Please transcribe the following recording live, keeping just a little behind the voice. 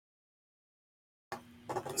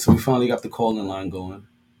So we finally got the calling line going.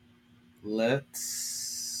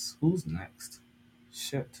 Who's next?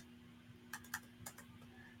 Shit.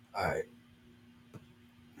 All right,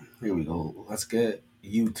 here we go. Let's get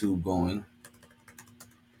YouTube going.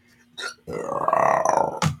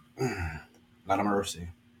 Lot of mercy.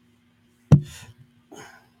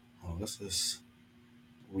 Oh, let's just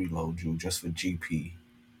reload you just for GP.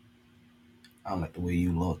 I don't like the way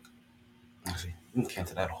you look. Actually, you can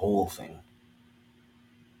cancel that whole thing.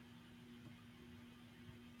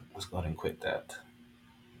 Let's go ahead and quit that.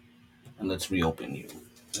 And let's reopen you.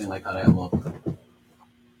 I didn't like how that looked.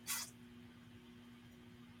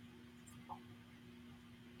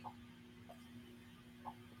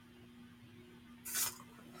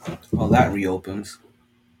 Well, that reopens.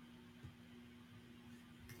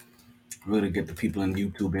 Really get the people in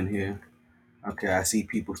YouTube in here. Okay, I see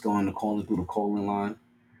people starting to call through the calling line.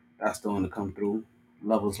 That's starting to come through.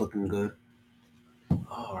 Levels looking good.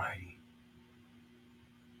 Alrighty.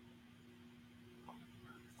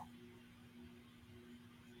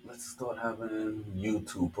 Let's start having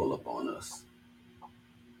YouTube pull up on us.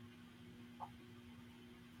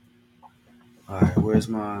 Alright, where's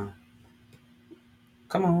my...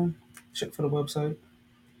 Come on. Check for the website.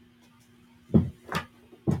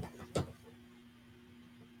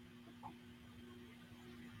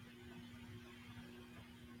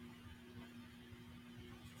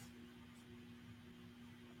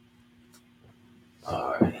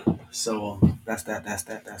 Alright. So that's that.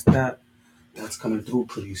 That's coming through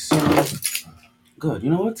pretty soon. Good. You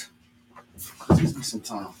know what? Gives me some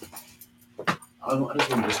time. I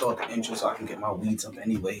just want to start the intro so I can get my weeds up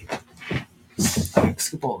anyway.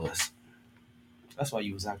 Skip all this. That's why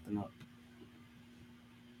you was acting up.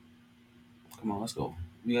 Come on, let's go.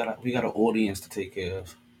 We got an audience to take care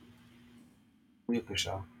of. We a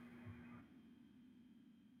show.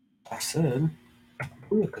 I said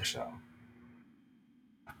we a show.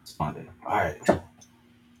 Let's find it. All right.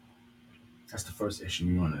 That's the first issue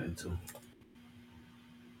we running into.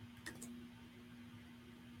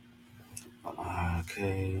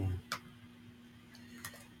 Okay.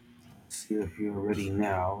 Let's see if you're ready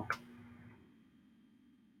now.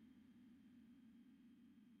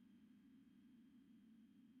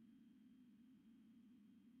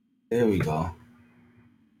 There we go.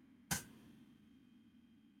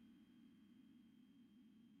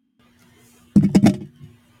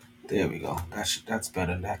 There we go. That's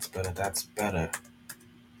better. That's better. That's better.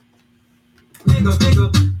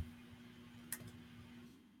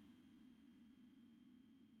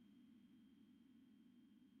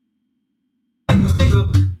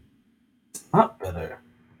 Not better.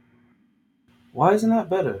 Why isn't that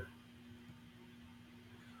better?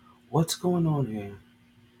 What's going on here?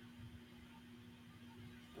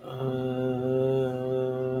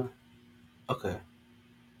 Okay.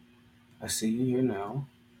 I see you here now.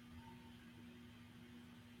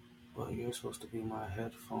 But you're supposed to be my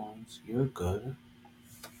headphones. You're good.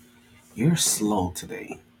 You're slow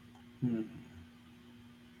today.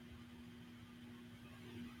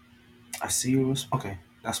 I see you. Okay,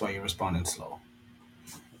 that's why you're responding slow.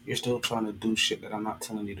 You're still trying to do shit that I'm not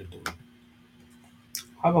telling you to do.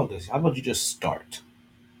 How about this? How about you just start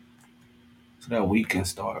so that we can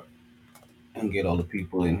start and get all the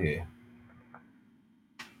people in here?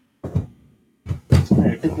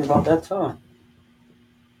 Hey, thinking about that time.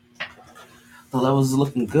 The levels is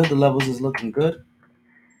looking good. The levels is looking good.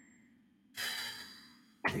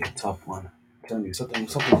 Yeah, tough one. I'm telling you, something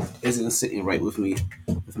isn't sitting right with me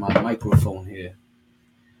with my microphone here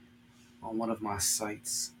on one of my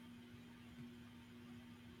sites.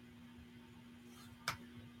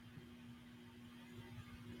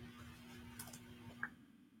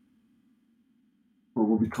 Well,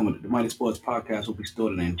 we'll be coming. The Mighty Sports Podcast will be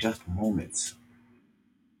starting in just moments.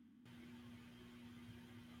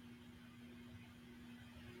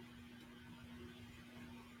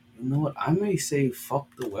 You know what? I may say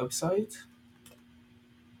fuck the website.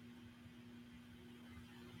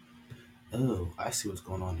 Oh, I see what's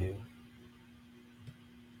going on here.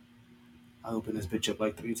 I opened this bitch up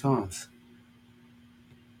like 3 times.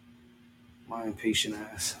 My impatient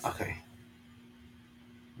ass. Okay.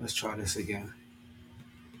 Let's try this again.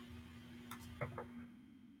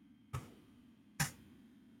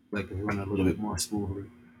 Like it's running a little bit more smoothly.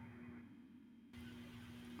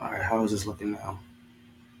 Alright, how is this looking now?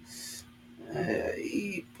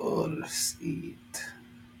 E436.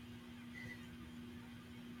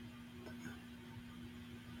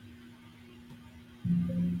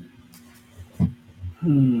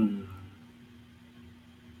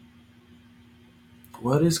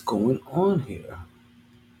 What is going on here?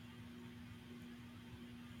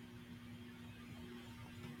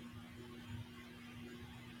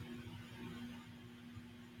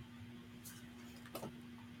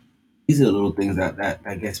 These are the little things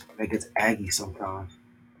that gets aggy sometimes.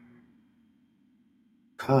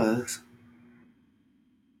 Cause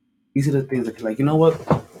these are the things that like, you know what?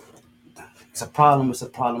 It's a problem, it's a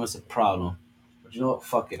problem, it's a problem. But you know what?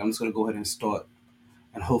 Fuck it. I'm just gonna go ahead and start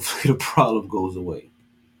and hopefully the problem goes away.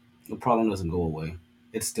 The problem doesn't go away.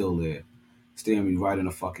 It's still there. Staring me right in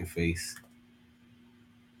the fucking face.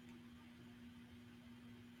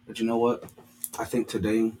 But you know what? I think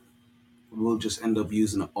today we'll just end up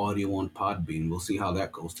using the audio on Podbean. We'll see how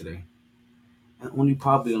that goes today. And only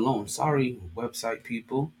Podbean alone. Sorry, website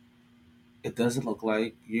people. It doesn't look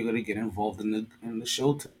like you're gonna get involved in the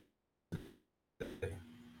show today.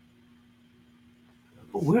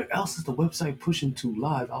 But where else is the website pushing to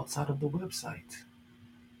live outside of the website?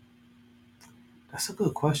 That's a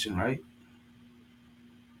good question, right?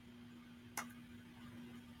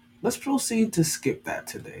 Let's proceed to skip that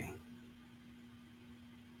today.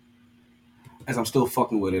 As I'm still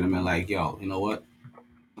fucking with it, I'm like, yo, you know what?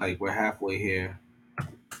 Like we're halfway here.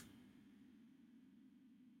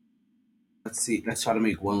 Let's see. Let's try to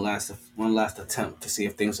make one last attempt to see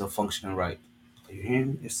if things are functioning right. Are you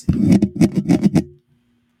hearing me? Let's see.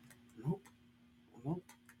 Nope. Nope.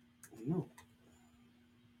 Nope.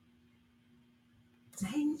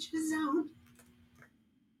 Danger zone.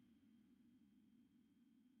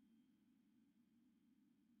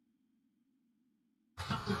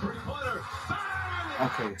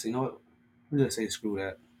 Okay, so you know what? We're gonna say screw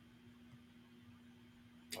that.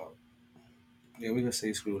 Oh, yeah, we're gonna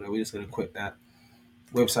say screw that. We're just gonna quit that.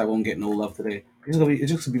 Website won't get no love today. It's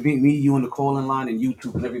just gonna be me, you, on the calling line, and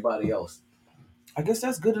YouTube and everybody else. I guess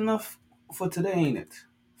that's good enough for today, ain't it?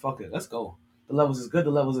 Fuck it, let's go. The levels is good.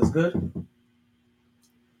 The levels is good.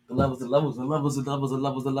 The levels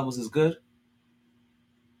is good.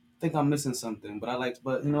 I think I'm missing something, but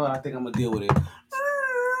you know what? I think I'm gonna deal with it.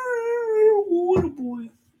 Water boy.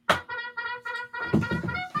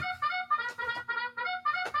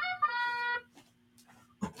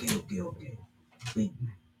 Okay. Big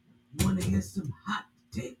man, you wanna hear some hot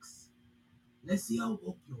takes? Let's see how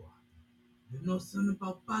woke you are. You know something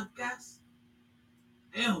about podcasts?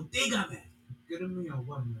 Hell, dígame. Kidding me or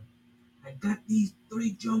what, man? I got these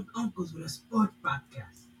three drunk uncles with a sports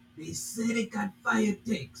podcast. They say they got fire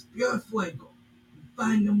takes, pure fuego. You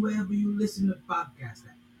find them wherever you listen to podcasts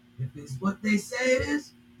at. If it's what they say it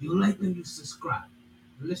is, you like and you subscribe.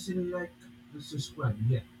 You listen and like, you subscribe,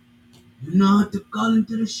 yeah. You know how to call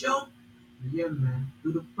into the show? Yeah, man,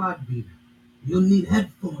 do the pod beater. You'll need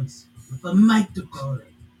headphones with a mic to call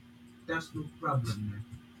it. That's no problem, man.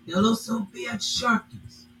 They'll also be at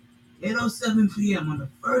Sharky's, 8:07 p.m. on the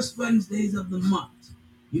first Wednesdays of the month.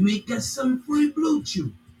 You may get some free Blue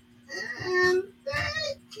Chew. And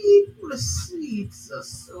they keep receipts.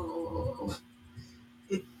 So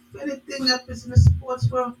if anything happens in the sports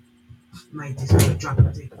world, might just gonna drop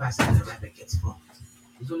and take faster than the rabbit gets full.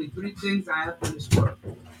 There's only three things I have in this world: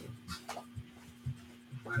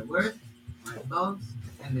 my word, my dogs,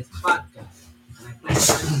 and this podcast. And I can't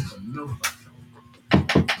stand for nobody.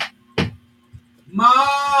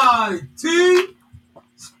 MyT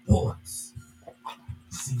Sports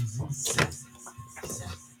Season 7.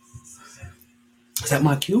 Is that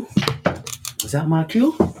my cue? Is that my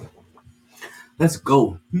cue? Let's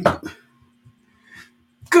go.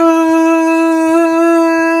 Good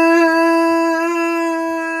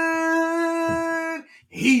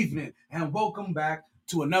evening, and welcome back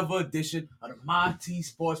to another edition of the MyT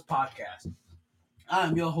Sports Podcast. I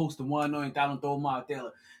am your host, the one knowing Talentomo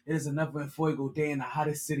Taylor. It is another Fuego day in the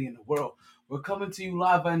hottest city in the world. We're coming to you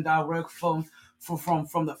live and direct from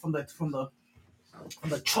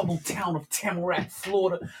the troubled town of Tamarack,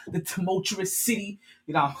 Florida, the tumultuous city.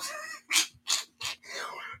 You know,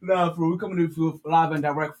 we're coming to you live and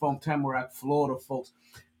direct from Tamarack, Florida, folks.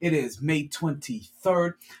 It is May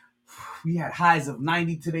 23rd. We had highs of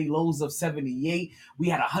 90 today, lows of 78. We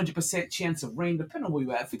had a 100% chance of rain, depending on where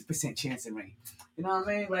you at, 50% chance of rain. You know what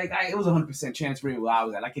I mean? Like, it was a 100% chance of rain where I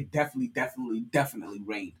was at. Like, it definitely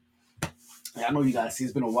rained. And I know you guys see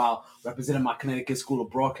it's been a while representing my Connecticut School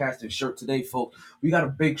of Broadcasting shirt today, folks. We got a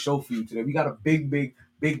big show for you today. We got a big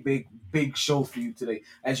show for you today.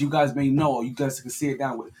 As you guys may know, you guys can see it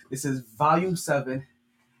down with. This is Volume 7,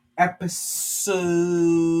 Episode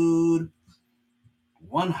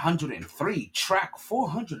 103, Track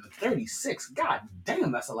 436. God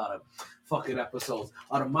damn, that's a lot of fucking episodes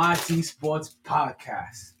on the MyT Sports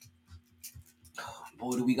Podcast.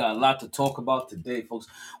 Boy, do we got a lot to talk about today, folks.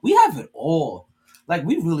 We have it all. Like,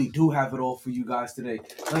 we really do have it all for you guys today.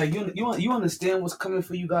 Like, you understand what's coming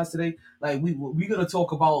for you guys today? Like, we're going to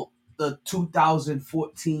talk about the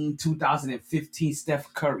 2014-2015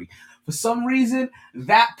 Steph Curry. For some reason,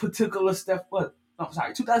 that particular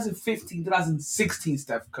 2015, 2016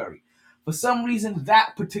 Steph Curry. For some reason,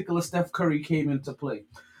 that particular Steph Curry came into play.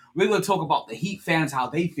 We're going to talk about the Heat fans, how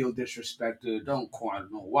they feel disrespected. Don't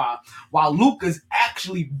quite know why. While Luka's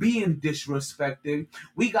actually being disrespected,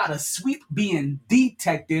 we got a sweep being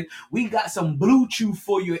detected. We got some blue chew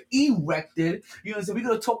for you erected. You know what I'm saying? We're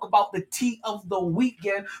going to talk about the tea of the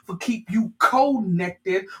weekend for keep you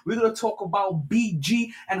connected. We're going to talk about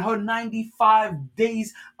BG and her 95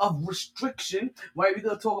 days of restriction. Right? We're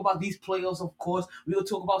going to talk about these playoffs, of course. We're going to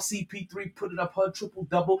talk about CP3 putting up her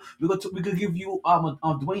triple-double. We're going to give you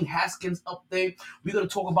Dwayne Haskins update. We're going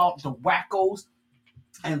to talk about the wackos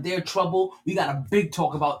and their trouble. We got a big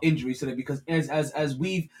talk about injuries today because as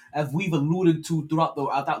we've alluded to throughout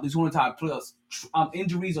this whole entire playoffs,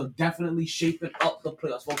 injuries are definitely shaping up the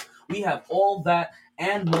playoffs, folks. We have all that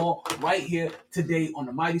and more right here today on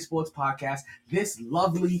the Mighty Sports Podcast this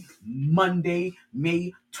lovely Monday,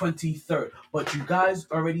 May 23rd. But you guys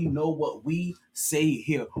already know what we say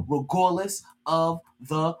here, regardless of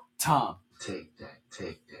the time. Take that.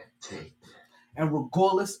 And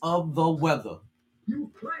regardless of the weather. You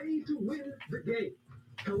play to win the game.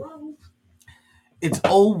 Hello? It's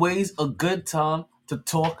always a good time to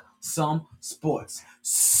talk some sports.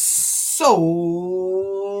 So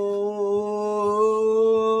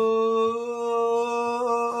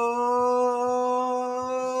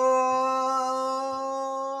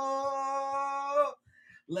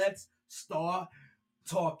let's start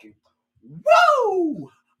talking. Woo!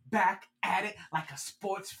 Back at it like a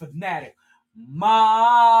sports fanatic.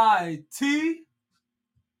 MyT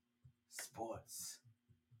Sports.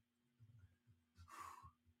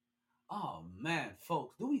 Oh man,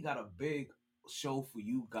 folks, do we got a big show for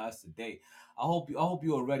you guys today? I hope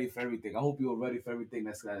you are ready for everything. I hope you are ready for everything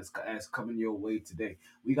that's coming your way today.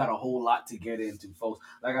 We got a whole lot to get into, folks.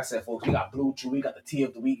 Like I said, folks, we got Blue Chew, we got the tea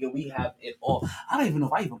of the weekend, we have it all. I don't even know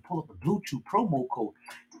if I even pull up the Blue Chew promo code.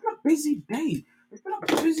 It's been a busy day.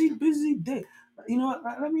 Busy day. You know what?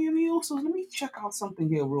 Let me check out something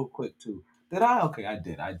here real quick too. Did I? Okay, I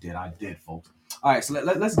did, folks. All right, so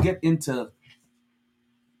let's get into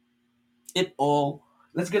it all.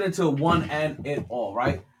 Let's get into one and it all,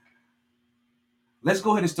 right? Let's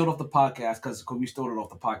go ahead and start off the podcast because we started off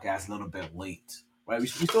the podcast a little bit late, right? We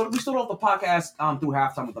started off the podcast through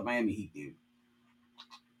halftime with the Miami Heat game.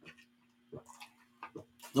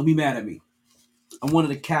 Don't be mad at me. I wanted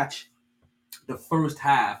to catch the first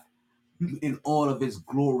half in all of its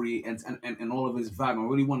glory and all of its vibe. I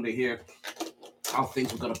really wanted to hear how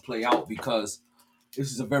things were going to play out because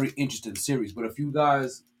this is a very interesting series. But if you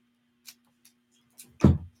guys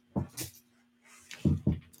can't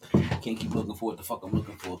keep looking for what the fuck I'm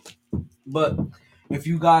looking for, but if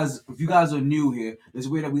you guys are new here, there's a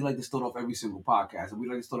way that we like to start off every single podcast, and we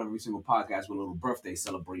like to start every single podcast with a little birthday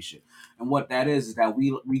celebration. And what that is that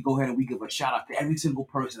we go ahead and we give a shout out to every single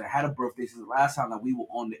person that had a birthday since the last time that we were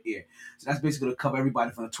on the air. So that's basically to cover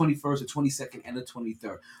everybody from the 21st, the 22nd, and the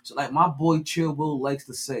 23rd. So like my boy Chill Will likes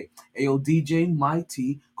to say, "Ayo DJ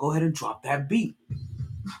MyT, go ahead and drop that beat."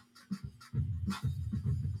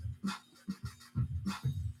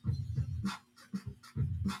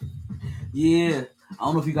 Yeah, I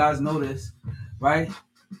don't know if you guys know this, right?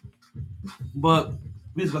 But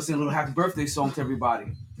we're just gonna sing a little happy birthday song to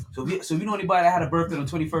everybody. So if you know anybody that had a birthday on the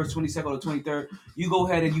 21st, 22nd, or the 23rd, you go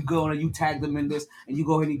ahead and you go and you tag them in this, and you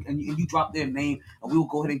go ahead and you drop their name, and we will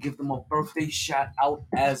go ahead and give them a birthday shout out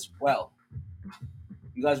as well.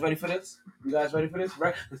 You guys ready for this?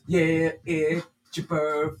 Right? Yeah, it's your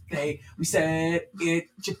birthday. We said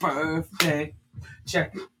it's your birthday.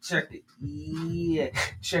 Check it, yeah.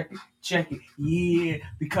 Check it, yeah.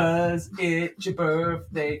 Because it's your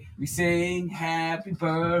birthday, we sing happy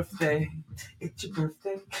birthday. It's your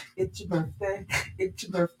birthday,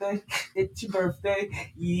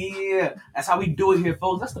 yeah. That's how we do it here,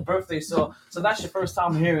 folks. That's the birthday song. So that's your first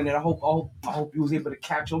time hearing it. I hope you was able to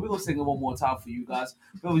capture it. We're gonna sing it one more time for you guys.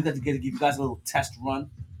 We always got to give you guys a little test run.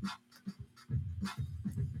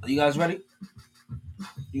 Are you guys ready?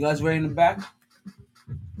 You guys ready in the back?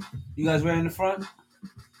 You guys ready in the front?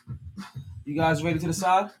 You guys ready to the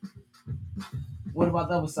side? What about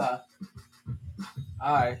the other side?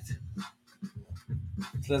 All right.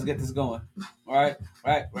 So let's get this going. All right.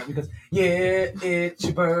 Because, yeah, it's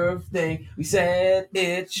your birthday. We said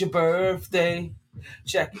it's your birthday.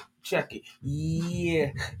 Check it.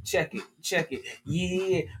 Yeah. Check it.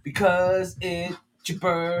 Yeah. Because it's It's your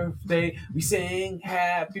birthday. We sing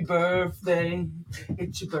happy birthday.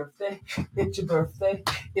 It's your birthday. It's your birthday.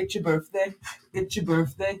 It's your birthday. It's your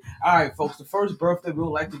birthday. All right, folks. The first birthday we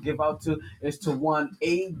would like to give out to is to one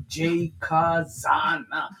AJ Kazana.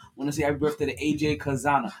 I want to say happy birthday to AJ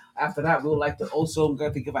Kazana. After that, we would like to also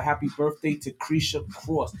give a happy birthday to Krisha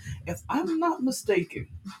Cross. If I'm not mistaken,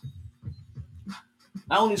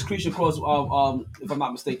 not only is Krisha Cross, if I'm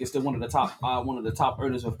not mistaken, still one of the top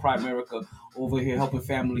earners of Primerica over here, helping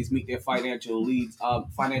families meet their financial needs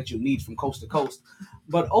from coast to coast.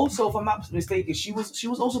 But also, if I'm not mistaken, she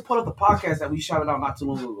was also part of the podcast that we shouted out not too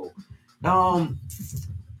long ago.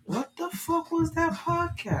 What the fuck was that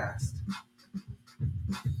podcast?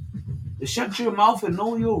 The Shut Your Mouth and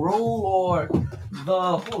Know Your Role, or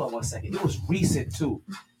the hold on one second. It was recent too.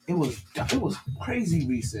 It was crazy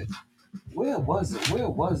recent. Where was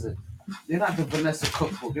it? They're not the Vanessa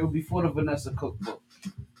Cookbook. They were before the Vanessa Cookbook.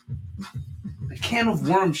 The Can of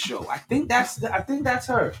Worms show. I think that's her. I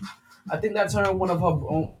think that's her and one of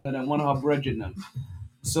her brethren.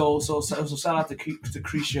 So shout out to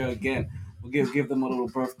Krisha again. We'll give them a little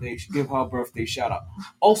birthday. Give her a birthday shout out.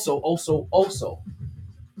 Also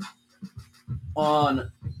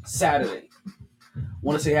on Saturday,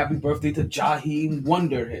 want to say happy birthday to Jaheim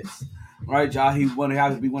Wonder Hits. Right, Jaheim Wonder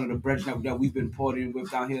happens to be one of the brethren that we've been partying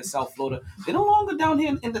with down here in South Florida. They're no longer down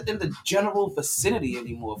here in the general vicinity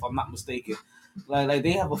anymore, if I'm not mistaken. Like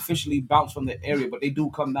they have officially bounced from the area, but they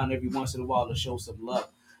do come down every once in a while to show some love,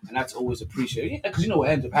 and that's always appreciated. Because you know what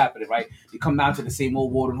ends up happening, right? You come down to the same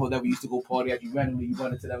old watering hole that we used to go party at. You randomly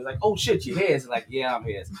run into them, it's like, oh shit, you're here. It's like, yeah, I'm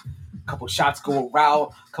here. A couple shots go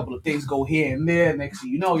around, a couple of things go here and there. Next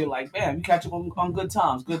thing you know, you're like, man, you catch up on good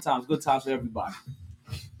times for everybody.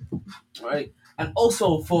 Right? And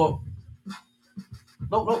also for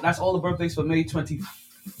no, that's all the birthdays for May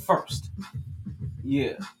 21st.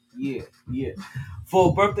 Yeah.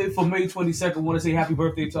 For birthday for May 22nd, I want to say happy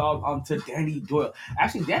birthday to Danny Doyle.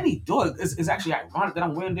 Actually, Danny Doyle is actually ironic that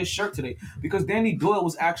I'm wearing this shirt today because Danny Doyle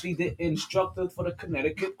was actually the instructor for the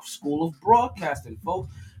Connecticut School of Broadcasting,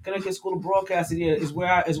 folks. Connecticut School of Broadcasting is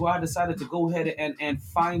where I decided to go ahead and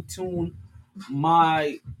fine tune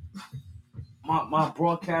my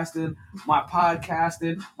broadcasting, my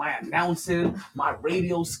podcasting, my announcing, my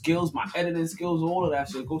radio skills, my editing skills, all of that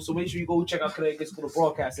shit. So make sure you go check out Connecticut School of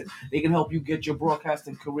Broadcasting. They can help you get your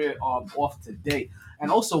broadcasting career off today. And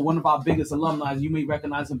also one of our biggest alumni, you may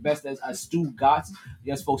recognize him best as Stu Gotts.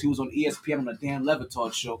 Yes, folks, he was on ESPN on the Dan Le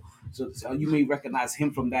Batard show. So you may recognize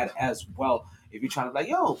him from that as well. If you're trying to be like,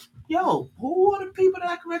 yo, who are the people that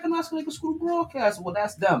I can recognize from Connecticut School of Broadcasting? Well,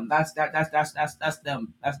 that's them. That's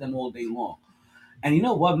them. That's them all day long. And you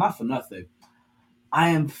know what? Not for nothing. I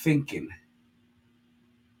am thinking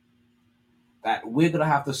that we're going to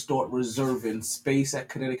have to start reserving space at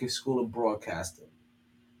Connecticut School of Broadcasting.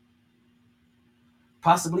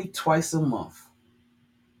 Possibly twice a month.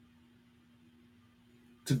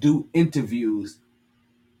 To do interviews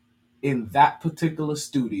in that particular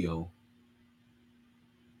studio.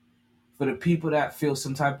 For the people that feel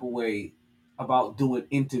some type of way about doing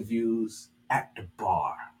interviews at the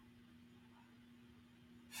bar.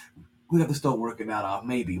 We have to start working that out.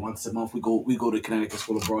 Maybe once a month we go to Connecticut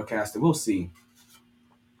School of Broadcasting. We'll see.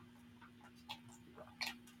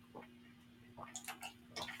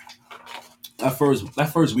 That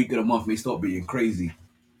first week of the month may start being crazy.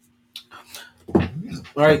 All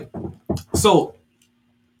right. So,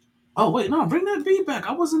 bring that beat back.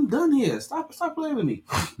 I wasn't done here. Stop playing with me.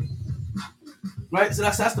 Right. So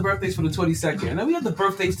that's the birthdays for the 22nd, and then we have the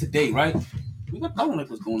birthdays today. Right. I don't like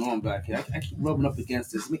what's going on back here. I keep rubbing up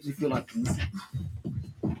against this. It makes me feel uneasy.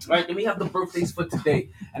 Right, then we have the birthdays for today,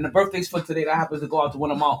 and the birthdays for today that happens to go out to one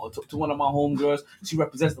of my homegirls. She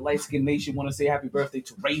represents the light skinned nation. Want to say happy birthday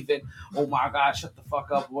to Raven? Oh my God, shut the fuck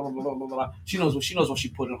up! Blah, blah, blah, blah, blah. She knows what she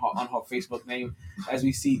put on her Facebook name. As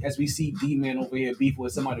we see D-Man over here beef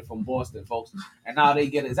with somebody from Boston, folks, and now they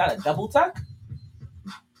get is that a double tech?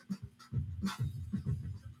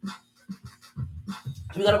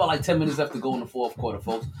 We got about like 10 minutes left to go in the fourth quarter,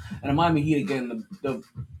 folks, and the Miami Heat again the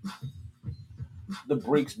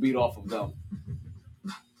brakes beat off of them.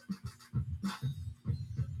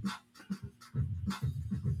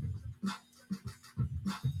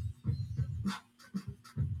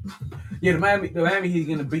 Yeah, the Miami Heat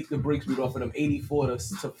gonna beat the brakes beat off of them 84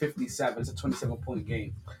 to 57. It's a 27-point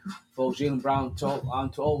game. Folks, Jaylen Brown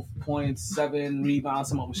 12 points, 7 rebounds,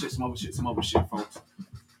 some other shit, folks.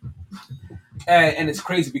 And it's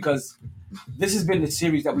crazy because this has been the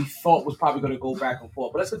series that we thought was probably going to go back and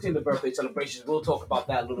forth. But let's continue the birthday celebrations. We'll talk about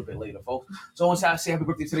that a little bit later, folks. So I want to say happy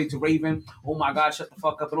birthday today to Raven. Oh my God, shut the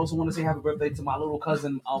fuck up. And also want to say happy birthday to my little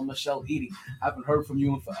cousin, Michelle Edie. I haven't heard from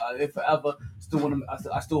you in forever.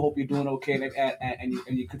 I still hope you're doing okay and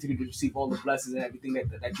you continue to receive all the blessings and everything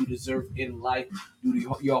that you deserve in life due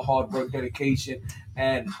to your hard work, dedication,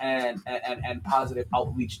 and positive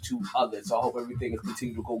outreach to others. So I hope everything is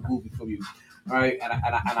continuing to go groovy for you. All right, and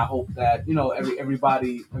I hope that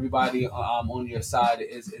everybody on your side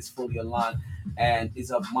is fully aligned and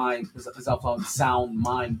is up on sound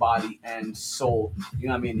mind, body, and soul. You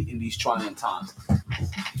know what I mean in these trying times.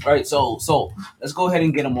 All right, so let's go ahead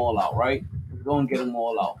and get them all out. Right, let's go and get them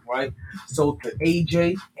all out. Right. So to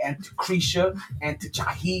AJ and to Krisha and to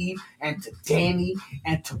Jaheed and to Danny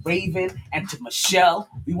and to Raven and to Michelle,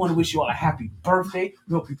 we want to wish you all a happy birthday.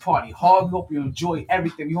 We hope you party hard. We hope you enjoy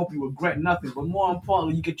everything. We hope you regret nothing. But more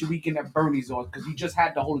importantly, you get your weekend at Bernie's on because you just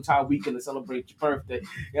had the whole entire weekend to celebrate your birthday.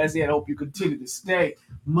 As I hope you continue to stay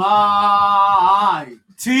MyT.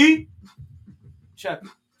 Check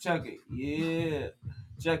it, yeah.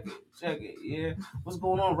 Check it, yeah. What's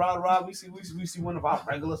going on, Rod? We see one of our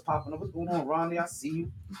regulars popping up. What's going on, Ronnie? I see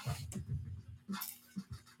you.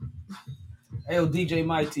 Hey, yo, DJ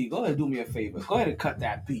MyT, go ahead and do me a favor. Go ahead and cut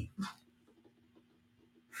that beat.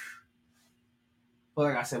 But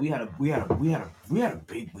like I said, we had a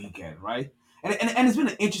big weekend, right? And it's been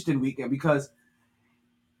an interesting weekend because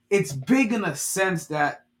it's big in a sense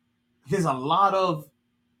that there's a lot of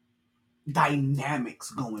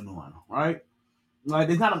dynamics going on, right? Like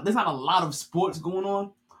there's not a lot of sports going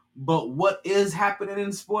on, but what is happening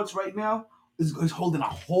in sports right now is holding a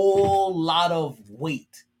whole lot of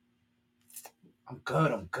weight. I'm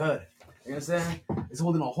good. You know what I'm saying? It's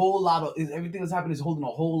holding a whole lot of everything that's happening is holding a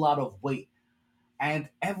whole lot of weight. And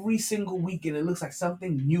every single weekend it looks like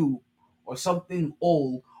something new or something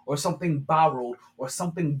old or something borrowed or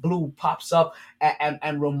something blue pops up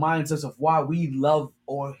and reminds us of why we love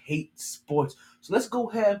or hate sports. So let's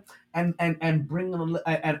go ahead and bring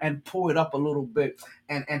and pour it up a little bit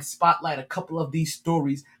and spotlight a couple of these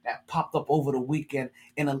stories that popped up over the weekend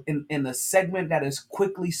in a segment that is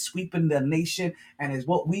quickly sweeping the nation and is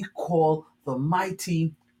what we call the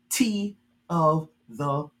MyT T of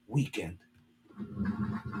the weekend.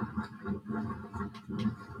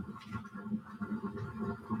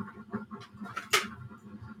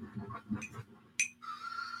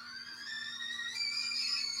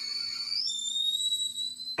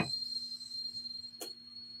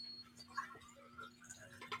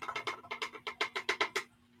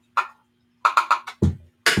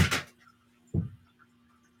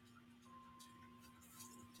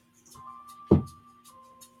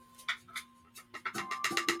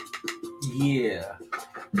 Yeah.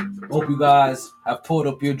 Hope you guys have poured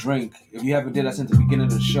up your drink. If you haven't did that since the beginning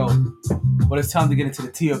of the show. But it's time to get into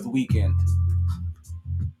the tea of the weekend.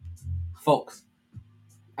 Folks.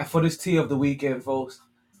 And for this tea of the weekend, folks,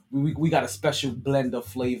 we got a special blend of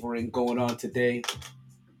flavoring going on today.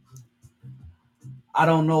 I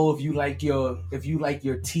don't know if you like your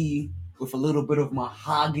tea with a little bit of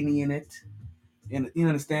mahogany in it. And you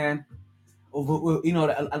understand? Or,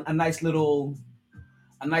 a nice little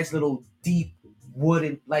deep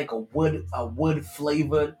wooden, like a wood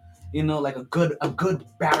flavored, like a good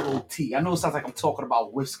barrel tea. I know it sounds like I'm talking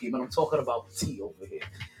about whiskey, but I'm talking about tea over here.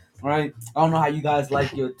 All right? I don't know how you guys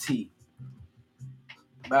like your tea.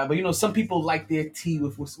 But some people like their tea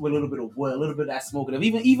with a little bit of wood, a little bit of that smoke, and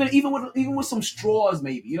even with some straws,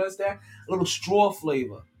 maybe. You understand? A little straw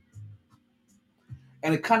flavor.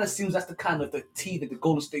 And it kind of seems that's the kind of the tea that the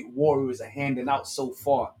Golden State Warriors are handing out so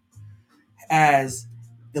far. As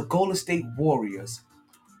the Golden State Warriors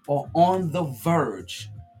are on the verge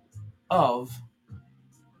of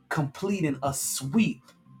completing a sweep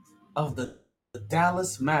of the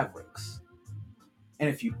Dallas Mavericks. And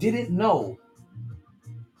if you didn't know,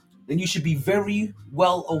 then you should be very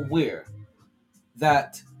well aware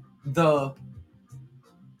that the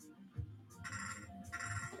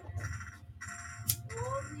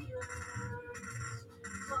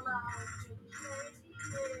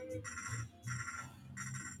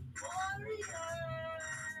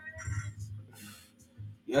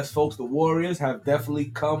Yes, folks, the Warriors have definitely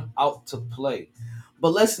come out to play.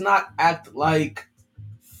 But let's not act like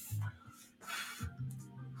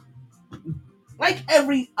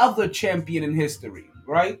every other champion in history,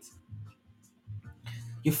 right?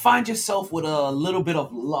 You find yourself with a little bit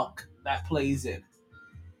of luck that plays in.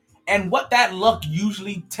 And what that luck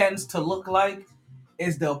usually tends to look like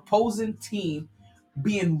is the opposing team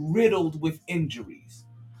being riddled with injuries.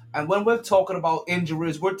 And when we're talking about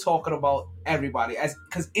injuries, we're talking about everybody, as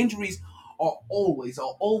because injuries are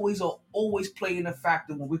always playing a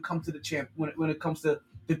factor when we come to the when it comes to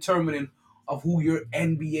determining of who your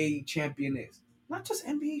NBA champion is. Not just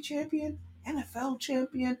NBA champion, NFL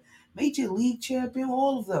champion, Major League champion,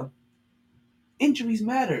 all of them. Injuries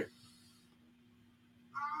matter.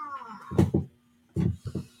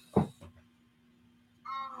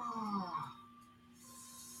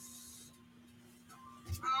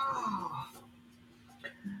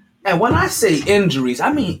 And when I say injuries,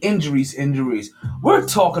 I mean injuries. We're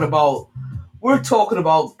talking about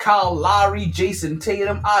Kyle Lowry, Jason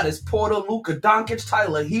Tatum, Otis Porter, Luka Doncic,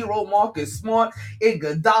 Tyler Hero, Marcus Smart,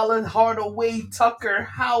 Iguodala, Hardaway, Tucker,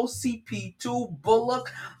 House, CP2,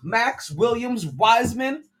 Bullock, Max Williams,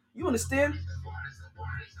 Wiseman. You understand?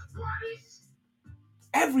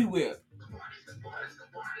 Everywhere.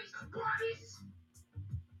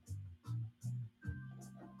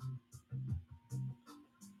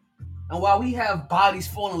 And while we have bodies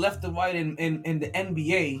falling left and right in the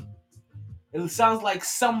NBA, it sounds like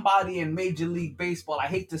somebody in Major League Baseball. I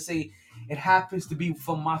hate to say it happens to be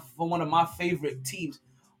from one of my favorite teams,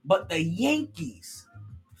 but the Yankees.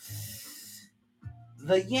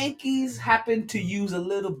 The Yankees happen to use a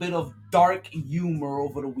little bit of dark humor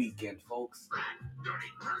over the weekend, folks.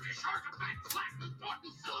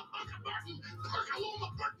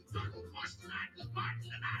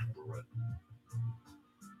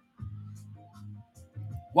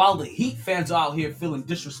 While the Heat fans are out here feeling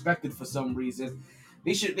disrespected for some reason,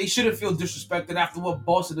 they shouldn't feel disrespected after what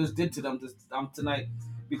Bostoners did to them tonight,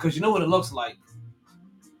 because you know what it looks like.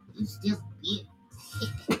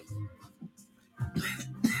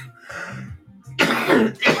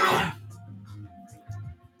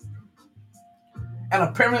 And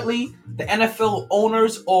apparently, the NFL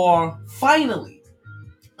owners are finally,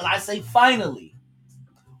 and I say finally,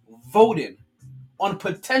 voting on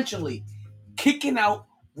potentially kicking out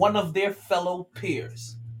one of their fellow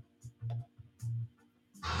peers.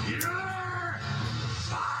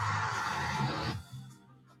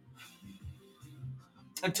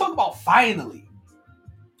 And talk about finally.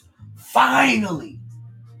 Finally.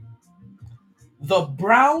 The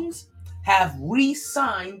Browns have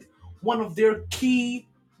re-signed one of their key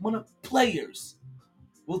players.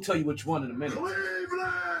 We'll tell you which one in a minute.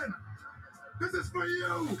 Cleveland! This is for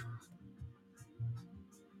you!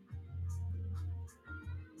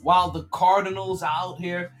 While the Cardinals are out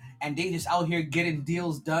here and they just out here getting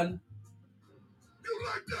deals done. You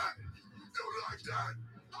like that? You like that?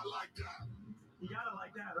 I like that. You gotta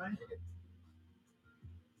like that, right?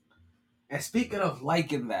 And speaking of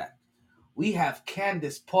liking that, we have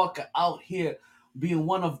Candace Parker out here being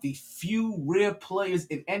one of the few rare players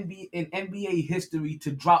in NBA history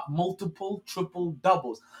to drop multiple triple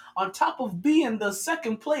doubles. On top of being the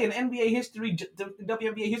second player in NBA history,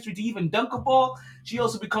 WNBA history to even dunk a ball, she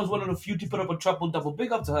also becomes one of the few to put up a triple double.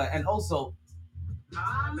 Big up to her. And also,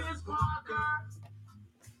 Hi, Miss Parker.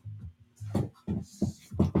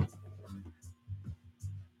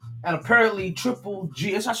 and apparently Triple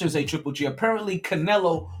G, I should say Triple G, apparently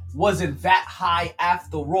Canelo wasn't that high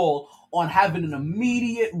after all on having an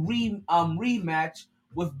immediate rematch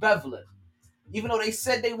with Bevlin. Even though they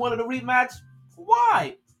said they wanted a rematch,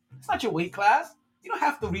 why? It's not your weight class. You don't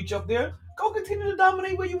have to reach up there. Go continue to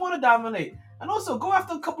dominate where you want to dominate. And also go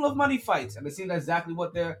after a couple of money fights. And it seems exactly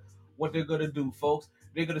what they're gonna do, folks.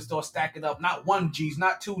 They're gonna start stacking up not 1Gs,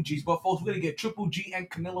 not 2Gs, but folks, we're gonna get Triple G and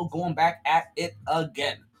Canelo going back at it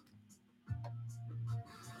again.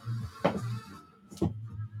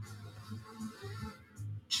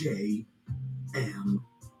 JMA.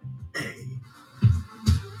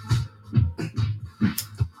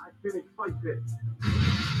 I finished fight fit.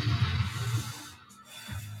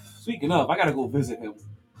 Speaking of, I gotta go visit him.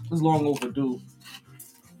 It's long overdue.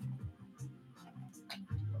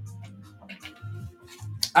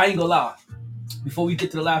 I ain't gonna lie. Before we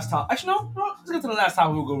get to the last time, actually no, let's get to the last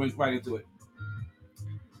time. We'll go right into it.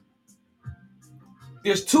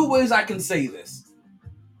 There's two ways I can say this.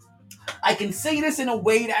 I can say this in a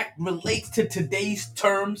way that relates to today's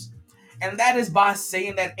terms, and that is by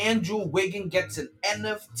saying that Andrew Wiggins gets an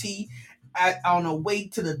NFT on the way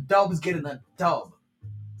to the Dubs getting a dub.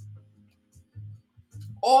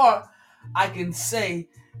 Or I can say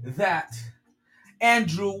that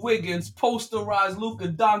Andrew Wiggins posterized Luka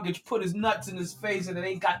Doncic, put his nuts in his face, and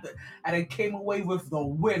it came away with the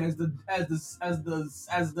win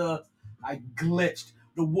I glitched.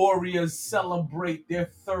 The Warriors celebrate their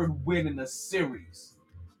third win in the series.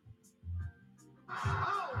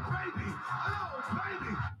 Oh, baby! Oh,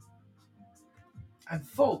 baby! And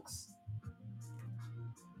folks,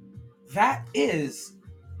 that is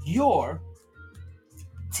your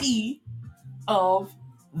tea of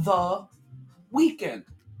the weekend.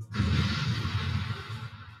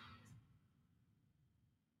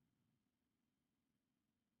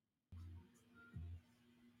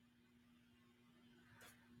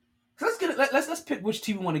 So let's pick which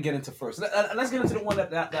team we want to get into first. Let's get into the one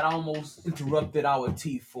that almost interrupted our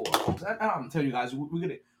T4. I'm telling you guys, we're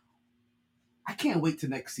gonna. I can't wait till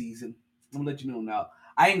next season. I'm gonna let you know now.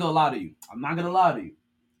 I ain't gonna lie to you. I'm not gonna lie to you.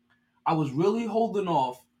 I was really holding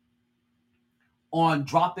off on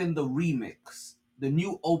dropping the remix, the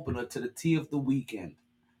new opener to the T of the Weekend,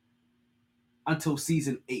 until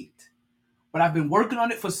season 8. But I've been working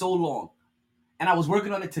on it for so long, and I was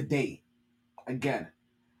working on it today again.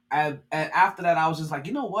 And after that, I was just like,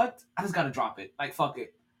 you know what? I just gotta drop it. Like, fuck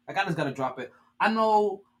it. Like, I just gotta drop it. I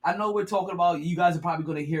know we're talking about, you guys are probably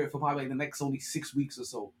gonna hear it for probably like the next only 6 weeks or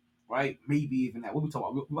so, right? Maybe even that. What we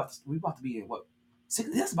talking about? We about to be in what?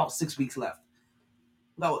 That's about 6 weeks left.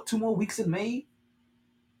 We got what, 2 more weeks in May,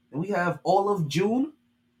 and we have all of June,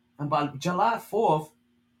 and by July 4th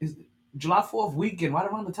weekend, right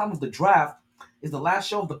around the time of the draft, is the last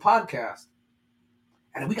show of the podcast.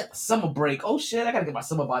 And we got the summer break. Oh shit, I gotta get my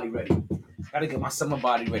summer body ready. I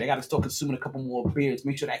gotta start consuming a couple more beers.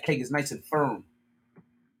 Make sure that cake is nice and firm.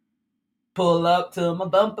 Pull up to my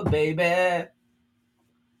bumper, baby. I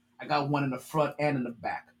got one in the front and in the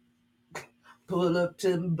back. Pull up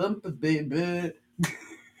to my bumper, baby.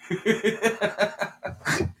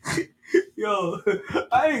 Yo,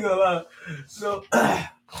 I ain't gonna lie. So, like,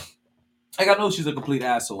 I know she's a complete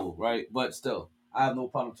asshole, right? But still, I have no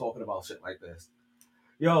problem talking about shit like this.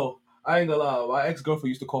 Yo, I ain't gonna lie. My ex-girlfriend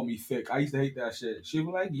used to call me thick. I used to hate that shit. She'd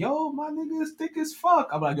be like, yo, my nigga is thick as fuck.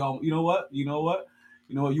 I'm like, yo, you know what?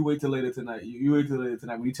 You wait till later tonight. You wait till later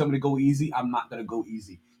tonight. When you tell me to go easy, I'm not gonna go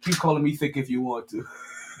easy. Keep calling me thick if you want to.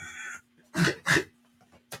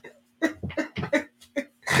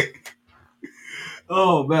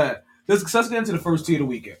 Oh man. Let's get into the first tee of the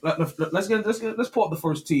weekend. Let's pull up the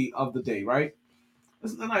first tee of the day, right?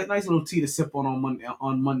 It's a nice little tea to sip on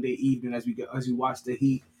Monday evening as we watch the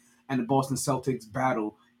Heat and the Boston Celtics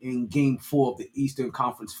battle in Game 4 of the Eastern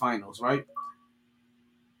Conference Finals, right?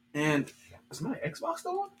 And is my Xbox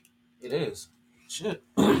still on? It is. Shit.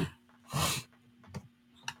 I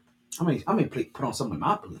may put on some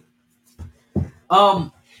Monopoly.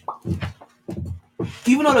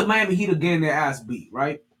 Even though the Miami Heat are getting their ass beat,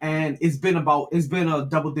 right? And it's been a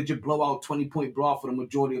double-digit blowout, 20-point blowout for the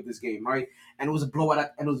majority of this game, right? And it was a blowout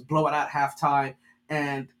at halftime,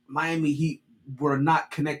 and Miami Heat were not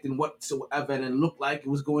connecting whatsoever, and it looked like it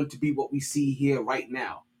was going to be what we see here right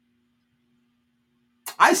now.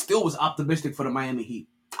 I still was optimistic for the Miami Heat.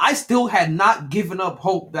 I still had not given up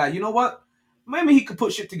hope that, you know what, Miami Heat could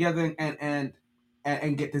put shit together and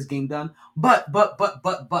get this game done. But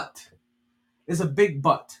there's a big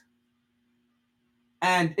but.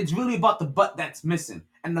 And it's really about the butt that's missing.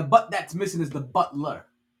 And the butt that's missing is the butler.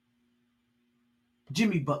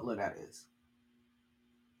 Jimmy Butler, that is.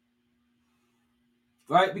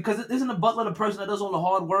 Right? Because isn't a butler the person that does all the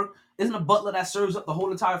hard work? Isn't a butler that serves up the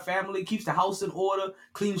whole entire family, keeps the house in order,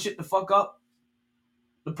 cleans shit the fuck up?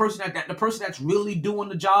 The person that's really doing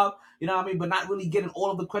the job, you know what I mean, but not really getting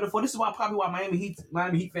all of the credit for. This is why Miami Heat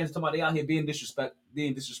fans talk about they out here being disrespected.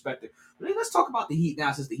 But let's talk about the Heat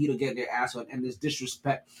now, since the Heat are getting their ass on and this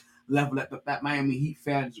disrespect level that Miami Heat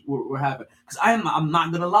fans were having. Because I'm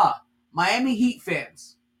not gonna lie, Miami Heat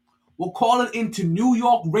fans were calling into New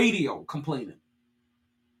York radio complaining.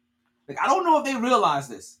 Like, I don't know if they realize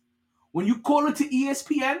this. When you call into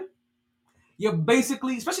ESPN, you're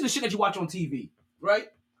basically, especially the shit that you watch on TV, right?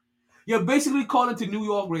 You're basically calling to New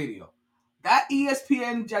York radio. That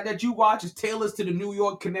ESPN that you watch is tailored to the New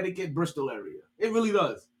York, Connecticut, Bristol area. It really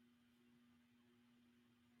does.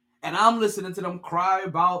 And I'm listening to them cry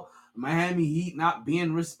about Miami Heat not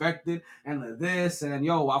being respected and this and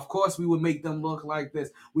yo, of course we would make them look like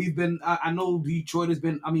this. I know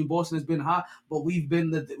Boston has been hot, but we've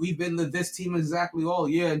been this team exactly all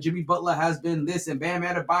year. And Jimmy Butler has been this, and Bam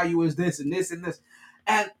Adebayo is this and this and this.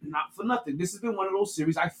 And not for nothing, this has been one of those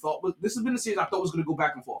series this has been a series I thought was going to go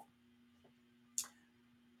back and forth.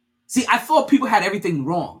 See, I thought people had everything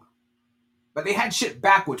wrong, but they had shit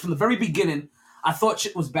backwards. From the very beginning, I thought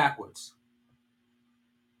shit was backwards.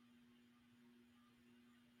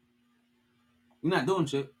 You're not doing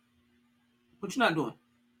shit. What you not doing?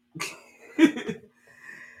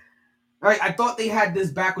 All right, I thought they had this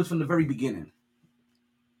backwards from the very beginning.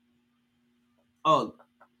 Oh,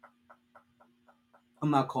 I'm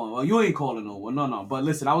not calling. Well, you ain't calling no one. No. But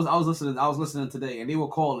listen, I was listening today, and they were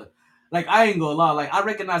calling. Like, I ain't gonna lie. Like, I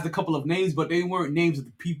recognized a couple of names, but they weren't names of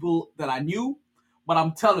the people that I knew. But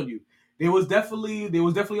I'm telling you, there was definitely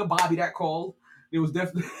a Bobby that called. There was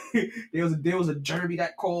definitely there was a Jeremy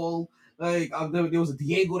that called. Like there was a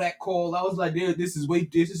Diego that called. I was like, this is way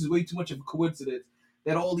too much of a coincidence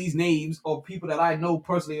that all these names are people that I know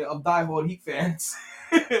personally of diehard Heat fans.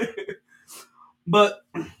 But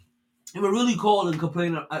they were really calling and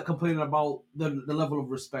complaining about the level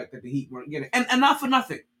of respect that the Heat weren't getting, and not for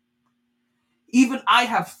nothing. Even I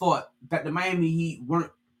have thought that the Miami Heat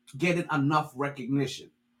weren't getting enough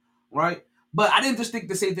recognition, right? But I didn't just think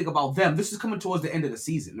the same thing about them. This is coming towards the end of the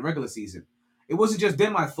season, the regular season. It wasn't just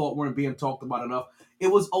them I thought weren't being talked about enough. It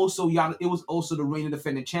was also the reigning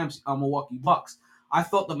defending champs, Milwaukee Bucks. I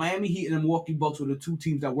thought the Miami Heat and the Milwaukee Bucks were the two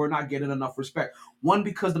teams that were not getting enough respect. One,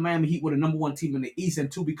 because the Miami Heat were the number one team in the East, and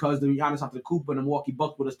two, because the Giannis Antetokounmpo and the Milwaukee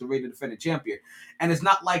Bucks were the reigning defending champion. And it's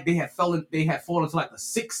not like they had fallen to like the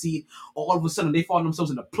sixth seed, or all of a sudden they found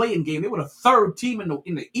themselves in the play-in game. They were the third team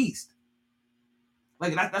in the East.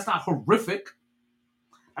 Like that's not horrific.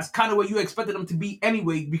 That's kind of where you expected them to be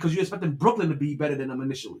anyway, because you expected Brooklyn to be better than them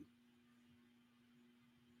initially.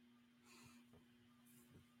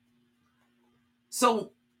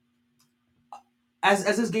 So as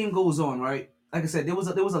this game goes on, right? Like I said, there was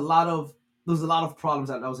a lot of problems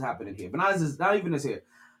that was happening here, but not even this here.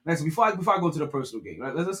 Next, before I go to the personal game,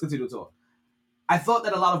 right? Let's continue to talk. I thought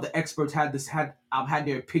that a lot of the experts had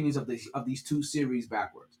their opinions of these two series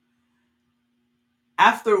backwards.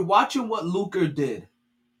 After watching what Luka did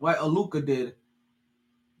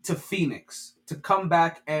to Phoenix to come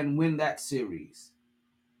back and win that series,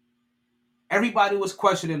 everybody was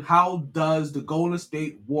questioning, how does the Golden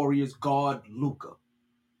State Warriors guard Luka?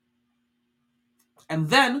 And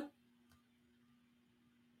then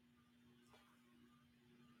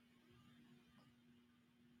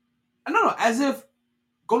as if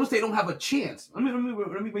Golden State don't have a chance. Let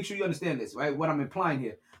me make sure you understand this, right? What I'm implying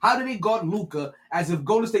here. How do they guard Luka as if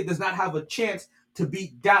Golden State does not have a chance to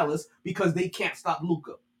beat Dallas because they can't stop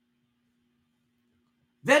Luka?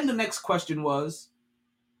 Then the next question was,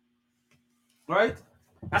 right?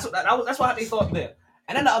 That's what they thought there.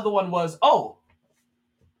 And then the other one was,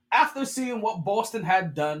 after seeing what Boston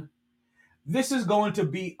had done, this is going to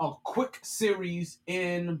be a quick series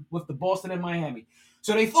with the Boston and Miami.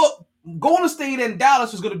 So they thought Golden State and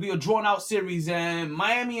Dallas was going to be a drawn-out series, and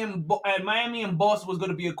Miami and Boston was going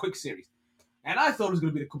to be a quick series. And I thought it was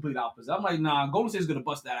going to be the complete opposite. I'm like, nah, Golden State's going to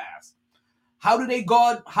bust that ass. How do they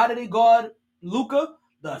guard Luka?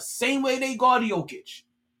 The same way they guard Jokic.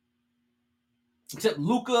 Except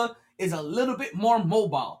Luka is a little bit more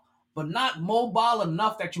mobile, but not mobile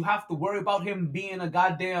enough that you have to worry about him being a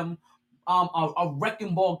goddamn a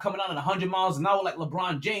wrecking ball coming out at 100 miles an hour like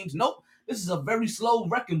LeBron James. Nope. This is a very slow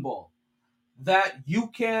wrecking ball that you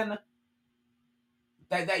can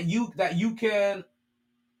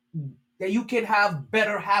have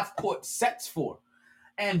better half court sets for.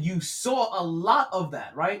 And you saw a lot of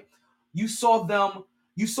that, right? You saw them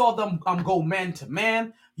go man to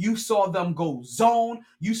man. You saw them go zone.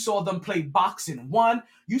 You saw them play box in one.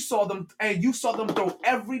 You saw them throw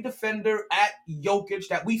every defender at Jokic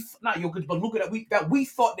not Jokic, but Luka that we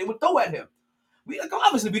thought they would throw at him.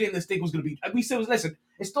 Obviously we didn't think it was going to be. We said, listen,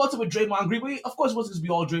 it started with Draymond Green, but of course it wasn't going to be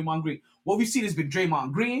all Draymond Green. What we've seen has been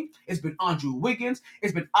Draymond Green, it's been Andrew Wiggins,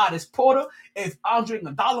 it's been Ottis Porter. If Andre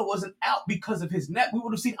Iguodala wasn't out because of his neck, we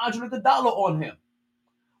would have seen Andre Iguodala on him.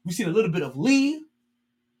 We've seen a little bit of Lee.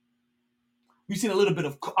 We've seen a little bit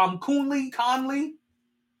of Conley,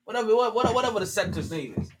 whatever the center's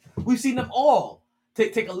name is. We've seen them all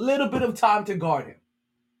take a little bit of time to guard him.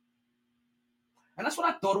 And that's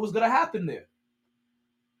what I thought was going to happen there.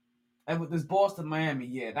 And with this Boston-Miami,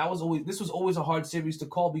 this was always a hard series to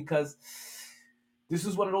call, because this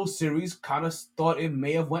was one of those series kind of thought it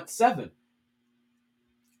may have went 7.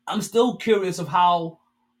 I'm still curious of how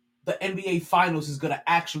the NBA Finals is going to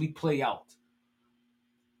actually play out.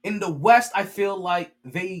 In the West, I feel like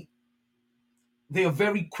they are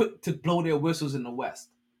very quick to blow their whistles in the West.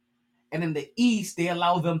 And in the East, they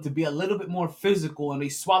allow them to be a little bit more physical, and they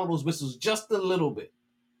swallow those whistles just a little bit.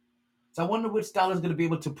 So I wonder which style is going to be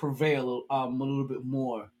able to prevail a little bit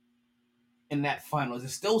more in that finals.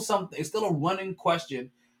 It's still a running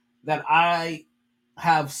question that I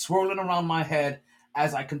have swirling around my head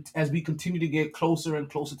as we continue to get closer and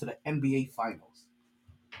closer to the NBA Finals.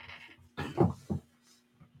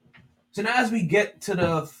 So now as we get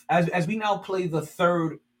to as we now play the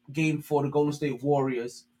third game for the Golden State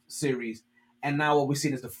Warriors series, and now what we're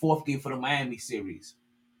seeing is the fourth game for the Miami series.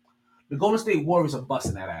 The Golden State Warriors are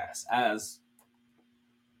busting that ass, as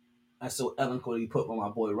so eloquently put by my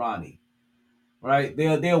boy Ronnie. Right?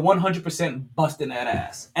 They're 100% busting that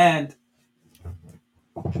ass. And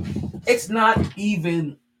it's not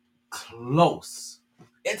even close.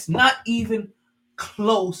 It's not even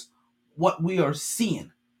close what we are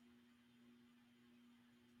seeing.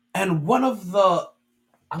 And one of the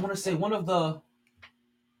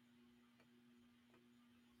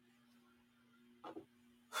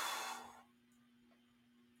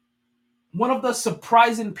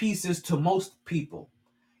surprising pieces to most people,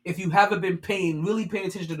 if you haven't been really paying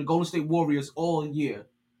attention to the Golden State Warriors all year,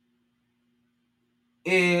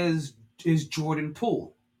 is Jordan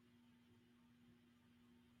Poole.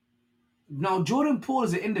 Now, Jordan Poole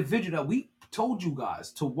is an individual that we told you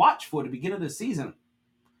guys to watch for at the beginning of the season.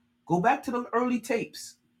 Go back to the early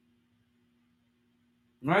tapes.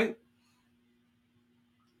 Right?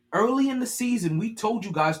 Early in the season, we told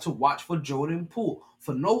you guys to watch for Jordan Poole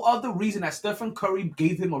for no other reason that Stephen Curry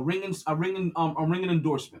gave him a ringing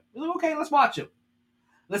endorsement. We're like, okay, let's watch him.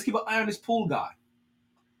 Let's keep an eye on this Poole guy.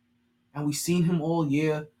 And we've seen him all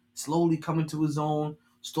year, slowly coming to his own,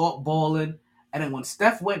 start balling, and then when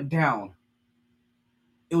Steph went down,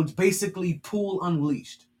 it was basically Poole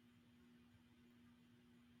unleashed.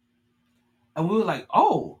 And we were like,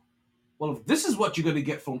 oh, well, if this is what you're going to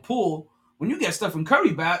get from Poole, when you get Stephen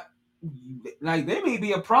Curry back, like, they may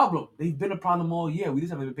be a problem. They've been a problem all year. We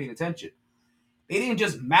just haven't been paying attention. They didn't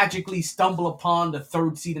just magically stumble upon the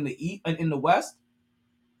third seed in the West.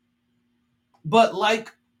 But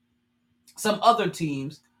like some other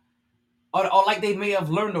teams, or like they may have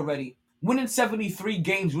learned already, winning 73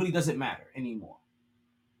 games really doesn't matter anymore.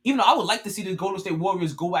 Even though I would like to see the Golden State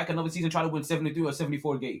Warriors go back another season and try to win 73 or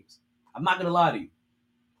 74 games. I'm not going to lie to you.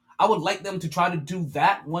 I would like them to try to do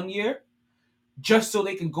that one year just so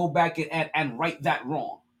they can go back and right that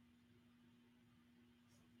wrong.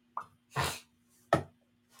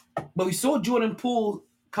 But we saw Jordan Poole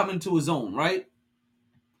come into his own, right?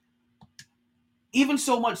 Even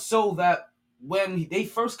so much so that when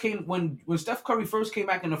Steph Curry first came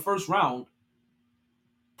back in the first round,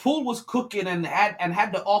 Poole was cooking and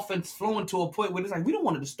had the offense flowing to a point where it's like, we don't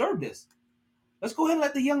want to disturb this. Let's go ahead and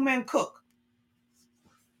let the young man cook.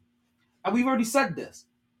 And we've already said this.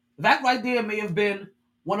 That right there may have been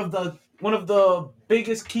one of the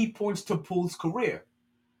biggest key points to Poole's career.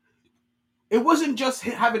 It wasn't just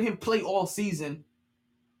having him play all season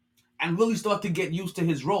and really start to get used to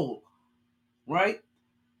his role, right?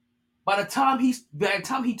 By the time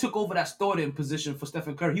he took over that starting position for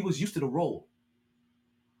Stephen Curry, he was used to the role.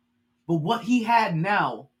 But what he had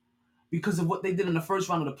now, because of what they did in the first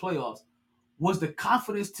round of the playoffs, was the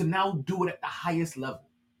confidence to now do it at the highest level.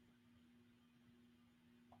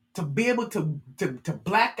 To be able to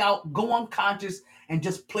black out, go unconscious, and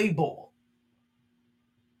just play ball.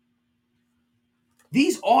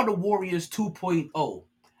 These are the Warriors 2.0.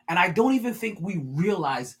 And I don't even think we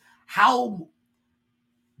realize how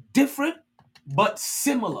different but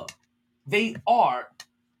similar they are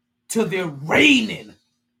to their reigning,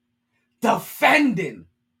 defending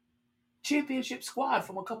championship squad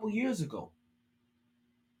from a couple years ago.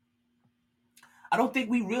 I don't think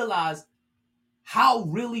we realize how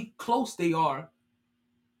really close they are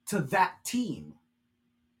to that team.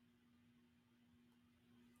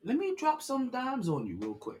 Let me drop some dimes on you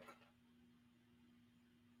real quick.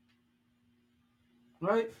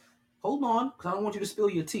 Right? Hold on, because I don't want you to spill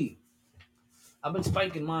your tea. I've been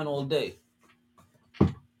spiking mine all day. A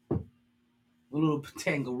little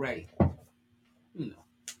Tangeray. You know.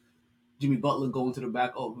 Jimmy Butler going to the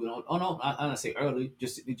back. Oh no, I didn't say early.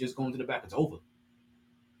 Just going to the back. It's over.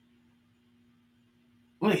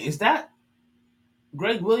 Wait, is that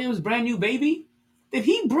Greg Williams' brand new baby? Did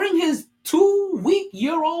he bring his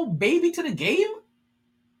 2-week-old baby to the game?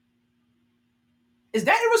 Is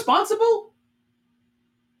that irresponsible?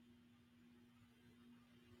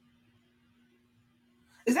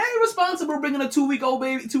 Is that irresponsible bringing a 2-week-old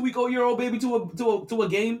baby to a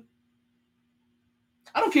game?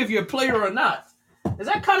 I don't care if you're a player or not. Is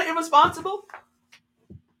that kind of irresponsible?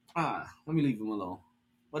 Let me leave him alone.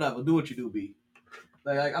 Whatever, do what you do, B.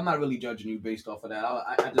 Like I'm not really judging you based off of that.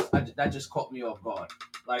 That just caught me off guard.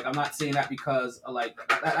 Like, I'm not saying that because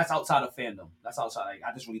that's outside of fandom. That's outside. Like,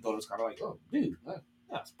 I just really thought it was kind of like, oh, dude, yeah,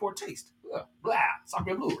 it's poor taste. Blah,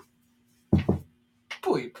 sacre bleu.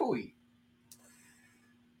 Pooey.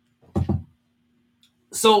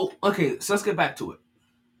 So, okay, so let's get back to it.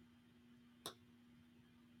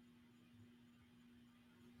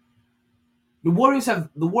 The Warriors,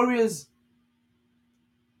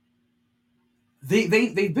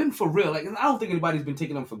 they've been for real. Like, I don't think anybody's been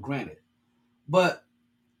taking them for granted. But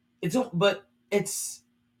it's kind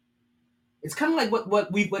of like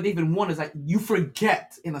what they've been wanting is like you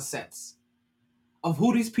forget in a sense of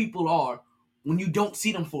who these people are when you don't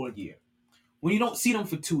see them for a year, when you don't see them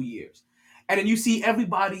for 2 years, and then you see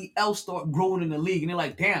everybody else start growing in the league, and they're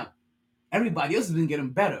like, damn, Everybody else has been getting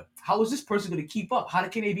better. How is this person going to keep up? How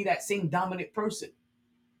can they be that same dominant person?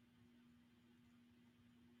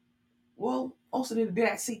 Well, also they're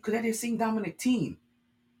that same dominant team.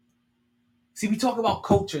 See, we talk about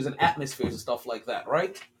cultures and atmospheres and stuff like that,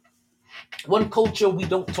 right? One culture we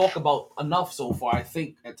don't talk about enough so far, I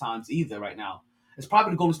think, at times either right now, is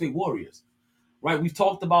probably the Golden State Warriors. Right? We've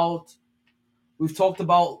talked about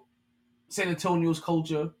San Antonio's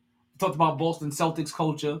culture. We talked about Boston Celtics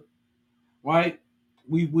culture, right?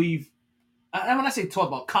 We've and when I say talk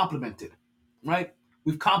about complimented, right?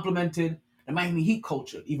 We've complimented the Miami Heat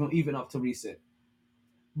culture, even up to recent.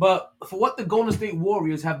 But for what the Golden State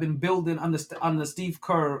Warriors have been building under Steve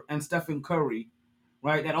Kerr and Stephen Curry,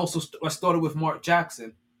 right? That also started with Mark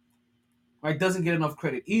Jackson, right? Doesn't get enough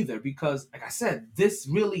credit either because, like I said, this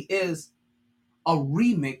really is a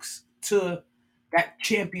remix to that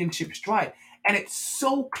championship stride, and it's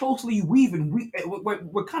so closely weaving.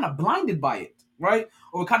 We're kind of blinded by it, right?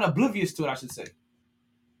 Or we're kind of oblivious to it, I should say.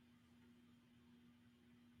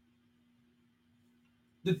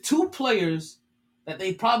 The two players that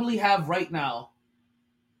they probably have right now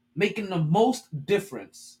making the most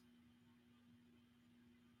difference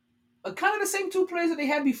are kind of the same two players that they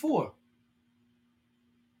had before,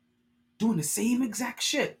 doing the same exact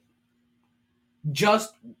shit,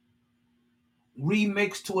 just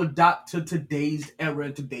remixed to adapt to today's era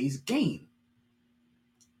and today's game,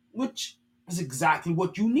 which is exactly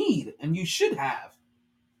what you need and you should have.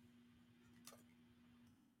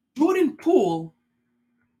 Jordan Poole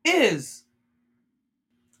is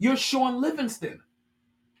your Sean Livingston.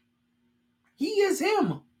 He is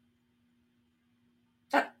him.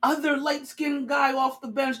 That other light skinned guy off the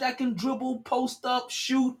bench that can dribble, post up,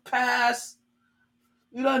 shoot, pass.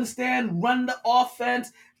 You don't understand? Run the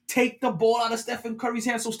offense, take the ball out of Stephen Curry's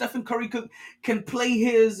hands so Stephen Curry can play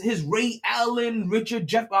his Ray Allen,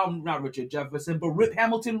 not Richard Jefferson, but Rip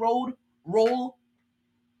Hamilton roll,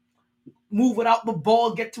 move without the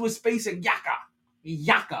ball, get to his space and yaka.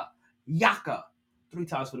 3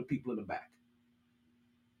 times for the people in the back.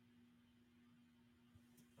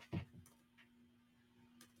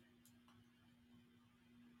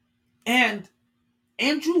 And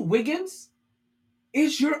Andrew Wiggins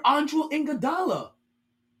is your Andrew Iguodala.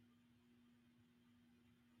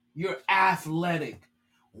 Your athletic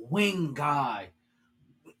wing guy,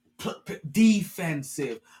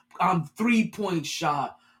 defensive, 3-point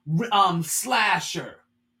shot, slasher.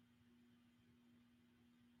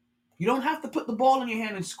 You don't have to put the ball in your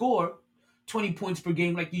hand and score 20 points per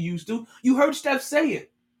game like you used to. You heard Steph say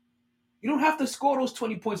it. You don't have to score those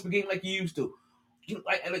 20 points per game like you used to.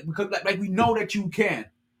 Because we know that you can.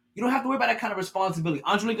 You don't have to worry about that kind of responsibility.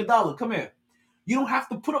 Andre Iguodala, come here. You don't have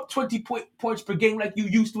to put up 20 points per game like you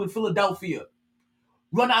used to in Philadelphia.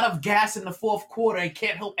 Run out of gas in the fourth quarter and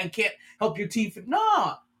can't help your team.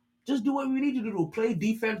 Nah, just do what we need you to do. Play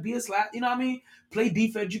defense, be a slash. You know what I mean? Play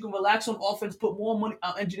defense. You can relax on offense, put more money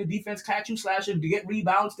into the defense, catch you, slash and get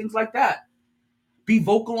rebounds, things like that. Be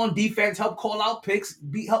vocal on defense, help call out picks,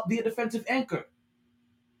 help be a defensive anchor.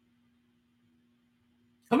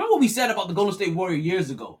 Remember what we said about the Golden State Warriors years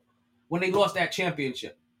ago when they lost that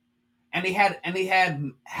championship, and they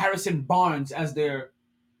had Harrison Barnes as their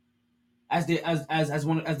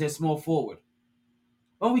small forward.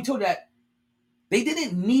 When we told that they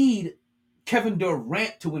didn't need Kevin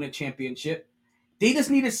Durant to win a championship, they just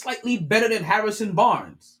needed slightly better than Harrison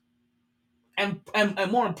Barnes, and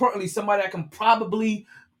more importantly, somebody that can probably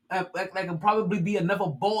be another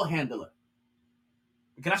ball handler.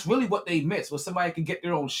 Because that's really what they missed, was somebody that could get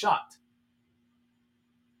their own shot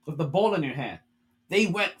with the ball in their hand. They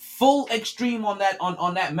went full extreme on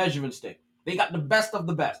that measuring stick. They got the best of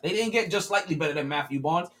the best. They didn't get just slightly better than Matthew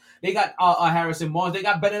Barnes. They got Harrison Barnes. They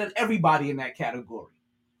got better than everybody in that category.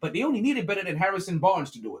 But they only needed better than Harrison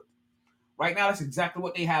Barnes to do it. Right now, that's exactly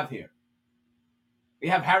what they have here. They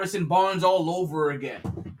have Harrison Barnes all over again.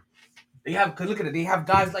 Look at it. They have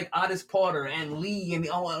guys like Otis Porter and Lee and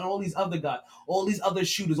all these other guys, all these other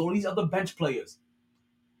shooters, all these other bench players.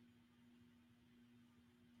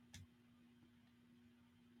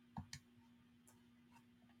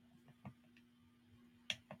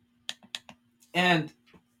 And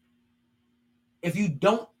if you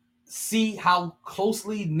don't see how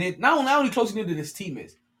closely knit, not only closely knit this team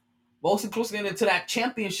is, but also closely knit to that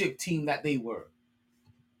championship team that they were,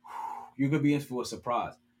 you're gonna be in for a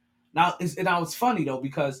surprise. Now it's funny though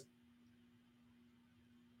because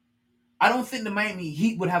I don't think the Miami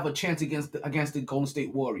Heat would have a chance against the Golden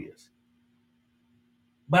State Warriors.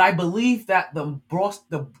 But I believe that the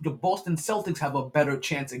Boston Celtics have a better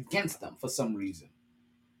chance against them for some reason.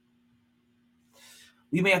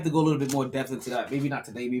 We may have to go a little bit more depth into that. Maybe not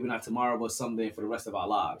today, maybe not tomorrow, but someday for the rest of our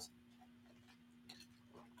lives.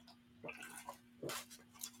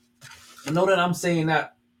 I know that I'm saying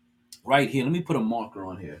that right here. Let me put a marker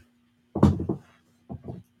on here.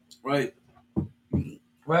 Right.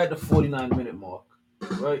 Right at the 49-minute mark.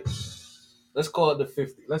 Right. Let's call it the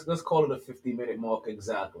 50. Let's call it a 50-minute mark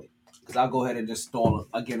exactly. Because I'll go ahead and just stall it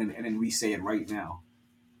again and then re-say it right now.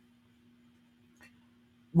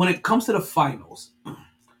 When it comes to the finals,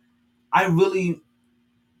 I really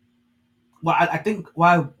I think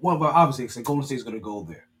well obviously it's like Golden State's gonna go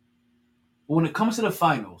there. But when it comes to the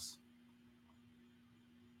finals,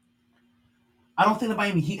 I don't think the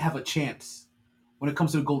Miami Heat have a chance when it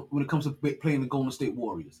comes to playing the Golden State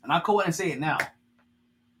Warriors. And I'll go ahead and say it now.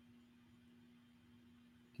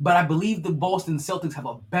 But I believe the Boston Celtics have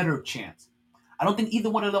a better chance. I don't think either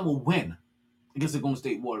one of them will win against the Golden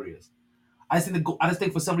State Warriors. I just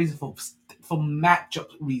think for some reason, for matchup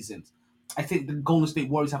reasons, I think the Golden State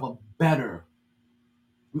Warriors have a better.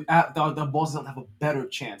 The Boston Celtics have a better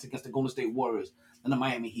chance against the Golden State Warriors than the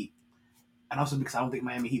Miami Heat, and also because I don't think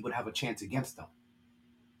Miami Heat would have a chance against them.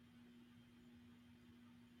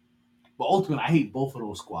 But ultimately, I hate both of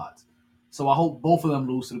those squads, so I hope both of them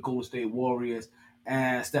lose to the Golden State Warriors,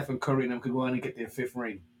 and Stephen Curry and them could go in and get their fifth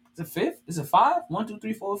ring. Is it fifth? Is it five? 1, 2,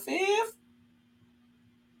 3, 4, fifth?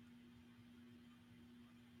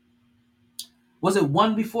 Was it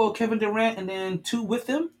one before Kevin Durant and then two with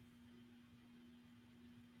him?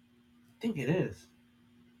 I think it is.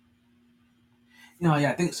 No, yeah,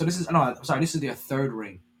 I think so. I'm sorry, this is their third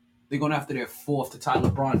ring. They're going after their fourth to tie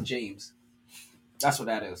LeBron James. That's what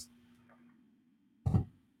that is.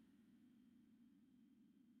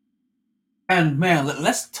 And man,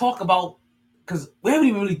 let's talk about because we haven't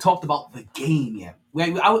even really talked about the game yet.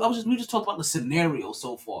 We just talked about the scenario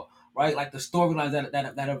so far, right? Like the storylines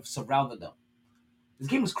that have surrounded them. This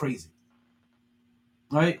game was crazy,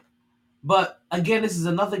 right? But again, this is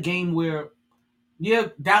another game where yeah,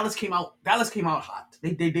 Dallas came out. Dallas came out hot.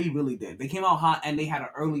 They really did. They came out hot and they had an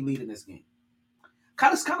early lead in this game.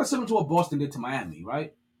 Kind of similar to what Boston did to Miami,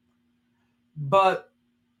 right? But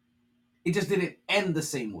it just didn't end the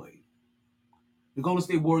same way. The Golden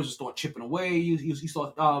State Warriors just start chipping away. You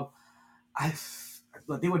saw I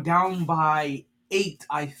they were down by 8,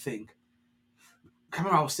 I think. I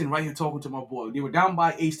remember I was sitting right here talking to my boy. They were down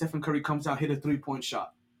by 8. Stephen Curry comes out, hit a 3-point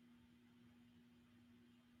shot.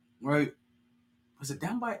 Right? Was it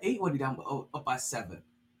down by 8 or down by, up by 7?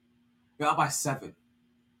 Yeah, up by 7.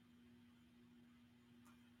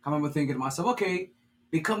 I remember thinking to myself, okay,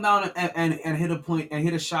 they come down and hit a point and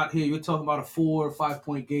hit a shot here. You're talking about a 4 or 5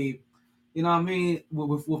 point game. You know what I mean?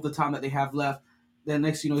 With the time that they have left, then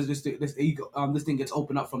next you know this thing gets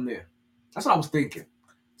opened up from there. That's what I was thinking.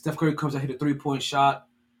 Steph Curry comes out, hit a 3-point shot.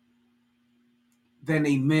 Then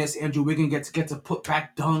they miss. Andrew Wiggins gets a put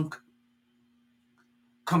back dunk.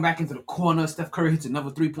 Come back into the corner. Steph Curry hits another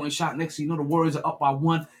 3-point shot. Next thing you know, the Warriors are up by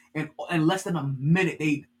 1. And in less than a minute,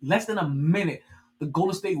 the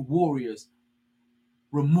Golden State Warriors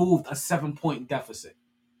removed a 7-point deficit.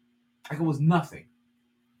 Like it was nothing.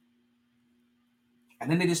 And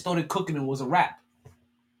then they just started cooking and it was a wrap.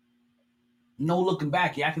 No looking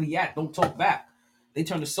back. Yakety yak. Don't talk back. They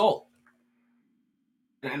turned to salt.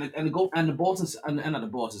 And the Boston and not the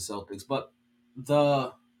Boston Celtics, but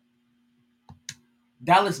the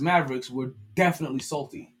Dallas Mavericks were definitely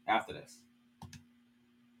salty after this.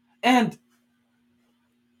 And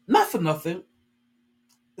not for nothing,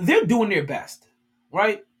 they're doing their best,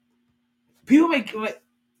 right? People make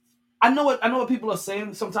I know what people are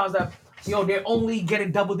saying sometimes that they're only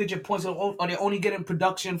getting double-digit points or they're only getting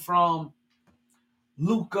production from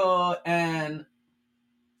Luka and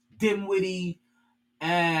Dimwitty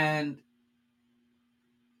and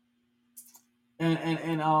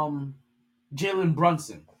Jalen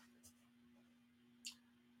Brunson.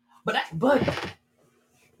 But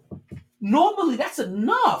normally that's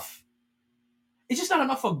enough. It's just not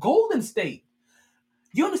enough for Golden State.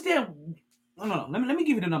 You understand? No. Let me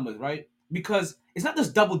give you the numbers, right? Because it's not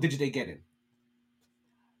just double digit they're getting.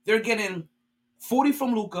 They're getting 40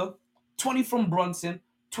 from Luka, 20 from Brunson,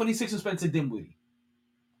 26 from Spencer Dinwiddie.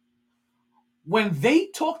 When they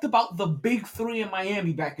talked about the big three in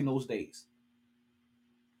Miami back in those days,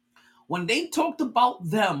 when they talked about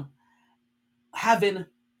them having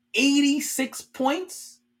 86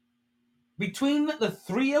 points between the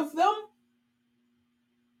three of them,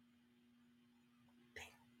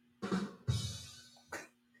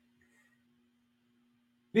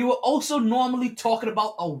 they were also normally talking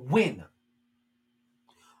about a win.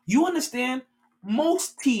 You understand?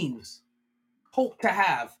 Most teams hope to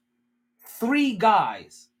have 3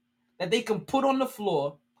 guys that they can put on the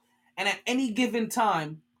floor and at any given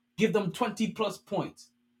time give them 20 plus points.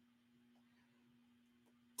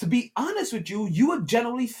 To be honest with you, you would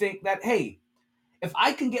generally think that, hey, if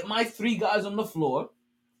I can get my 3 guys on the floor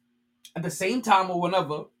at the same time or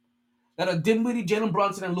whenever, that are Dinwiddie, Jalen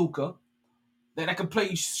Brunson, and Luka, that I can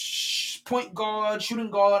play point guard, shooting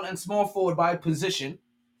guard, and small forward by position,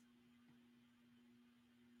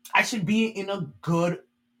 I should be in a good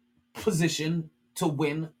position to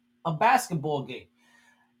win a basketball game.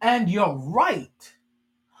 And you're right.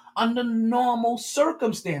 Under normal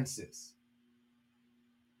circumstances.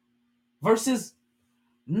 Versus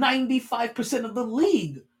 95% of the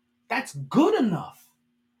league. That's good enough.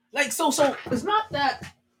 Like, so it's not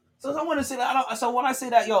that. So I want to say that. So when I say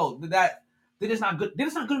that, that they're just not good. They're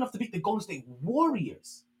just not good enough to beat the Golden State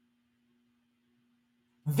Warriors.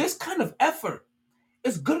 This kind of effort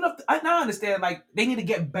is good enough. I now understand, like, they need to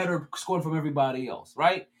get better scoring from everybody else,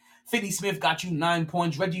 right? Finney Smith got you 9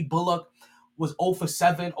 points. Reggie Bullock was 0 for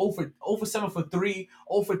 7, 0 for 7 for 3,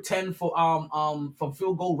 0 for 10 for from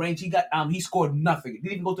field goal range. He scored nothing. He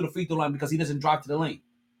didn't even go to the free throw line because he doesn't drive to the lane.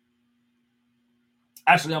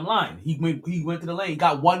 Actually, I'm lying. He went to the lane,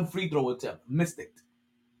 got 1 free throw attempt, missed it.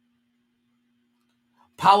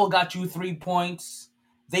 Powell got you 3 points.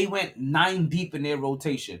 They went 9 deep in their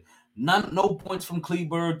rotation. No points from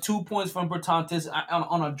Kleber, 2 points from Bertantes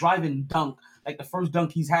on a driving dunk, like the first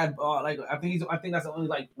dunk he's had. I think that's only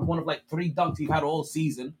like one of like 3 dunks he's had all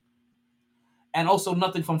season, and also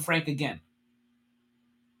nothing from Frank again.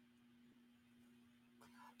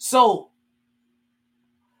 So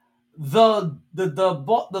the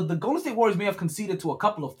Golden State Warriors may have conceded to a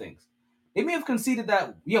couple of things. They may have conceded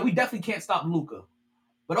that, yeah, we definitely can't stop Luka,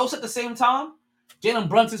 but also at the same time, Jalen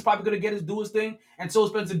Brunson's probably going to do his thing, and so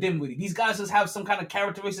is Spencer Dinwiddie. These guys just have some kind of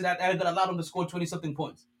characteristic that are going to allow them to score 20-something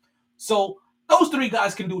points. So those 3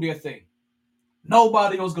 guys can do their thing.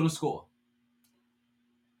 Nobody else going to score.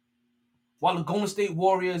 While the Golden State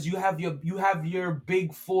Warriors, you have your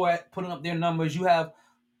big 4 putting up their numbers. You have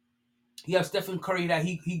Stephen Curry that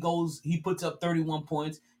he puts up 31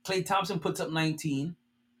 points. Klay Thompson puts up 19.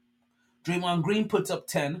 Draymond Green puts up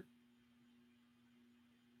 10.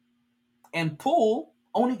 And Poole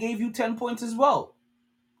only gave you 10 points as well.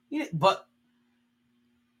 But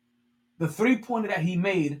the 3-pointer that he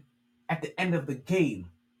made at the end of the game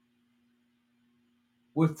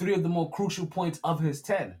were 3 of the more crucial points of his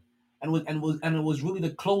 10. And it was really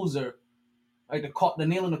the closer, like the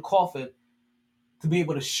nail in the coffin, to be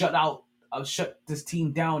able to shut this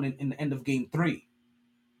team down in the end of game 3.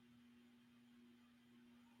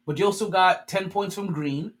 But you also got 10 points from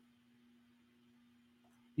Green.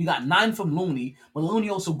 You got 9 from Looney, but Looney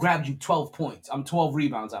also grabbed you 12 points. 12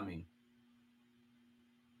 rebounds, I mean.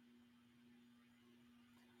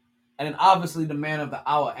 And then obviously the man of the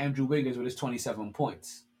hour, Andrew Wiggins, with his 27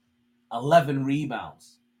 points. 11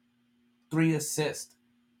 rebounds. 3 assists.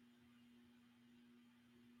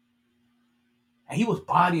 And he was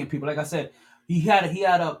bodying people. Like I said, he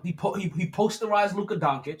posterized Luka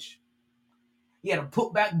Doncic. He had a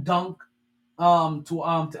putback dunk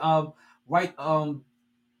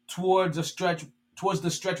towards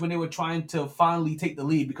the stretch when they were trying to finally take the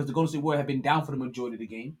lead because the Golden State Warriors had been down for the majority of the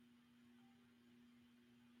game.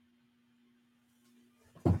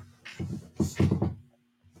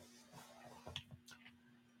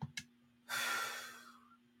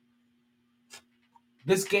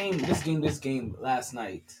 This game last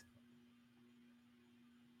night.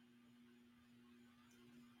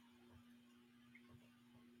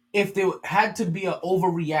 If there had to be an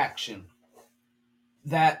overreaction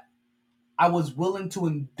that I was willing to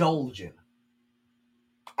indulge in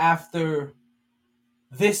after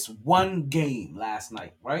this one game last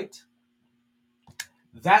night, right?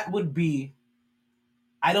 That would be,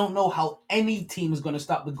 I don't know how any team is going to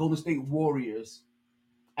stop the Golden State Warriors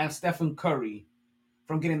and Stephen Curry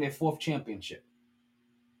from getting their 4th championship.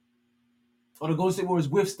 Or the Golden State Warriors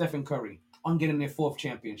with Stephen Curry on getting their 4th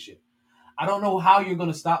championship. I don't know how you're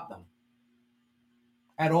going to stop them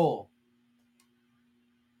at all.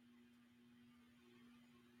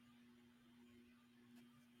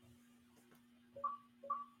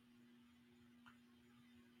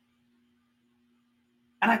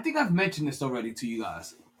 And I think I've mentioned this already to you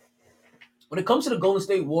guys. When it comes to the Golden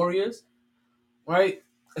State Warriors, right,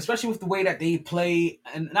 especially with the way that they play,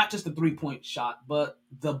 and not just the 3-point shot, but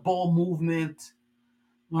the ball movement,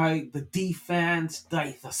 right, the defense,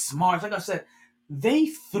 the smarts. Like I said, they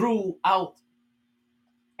threw out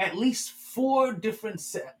at least 4 different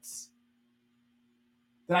sets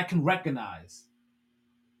that I can recognize.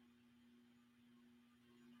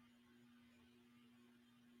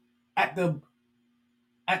 At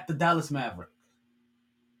at the Dallas Maverick.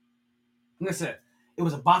 Like I said, it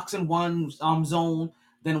was a boxing one zone.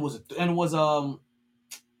 Then it was a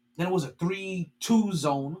 3-2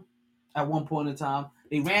 zone at one point in time.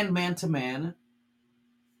 They ran man to man.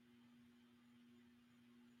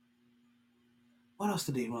 What else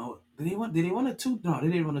did they run? Did they run a 2? No, they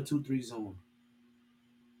didn't run a 2-3 zone.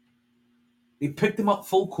 They picked him up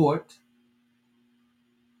full court.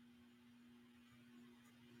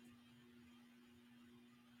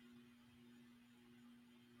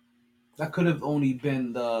 That could have only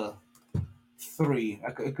been the 3.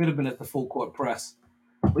 It could have been at the full court press.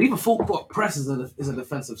 But even full court press is a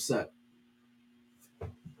defensive set.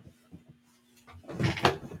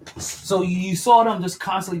 So you saw them just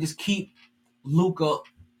constantly just keep Luka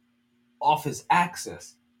off his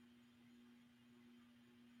axis.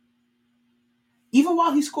 Even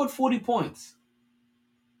while he scored 40 points.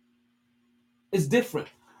 It's different.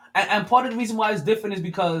 And part of the reason why it's different is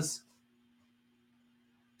because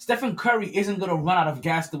Stephen Curry isn't going to run out of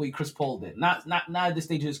gas the way Chris Paul did. Not at this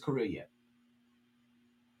stage of his career yet.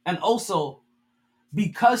 And also,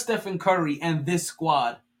 because Stephen Curry and this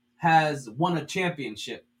squad has won a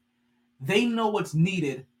championship, they know what's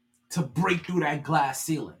needed to break through that glass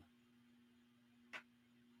ceiling.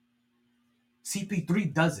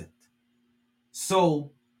 CP3 doesn't.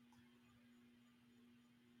 So,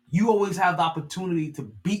 you always have the opportunity to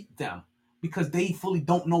beat them because they fully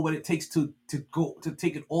don't know what it takes to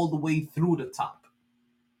take it all the way through the top.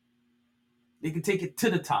 They can take it to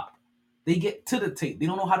the top. They get to the tape. They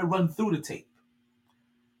don't know how to run through the tape.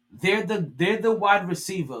 They're the wide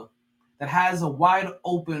receiver that has a wide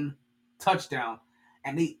open touchdown,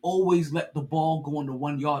 and they always let the ball go on the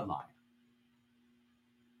 1 yard line.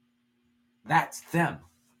 That's them.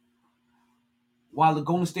 While the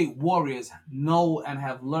Golden State Warriors know and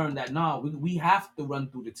have learned that now we have to run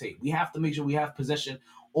through the tape. We have to make sure we have possession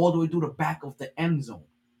all the way through the back of the end zone.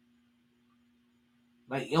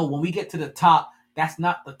 Like, when we get to the top, that's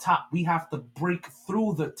not the top. We have to break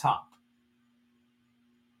through the top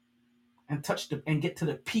and and get to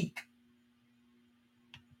the peak.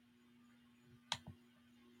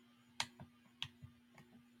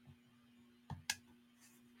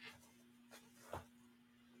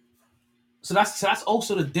 So that's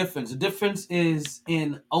also the difference. The difference is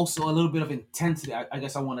in also a little bit of intensity, I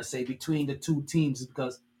guess I want to say, between the two teams,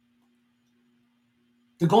 because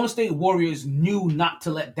the Golden State Warriors knew not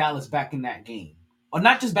to let Dallas back in that game. Or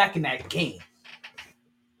not just back in that game.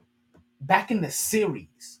 Back in the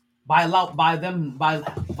series. By allowing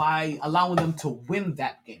them to win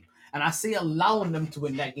that game. And I say allowing them to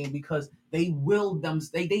win that game because they willed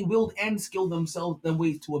and skilled themselves their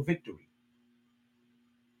way to a victory.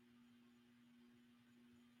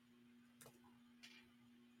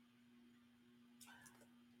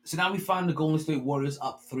 So now we find the Golden State Warriors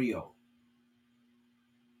up 3-0.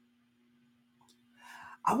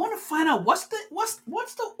 I want to find out what's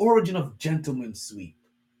the origin of gentleman's sweep.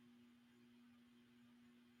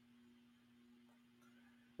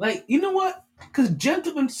 Like, you know what? Because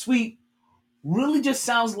gentleman's sweep really just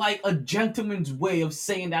sounds like a gentleman's way of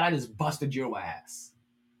saying that I just busted your ass.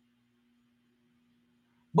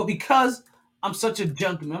 But because I'm such a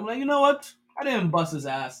gentleman, I'm like, you know what? I didn't bust his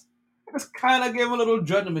ass. I just kind of gave him a little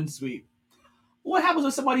gentleman's sweep. What happens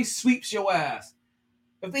when somebody sweeps your ass?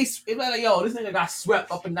 If they're like, yo, this nigga got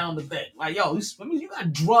swept up and down the thing. Like, yo, that means you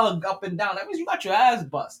got drugged up and down. That means you got your ass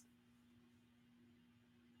bust.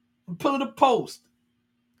 Pillar to post.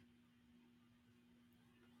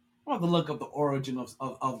 I have to look up the origin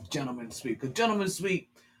of gentleman's sweep. Because gentleman's sweep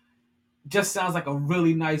just sounds like a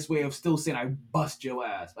really nice way of still saying I bust your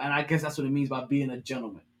ass. And I guess that's what it means by being a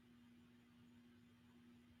gentleman.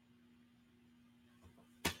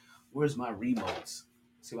 Where's my remotes?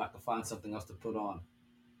 See if I can find something else to put on.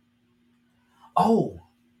 Oh.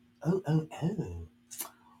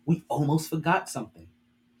 We almost forgot something.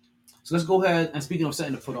 So let's go ahead and speaking of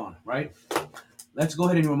something to put on, right? Let's go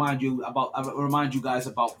ahead and remind you guys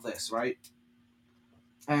about this, right?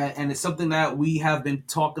 And it's something that we have been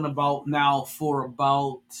talking about now for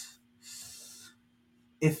about,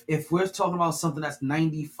 if we're talking about something that's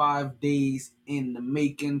 95 days in the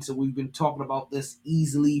making, so we've been talking about this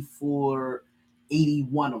easily for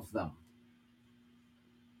 81 of them.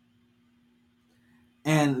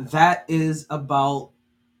 And that is about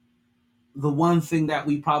the one thing that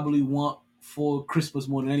we probably want for Christmas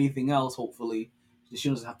more than anything else, hopefully. She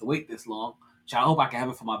doesn't have to wait this long. Which I hope I can have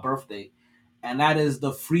it for my birthday. And that is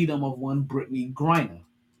the freedom of one BRITNEY GRINER.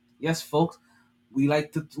 Yes, folks, we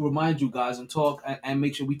like to remind you guys and talk and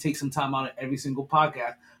make sure we take some time out of every single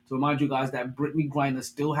podcast to remind you guys that BRITNEY GRINER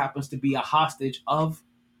still happens to be a hostage of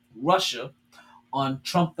Russia, on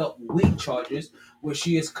trumped up weed charges, where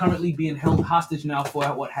she is currently being held hostage now for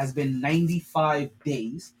what has been 95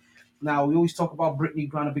 days. Now we always talk about Brittney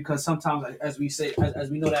Griner because sometimes, as we say, as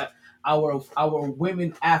we know that our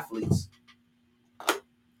women athletes,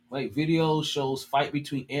 like video shows fight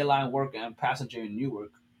between airline worker and passenger in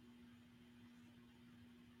Newark.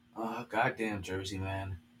 Oh, goddamn Jersey,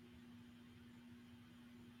 man.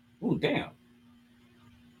 Ooh, damn.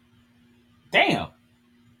 Damn.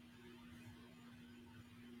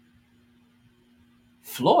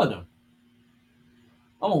 Florida.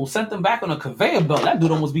 Almost sent them back on a conveyor belt. That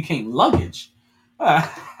dude almost became luggage. I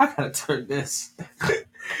gotta turn this.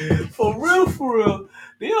 For real, for real.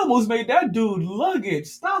 They almost made that dude luggage.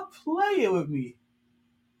 Stop playing with me.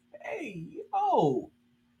 Hey, yo.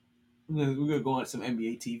 We're gonna go on some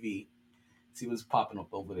NBA TV. See what's popping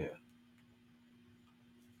up over there.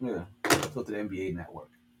 Yeah. Let's go to the NBA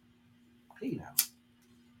network. Hey now.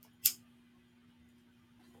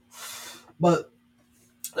 But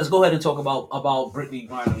let's go ahead and talk about Brittney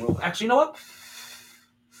Griner. Actually, you know what?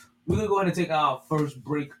 We're gonna go ahead and take our first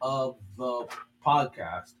break of the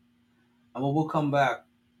podcast, and when we'll come back,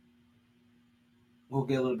 we'll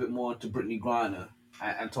get a little bit more into Brittney Griner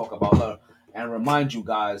and talk about her, and remind you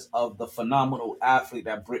guys of the phenomenal athlete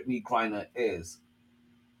that Brittney Griner is.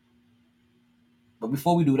 But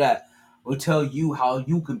before we do that, we'll tell you how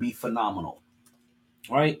you can be phenomenal,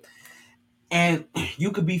 right? And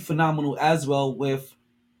you could be phenomenal as well with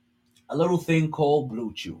a little thing called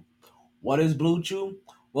Blue Chew. What is Blue Chew?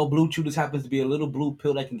 Well, Blue Chew just happens to be a little blue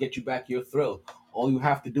pill that can get you back your thrill. All you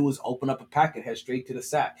have to do is open up a packet, head straight to the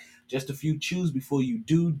sack. Just a few chews before you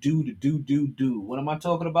do. What am I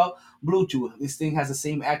talking about? Blue Chew. This thing has the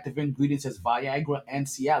same active ingredients as Viagra and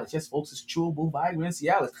Cialis. Yes, folks, it's chewable Viagra and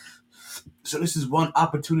Cialis. So this is one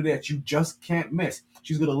opportunity that you just can't miss.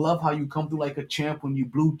 She's gonna love how you come through like a champ when you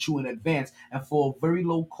Blue Chew in advance, and for a very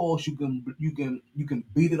low cost, you can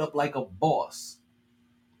beat it up like a boss.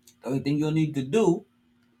 The only thing you'll need to do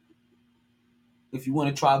if you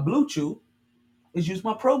want to try Blue Chew is use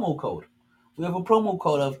my promo code. We have a promo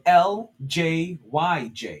code of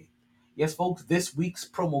LJYJ. Yes, folks, this week's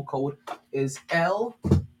promo code is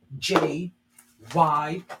LJYJ.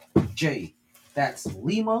 That's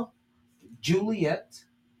Lima, Juliet,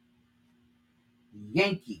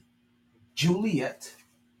 Yankee, Juliet,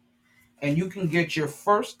 and you can get your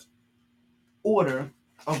first order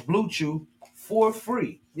of Blue Chew for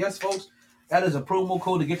free. Yes, folks, that is a promo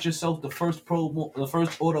code to get yourself the first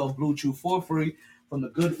order of Blue Chew for free from the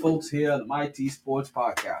good folks here at the MyT Sports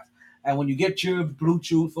Podcast. And when you get your Blue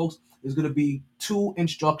Chew, folks, there's going to be 2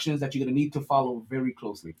 instructions that you're going to need to follow very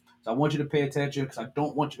closely. So I want you to pay attention because I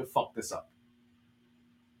don't want you to fuck this up.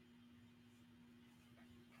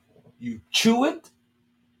 You chew it,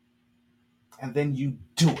 and then you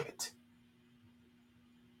do it.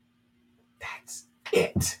 That's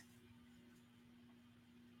it.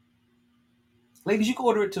 Ladies, you can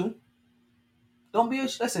order it too. Don't be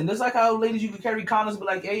listen. That's like how ladies you can carry condoms, but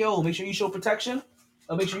like, hey yo, make sure you show protection.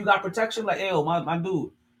 Or make sure you got protection. Like, hey yo, my dude,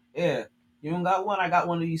 yeah, you don't got one, I got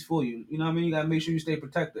one of these for you. You know what I mean? You gotta make sure you stay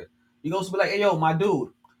protected. You go to be like, hey yo, my dude,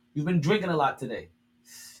 you've been drinking a lot today.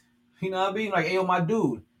 You know what I mean? Like, hey yo, my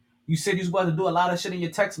dude, you said you was about to do a lot of shit in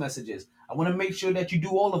your text messages. I want to make sure that you do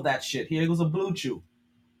all of that shit. Here goes a Blue Chew.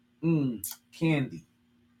 Candy.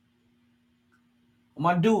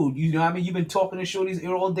 My dude, you know what I mean? You've been talking to shorties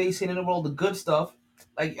here all day, saying them all the good stuff.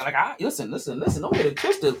 I listen. Don't get it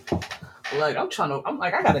twisted. Like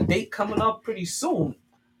I got a date coming up pretty soon.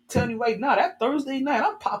 Telling you right now, that Thursday night,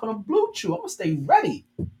 I'm popping a Blue Chew. I'm gonna stay ready.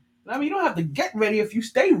 I mean, you don't have to get ready if you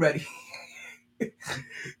stay ready.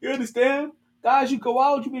 You understand? Guys, you go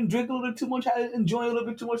out, you've been drinking a little too much, enjoying a little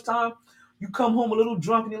bit too much time. You come home a little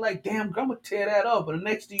drunk and you're like, damn, girl, I'm gonna tear that up. And the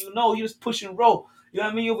next thing you know, you're just pushing roll. You know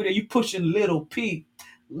what I mean? Over there, you pushing little P.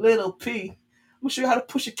 Little P. I'm gonna show you how to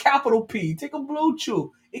push a capital P. Take a Blue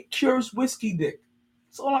Chew. It cures whiskey dick.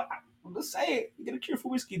 So I'm just saying, you get a cure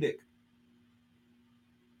for whiskey dick.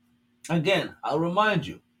 Again, I'll remind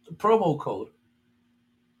you, the promo code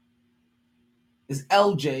is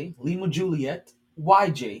LJ, Lima Juliet,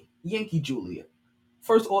 YJ, Yankee Juliet.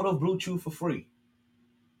 First order of Blue Chew for free.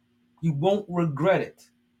 You won't regret it.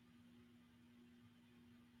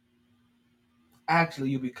 Actually,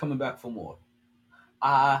 you'll be coming back for more.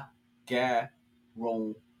 I guarantee.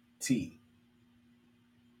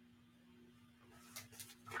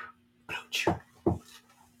 Blue Chew.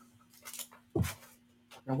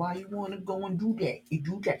 Now, why you want to go and do that? You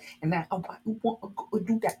do that. And now, why you want to go and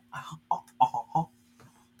do that?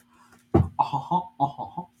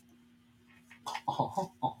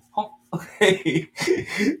 Okay.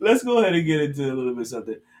 Let's go ahead and get into a little bit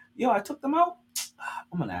something. Yo, I took them out.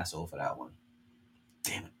 I'm an asshole for that one.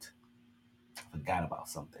 Damn it. I forgot about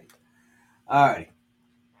something. Alrighty.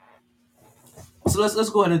 So let's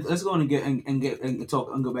go ahead and get and talk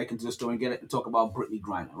and go back into the story and get it and talk about BRITNEY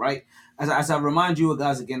GRINER, right? As I remind you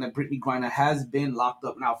guys again that BRITNEY GRINER has been locked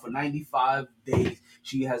up now for 95 days.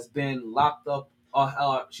 She has been locked up.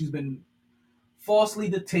 She's been falsely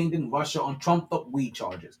detained in Russia on trumped up weed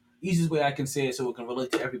charges. Easiest way I can say it so it can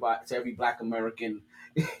relate to everybody, to every Black American,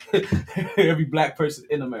 every Black person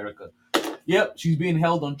in America. Yep, she's being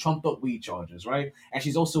held on trumped up weed charges, right? And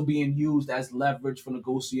she's also being used as leverage for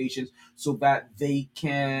negotiations so that they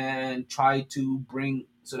can try to bring,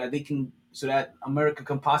 so that America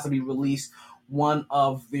can possibly release one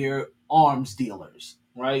of their arms dealers,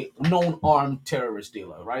 right? Known armed terrorist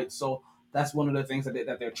dealer, right? So that's one of the things that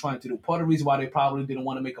they're trying to do. Part of the reason why they probably didn't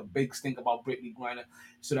want to make a big stink about BRITNEY Griner,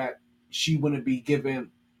 so that she wouldn't be given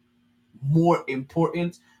more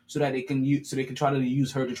importance, so that they can try to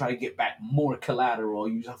use her to try to get back more collateral,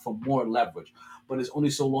 use her for more leverage. But it's only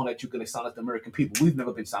so long that you can silence the American people. We've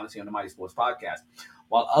never been silenced here on the MyT Sports Podcast,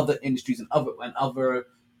 while other industries and other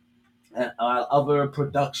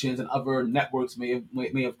productions and other networks may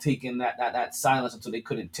have taken that silence until they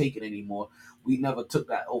couldn't take it anymore. We never took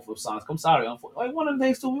that oath of silence. I'm sorry, like one of the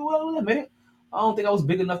things too. We will admit it. I don't think I was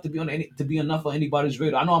big enough to be enough on anybody's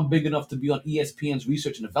radar. I know I'm big enough to be on ESPN's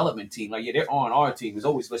research and development team. Like, yeah, they're on our team. Is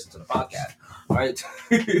always listen to the podcast, right?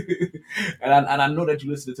 and I know that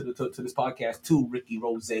you listen to this podcast too, Ricky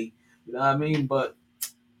Rose. You know what I mean? But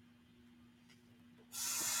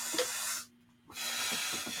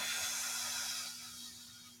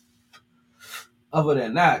other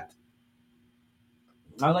than that,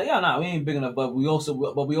 I was like, yeah, no, we ain't big enough, but we're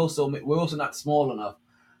also not small enough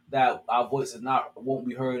that our voices not won't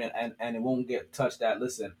be heard and it won't get touched. That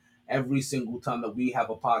listen, every single time that we have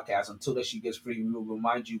a podcast, until that she gets free, we will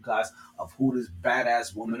remind you guys of who this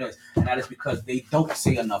badass woman is, and that is because they don't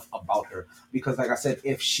say enough about her. Because, like I said,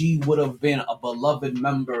 if she would have been a beloved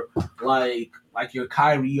member like your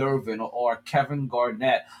Kyrie Irving or Kevin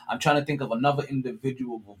Garnett, I'm trying to think of another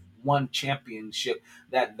individual with one championship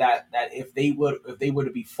that if they were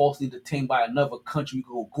to be falsely detained by another country, we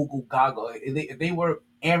could go Google Gaga. If they were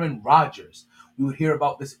Aaron Rodgers, we would hear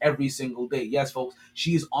about this every single day. Yes, folks,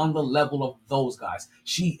 she is on the level of those guys.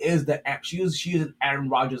 She is an Aaron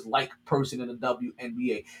Rodgers like person in the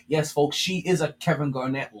WNBA. Yes, folks, she is a Kevin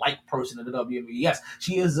Garnett like person in the WNBA. Yes,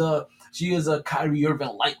 she is a Kyrie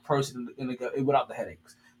Irving like person without the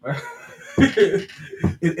headaches. Right? I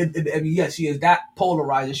mean, yes, she is that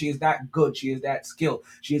polarizer. She is that good. She is that skilled.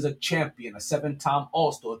 She is a champion, a 7-time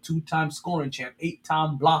All-Star, 2-time scoring champ,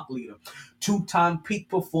 8-time block leader, 2-time peak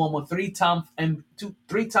performer, 3-time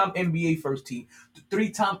NBA first team,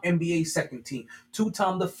 3-time NBA second team,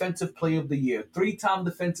 2-time defensive player of the year, 3-time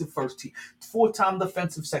defensive first team, 4-time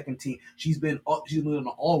defensive second team. She's been on an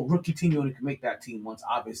all rookie team. You only can make that team once,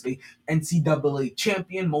 obviously. NCAA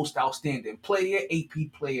champion, most outstanding player,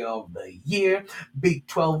 AP player of the year, Big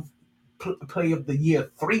 12 player of the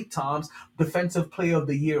year 3 times, defensive player of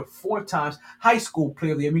the year 4 times, high school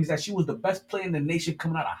player of the year. Means that she was the best player in the nation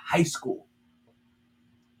coming out of high school.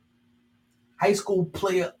 High school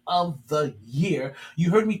player of the year.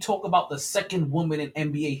 You heard me talk about the second woman in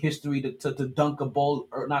NBA history to dunk a ball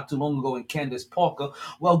not too long ago in Candace Parker.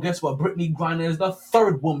 Well, guess what? BRITNEY Griner is the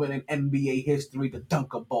third woman in NBA history to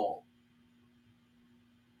dunk a ball.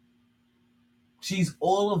 She's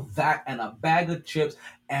all of that and a bag of chips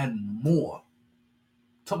and more.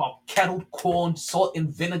 Talk about kettled corn, salt and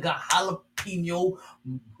vinegar, jalapeno,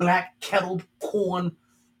 black kettled corn.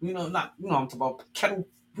 I'm talking about kettle,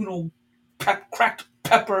 cracked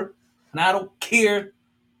pepper, and I don't care.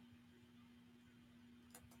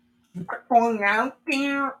 I don't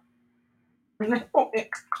care.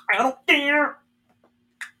 I don't care.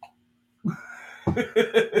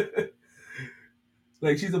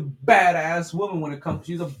 Like, she's a badass woman when it comes.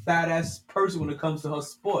 She's a badass person when it comes to her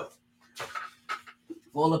sport.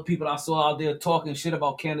 All the people I saw out there talking shit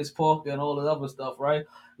about Candace Parker and all the other stuff, right?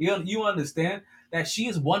 You understand that she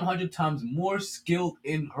is 100 times more skilled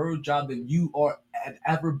in her job than you are had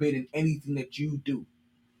ever been in anything that you do.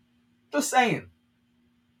 Just saying.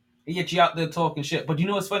 And yet you out there talking shit. But you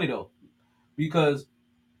know what's funny though? Because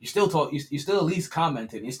you still talk, you still at least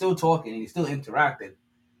commenting, you're still talking, and you're still interacting.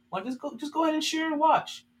 Well, just go ahead and share and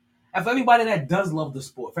watch. And for everybody that does love the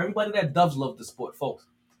sport, folks,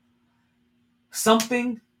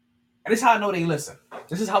 something, and this is how I know they listen.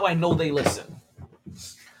 This is how I know they listen.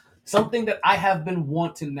 Something that I have been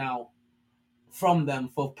wanting now from them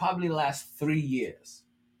for probably the last 3 years.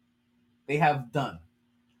 They have done.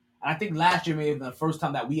 And I think last year may have been the first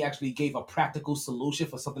time that we actually gave a practical solution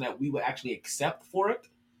for something that we would actually accept for it.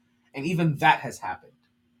 And even that has happened.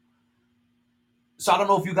 So I don't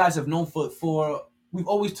know if you guys have known for we've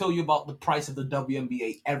always told you about the price of the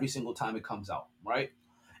WNBA every single time it comes out, right?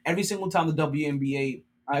 Every single time the WNBA,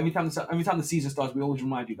 every time the season starts, we always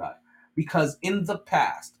remind you guys because in the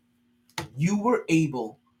past you were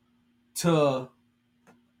able to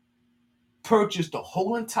purchase the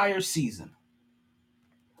whole entire season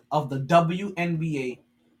of the WNBA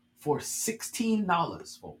for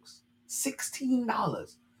 $16, folks.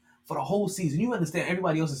 $16 for the whole season. You understand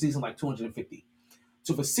everybody else's season like 250.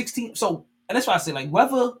 So for 16, so and that's why I say like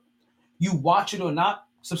whether you watch it or not,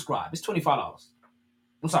 subscribe. It's $25.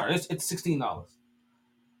 I'm sorry, it's $16.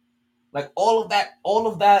 Like all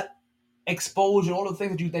of that exposure, all of the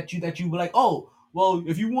things that you were like, oh, well,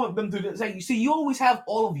 if you want them to say, you see, you always have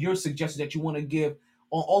all of your suggestions that you want to give,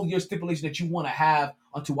 or all your stipulations that you want to have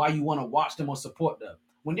onto why you want to watch them or support them.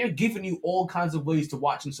 When they're giving you all kinds of ways to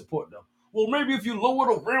watch and support them. Well, maybe if you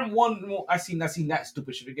lower the rim one, well, I seen that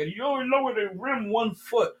stupid shit again. You only lower the rim 1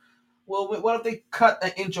 foot. Well, what if they cut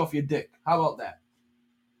an inch off your dick? How about that?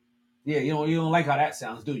 Yeah, you don't like how that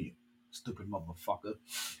sounds, do you? Stupid motherfucker.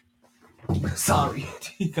 Sorry,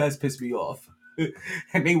 you guys piss me off.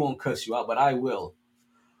 And they won't cuss you out, but I will.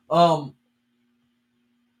 What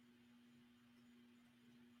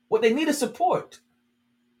they need is support.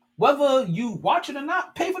 Whether you watch it or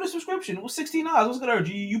not, pay for the subscription. It was $16. What's gonna hurt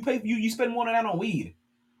you? You spend more than that on weed,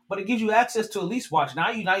 but it gives you access to at least watch.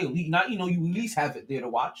 Now you know you at least have it there to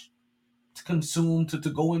watch, to consume, to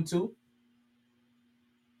go into.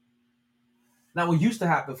 Now what used to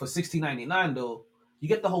happen for $16.99 though, you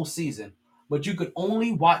get the whole season, but you could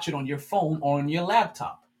only watch it on your phone or on your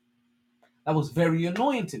laptop. That was very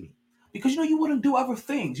annoying to me. Because you wouldn't do other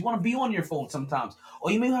things. You want to be on your phone sometimes.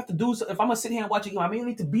 Or you may have to do so if I'm gonna sit here and watch a game, I may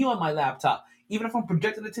need to be on my laptop. Even if I'm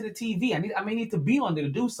projecting it to the TV, I may need to be on there to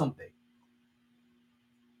do something.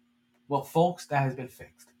 Well, folks, that has been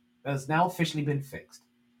fixed. That has now officially been fixed.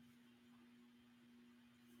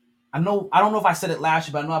 I don't know if I said it last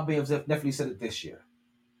year, but I know I definitely said it this year.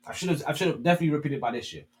 I should have definitely repeated by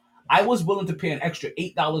this year. I was willing to pay an extra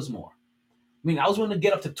 $8 more. I mean, I was willing to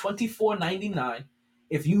get up to $24.99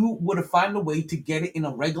 if you were to find a way to get it in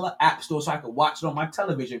a regular app store so I could watch it on my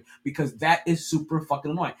television, because that is super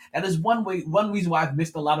fucking annoying. That is one reason why I've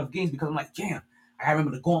missed a lot of games, because I'm like, damn, I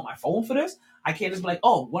remember to go on my phone for this. I can't just be like,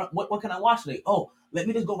 oh, what can I watch today? Oh, let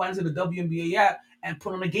me just go right into the WNBA app and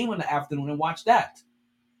put on a game in the afternoon and watch that.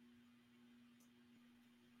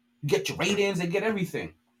 Get your ratings and get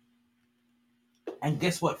everything. And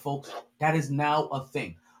guess what, folks? That is now a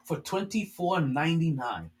thing. For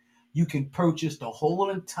 $24.99, you can purchase the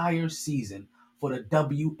whole entire season for the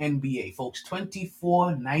WNBA, folks.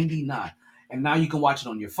 $24.99. And now you can watch it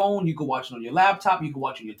on your phone, you can watch it on your laptop, you can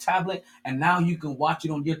watch it on your tablet, and now you can watch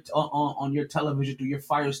it on your television through your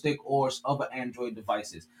Fire Stick or other Android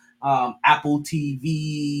devices. Apple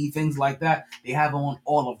TV, things like that. They have on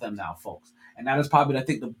all of them now, folks. And that is probably, I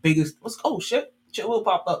think, the biggest. Oh shit! Shit will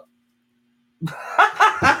pop up.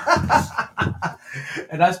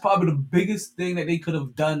 And that's probably the biggest thing that they could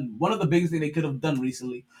have done. One of the biggest things they could have done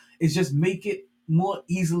recently is just make it more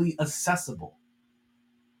easily accessible,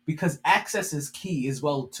 because access is key as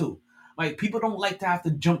well too. Like, people don't like to have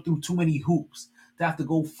to jump through too many hoops to have to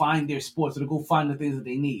go find their sports or to go find the things that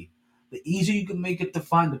they need. The easier you can make it to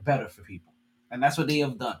find, the better for people, and that's what they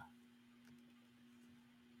have done.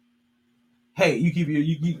 Hey,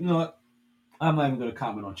 you know what? I'm not even going to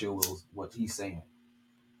comment on Joe Will's what he's saying.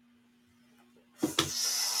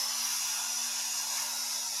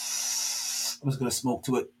 I'm just gonna smoke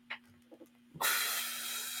to it.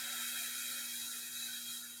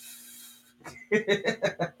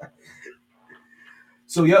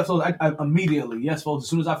 So I immediately, yes, folks. As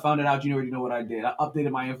soon as I found it out, you already know what I did. I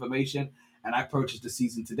updated my information and I purchased the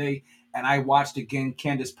season today. And I watched again.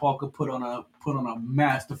 Candace Parker put on a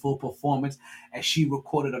masterful performance, and she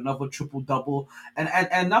recorded another triple double.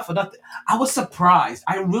 And not for nothing, I was surprised.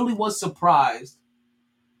 I really was surprised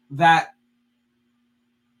that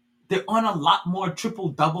there aren't a lot more triple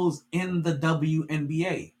doubles in the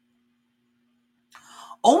WNBA.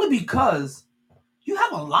 Only because you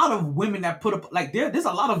have a lot of women that put up, like, there's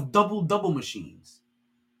a lot of double machines,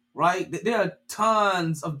 right? There are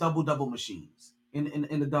tons of double machines in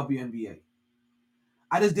the WNBA.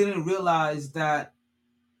 I just didn't realize that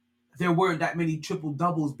there weren't that many triple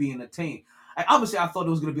doubles being attained. Like, obviously, I thought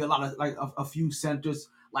there was going to be a lot of, like, a few centers,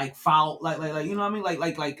 like foul, like you know what I mean,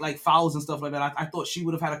 like fouls and stuff like that. I thought she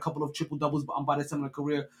would have had a couple of triple doubles by the time of her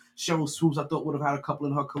career. Cheryl Swoops, I thought, would have had a couple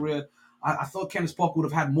in her career. I thought Candace Parker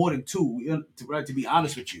would have had more than two. To be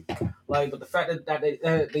honest with you, but the fact that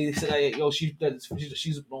they said that,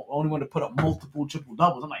 she's the only one to put up multiple triple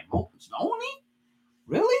doubles. I'm like, only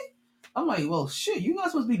really? I'm like, well, shit. You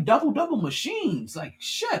guys must be double machines. Like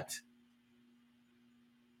shit.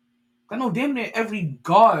 I know damn near every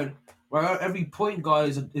guard, right? Every point guard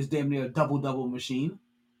is damn near a double machine.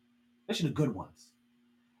 Especially the good ones.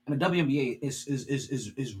 And the WNBA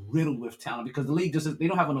is riddled with talent because the league they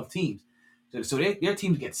don't have enough teams, so their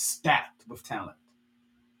teams get stacked with talent.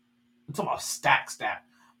 I'm talking about stacked.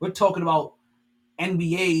 We're talking about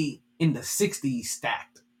NBA in the '60s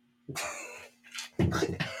stacked.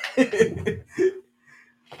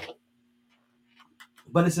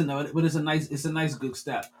 But it's a nice good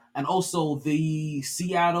step. And also the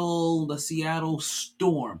Seattle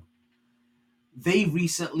Storm. They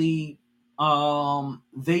recently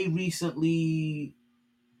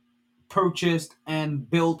purchased and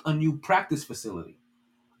built a new practice facility,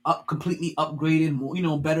 completely upgraded,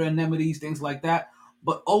 more, better amenities, things like that.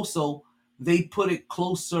 But also, they put it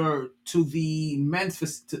closer to the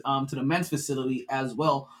to the men's facility as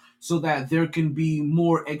well, so that there can be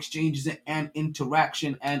more exchanges and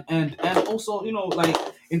interaction, and also,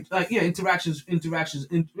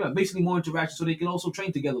 basically more interaction, so they can also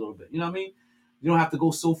train together a little bit. You know what I mean? You don't have to go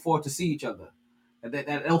so far to see each other.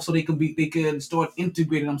 That also they can start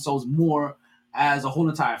integrating themselves more as a whole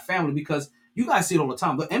entire family, because you guys see it all the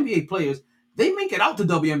time. The NBA players, they make it out to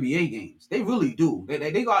WNBA games. They really do.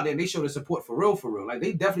 They go out there and they show their support for real. Like,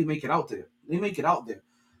 they definitely make it out there. They make it out there.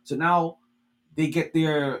 So now they get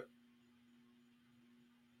their.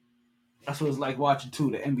 That's what it's like watching too,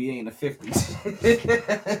 the NBA in the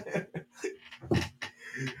 50s.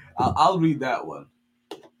 I'll read that one.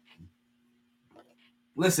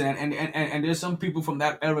 Listen, and there's some people from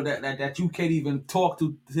that era that you can't even talk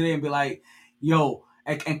to today and be like, yo,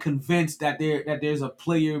 and convinced that there's a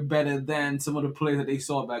player better than some of the players that they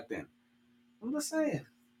saw back then. I'm just saying.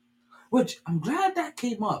 Which I'm glad that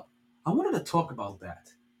came up. I wanted to talk about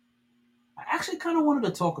that. I actually kind of wanted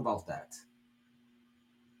to talk about that.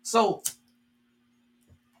 So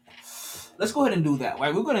let's go ahead and do that.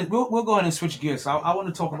 Right, we'll go ahead and switch gears. So I want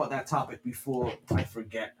to talk about that topic before I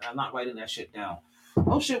forget. I'm not writing that shit down.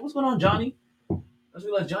 Oh shit, what's going on, Johnny? I just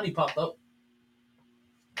realized Johnny popped up.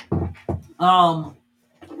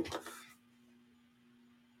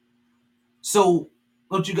 So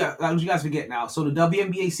what you guys forget now? So the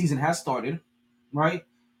WNBA season has started, right?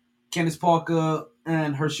 Candace Parker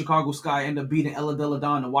and her Chicago Sky end up beating Ella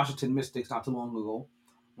Deladon and the Washington Mystics not too long ago,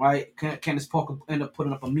 right? Candace Parker ended up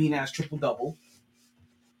putting up a mean ass triple double.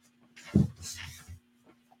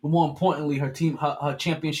 But more importantly, her team, her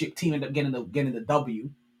championship team, ended up getting the W.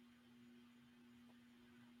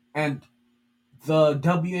 And the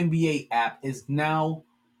WNBA app is now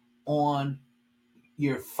on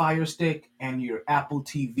your Fire Stick and your Apple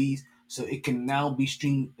TVs, so it can now be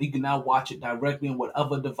streamed. You can now watch it directly on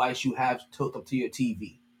whatever device you have hooked up to your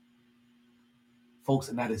TV, folks.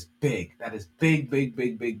 And that is big. That is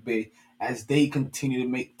big. As they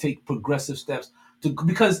continue to take progressive steps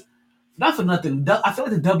because not for nothing, I feel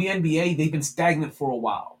like the WNBA, they've been stagnant for a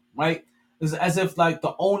while, right? It's as if like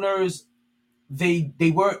the owners, they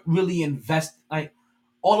weren't really like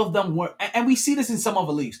all of them were, and we see this in some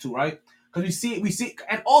other leagues too, right? Because we see,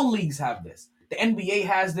 and all leagues have this. The NBA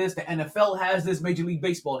has this, the NFL has this, Major League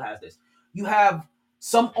Baseball has this. You have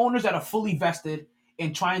some owners that are fully vested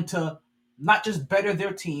in trying to not just better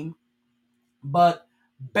their team, but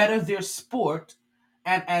better their sport,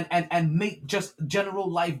 and make just general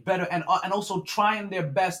life better, and also trying their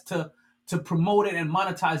best to promote it and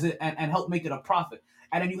monetize it, and help make it a profit.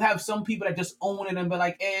 And then you have some people that just own it and be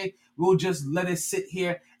like, hey, we'll just let it sit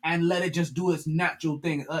here and let it just do its natural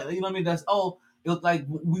thing. You know what I mean? That's, it'll, like,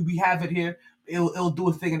 we have it here. It'll do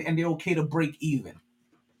a thing, and they're okay to break even,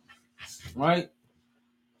 right?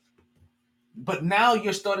 But now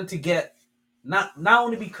you're starting to get, not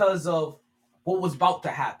only because of what was about to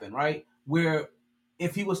happen, right? Where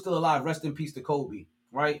if he was still alive, rest in peace to Kobe,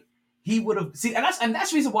 right? He would have see, and that's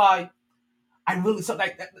the reason why I really, so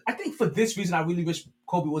like, I think for this reason I really wish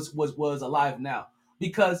Kobe was alive now,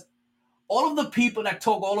 because all of the people that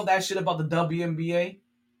talk all of that shit about the WNBA,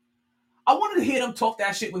 I wanted to hear them talk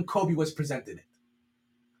that shit when Kobe was presenting it.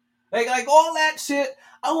 Like all that shit,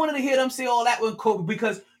 I wanted to hear them say all that when Kobe,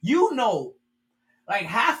 because like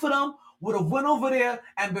half of them would have went over there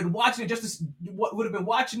and been watching it would have been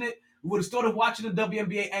watching it, would have started watching the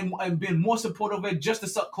WNBA and been more supportive of it just to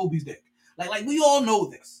suck Kobe's dick. Like we all know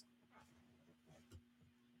this.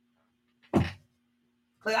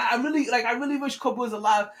 Like I really wish Kobe was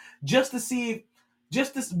alive just to see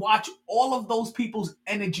just to watch all of those people's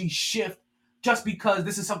energy shift just because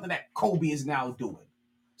this is something that Kobe is now doing.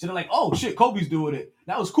 So they're like, oh shit, Kobe's doing it.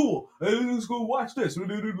 That was cool. Hey, let's go watch this.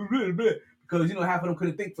 Because, half of them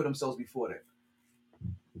couldn't think for themselves before that.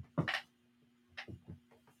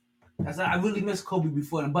 I really miss Kobe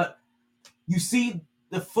before then. But you see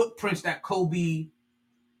the footprints that Kobe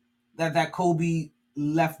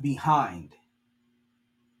left behind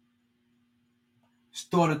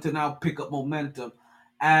started to now pick up momentum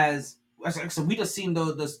as we just seen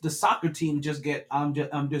the soccer team just get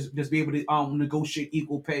just be able to negotiate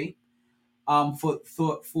equal pay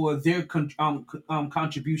for their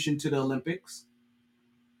contribution to the Olympics,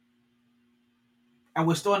 and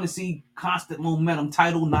we're starting to see constant momentum,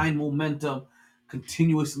 Title IX momentum,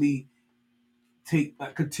 continuously to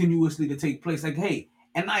take place. Like, hey,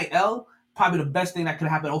 NIL probably the best thing that could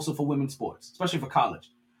happen also for women's sports, especially for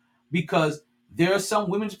college, because there are some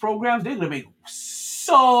women's programs they're gonna make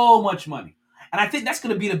so much money, and I think that's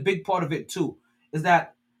gonna be the big part of it too, is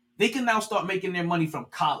that they can now start making their money from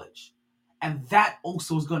college, and that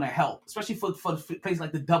also is gonna help, especially for places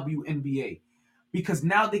like the WNBA, because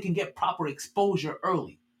now they can get proper exposure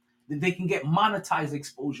early, they can get monetized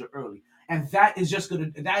exposure early, and that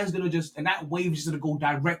wave is gonna go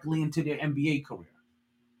directly into their NBA career.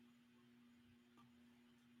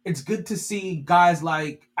 It's good to see guys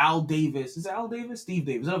like Al Davis. Is it Al Davis? Steve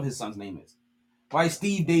Davis, whatever his son's name is. Right?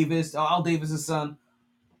 Steve Davis, Al Davis' son,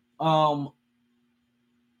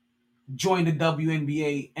 joined the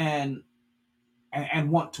WNBA and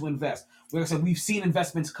want to invest. Like I said, we've seen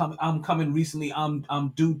investments coming recently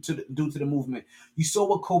due to the movement. You saw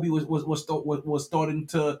what Kobe was starting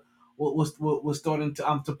to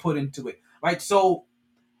put into it. Right? So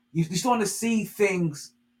you're starting to see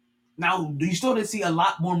things now. You're starting to see a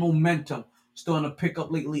lot more momentum starting to pick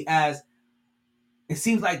up lately, as it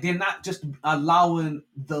seems like they're not just allowing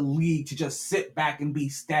the league to just sit back and be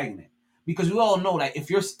stagnant. Because we all know that if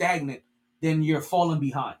you're stagnant, then you're falling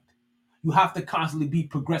behind. You have to constantly be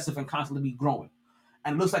progressive and constantly be growing.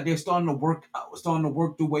 And it looks like they're starting to work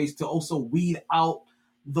the ways to also weed out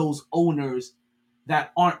those owners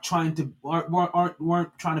that weren't trying to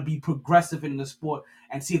be progressive in the sport,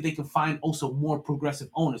 and see if they can find also more progressive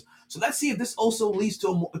owners. So let's see if this also leads to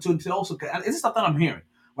also. This is stuff that I'm hearing,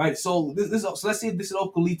 right? So so let's see if this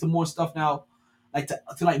will lead to more stuff now, like to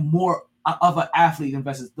like more other athlete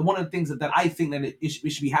investors. One of the things that I think that it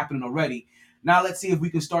should be happening already. Now let's see if we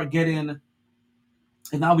can start getting,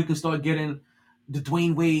 and now we can start getting the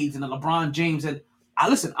Dwayne Wades and the LeBron James, and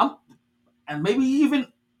and maybe even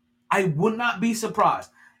I would not be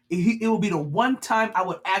surprised. It will be the one time I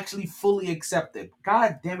would actually fully accept it.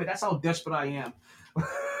 God damn it, that's how desperate I am.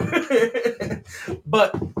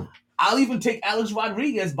 But I'll even take Alex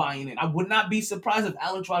Rodriguez buying it. I would not be surprised if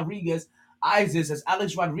Alex Rodriguez eyes this, as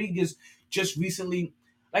Alex Rodriguez just recently,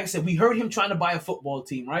 like I said, we heard him trying to buy a football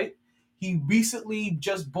team, right? He recently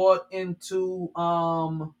just bought into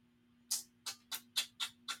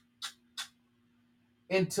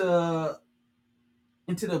the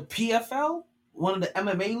PFL, one of the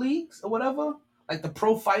MMA leagues or whatever, like the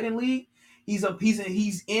pro fighting league. He's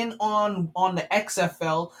in on the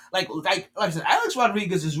XFL. Like I said, Alex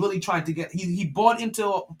Rodriguez is really trying to get. He bought into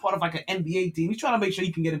a part of like an NBA team. He's trying to make sure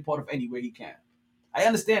he can get in part of anywhere he can. I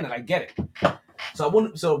understand it. I get it. So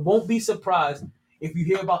won't be surprised if you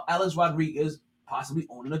hear about Alex Rodriguez possibly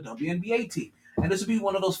owning a WNBA team. And this will be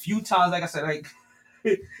one of those few times, like I said, like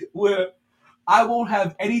where I won't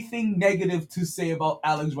have anything negative to say about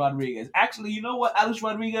Alex Rodriguez. Actually, you know what, Alex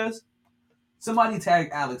Rodriguez? Somebody tag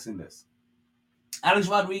Alex in this. Alex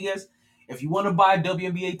Rodriguez, if you want to buy a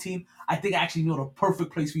WNBA team, I think I actually know the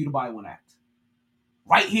perfect place for you to buy one at.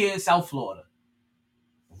 Right here in South Florida.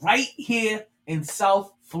 Right here in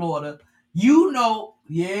South Florida.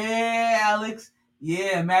 Yeah, Alex.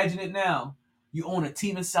 Yeah, imagine it now. You own a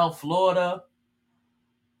team in South Florida,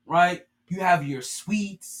 right? You have your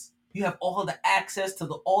suites. You have all the access to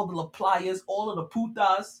all the La Playas, all of the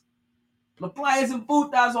putas. La Playas and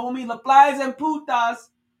putas, homie. La Playas and putas.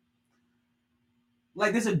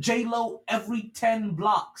 Like there's a J-Lo every 10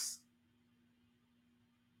 blocks.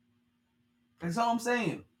 That's all I'm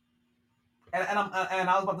saying. And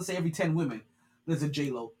I was about to say every 10 women. There's a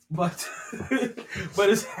J-Lo. But but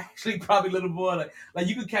it's actually probably a little more like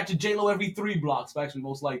you could catch a J-Lo every 3 blocks, actually,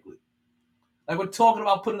 most likely. Like we're talking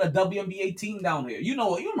about putting a WNBA team down here. You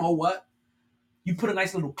know what? You put a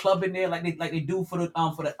nice little club in there, like they do for the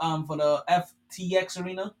FTX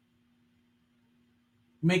arena.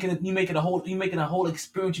 You making a whole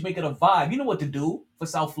experience. You make it a vibe. You know what to do for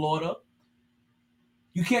South Florida.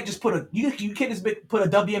 You can't just put a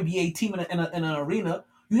WNBA team in an arena.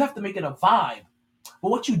 You have to make it a vibe. But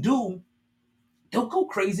what you do, don't go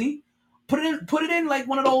crazy. Put it in like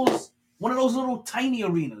one of those little tiny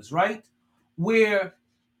arenas, right? Where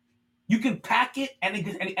you can pack it and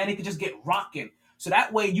it can just get rocking. So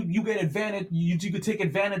that way you get advantage. You could take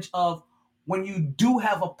advantage of when you do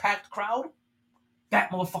have a packed crowd. That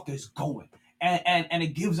motherfucker is going, and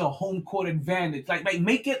it gives a home court advantage. Like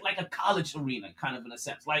make it like a college arena, kind of in a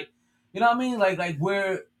sense. Like, you know what I mean? Like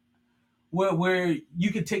where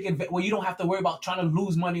you can take it, where you don't have to worry about trying to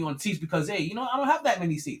lose money on seats because, hey, I don't have that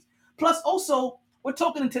many seats. Plus, also, we're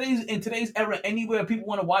talking in today's era, anywhere people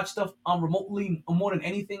want to watch stuff remotely more than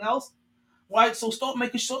anything else, right? So start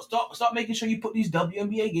making sure you put these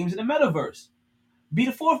WNBA games in the metaverse. Be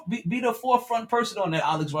the forefront person on that,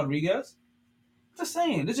 Alex Rodriguez. Just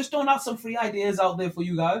saying, they're just throwing out some free ideas out there for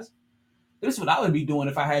you guys. This is what I would be doing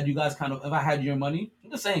if I had you guys if I had your money.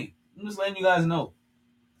 I'm just saying. I'm just letting you guys know.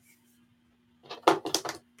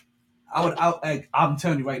 I'm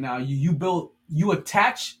telling you right now, you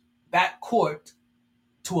attach that court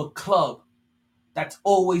to a club that's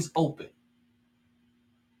always open.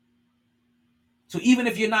 So even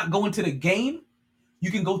if you're not going to the game,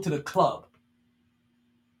 you can go to the club.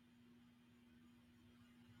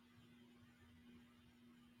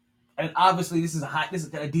 And obviously this is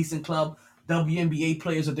a decent club. WNBA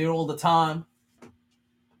players are there all the time.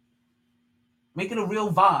 Make it a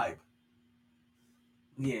real vibe.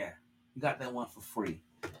 Yeah. You got that one for free.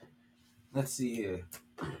 Let's see here.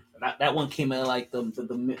 That one came in like the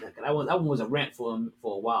that one was a rant for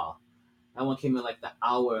a while. That one came in like the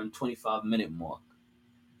hour and 25-minute mark.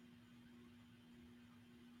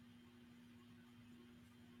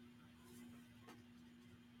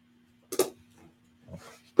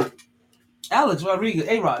 Alex Rodriguez,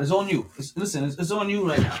 A-Rod, it's on you. It's on you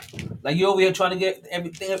right now. Like, you over here trying to get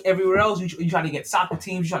everything everywhere else. You try to get soccer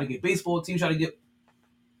teams. You try to get baseball teams. You try to get.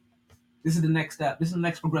 This is the next step. This is the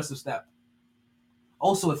next progressive step.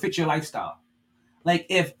 Also, it fits your lifestyle. Like,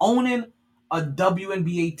 if owning a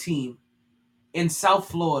WNBA team in South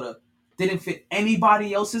Florida didn't fit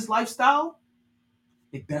anybody else's lifestyle,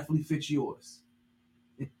 it definitely fits yours.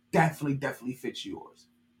 It definitely fits yours.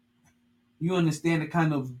 You understand the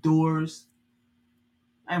kind of doors.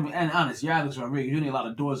 And honest, you're Alex Rodriguez. You need a lot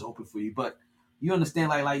of doors open for you, but you understand,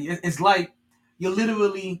 like it's like you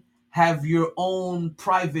literally have your own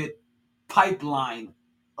private pipeline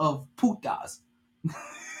of putas.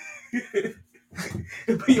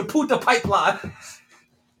 Your puta pipeline.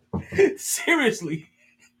 Seriously.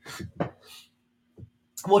 But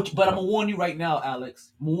I'm gonna warn you right now,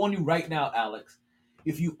 Alex.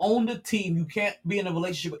 If you own the team, you can't be in a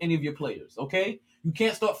relationship with any of your players. Okay? You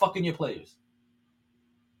can't start fucking your players.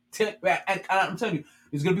 And I'm telling you,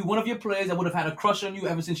 there's gonna be one of your players that would have had a crush on you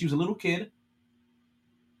ever since she was a little kid,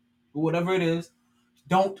 or whatever it is.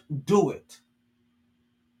 Don't do it.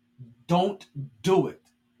 Don't do it.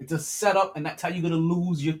 It's a setup, and that's how you're gonna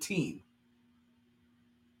lose your team.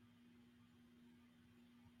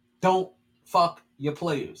 Don't fuck your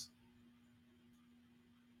players.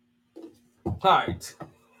 All right.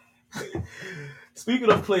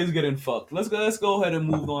 Speaking of players getting fucked, let's go ahead and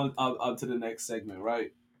move on to the next segment,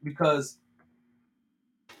 right? Because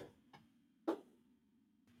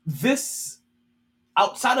this,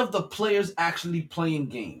 outside of the players actually playing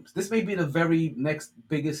games, this may be the very next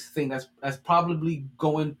biggest thing that's probably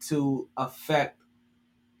going to affect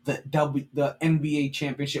the NBA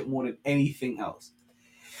championship more than anything else.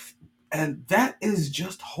 And that is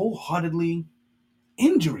just wholeheartedly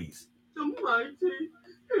injuries. The MyT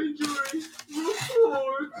injury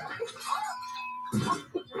report.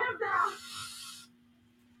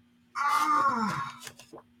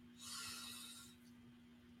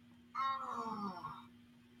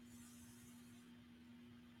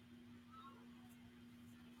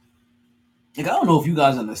 Like, I don't know if you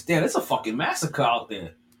guys understand. It's a fucking massacre out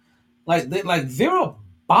there. There are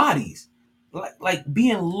bodies like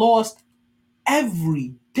being lost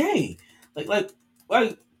every day. Like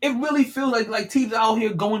it really feels like teams out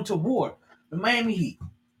here going to war. The Miami Heat,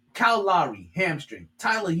 Kyle Lowry, hamstring,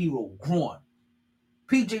 Tyler Hero, groin,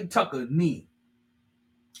 PJ Tucker, knee,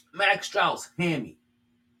 Max Strauss, hammy,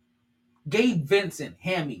 Gabe Vincent,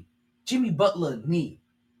 hammy, Jimmy Butler, knee,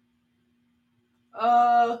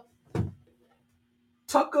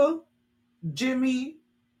 Tucker, Jimmy,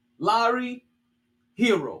 Lowry,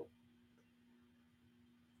 Hero.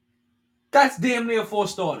 That's damn near 4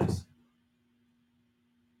 starters.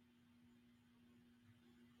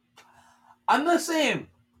 I'm not saying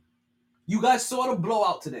you guys saw the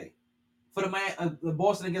blowout today for the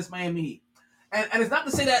Boston against Miami Heat. And it's not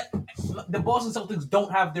to say that the Boston Celtics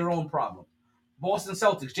don't have their own problem. Boston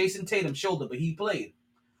Celtics, Jason Tatum shoulder, but he played.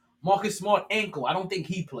 Marcus Smart, ankle. I don't think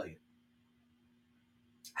he played.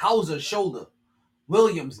 Hauser, shoulder.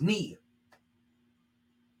 Williams, knee.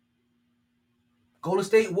 Golden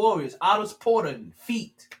State Warriors, Ottis Porter,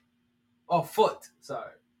 feet. Or foot,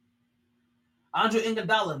 sorry. Andre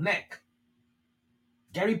Iguodala, neck.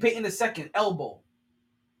 Gary Payton II, elbow.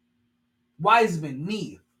 Wiseman,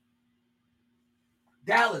 knee.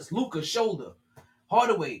 Dallas, Luka, shoulder.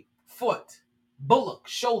 Hardaway, foot. Bullock,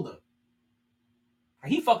 shoulder.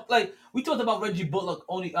 He fucked, like, we talked about Reggie Bullock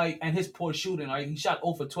only, and his poor shooting, he shot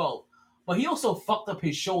 0 for 12. But he also fucked up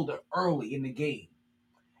his shoulder early in the game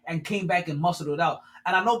and came back and muscled it out.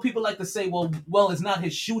 And I know people like to say, well, it's not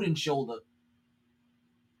his shooting shoulder.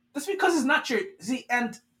 That's because it's not your, see,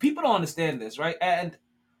 and people don't understand this, right? And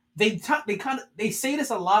they say this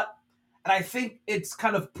a lot, and I think it's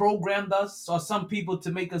kind of programmed us, or some people,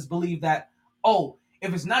 to make us believe that, oh,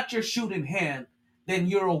 if it's not your shooting hand, then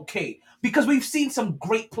you're okay. Because we've seen some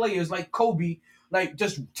great players like Kobe, like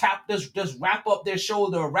just wrap up their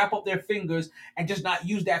shoulder or wrap up their fingers and just not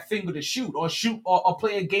use that finger to shoot or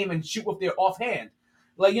play a game and shoot with their offhand.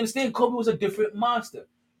 Like, you understand, Kobe was a different monster.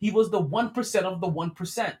 He was the 1% of the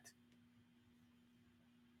 1%.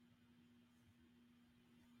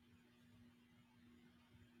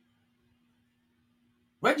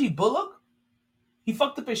 Reggie Bullock, he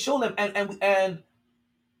fucked up his shoulder, and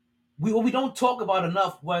we don't talk about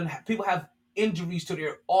enough when people have injuries to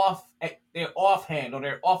their offhand or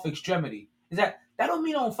their off extremity is that don't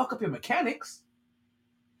mean I don't fuck up your mechanics.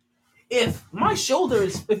 If my shoulder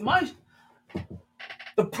is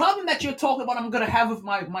the problem that you're talking about, I'm gonna have with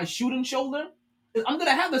my shooting shoulder, is I'm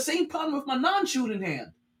gonna have the same problem with my non-shooting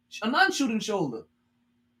hand, a non-shooting shoulder.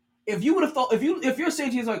 If you would have thought, if you're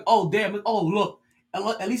saying to you, like, oh damn, oh look,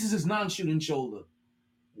 at least it's his non-shooting shoulder.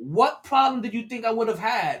 What problem did you think I would have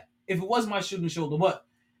had if it was my shooting shoulder? What?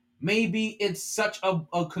 Maybe it's such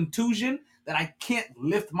a contusion that I can't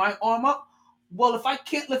lift my arm up. Well, if I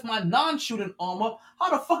can't lift my non-shooting arm up,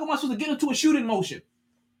 how the fuck am I supposed to get into a shooting motion?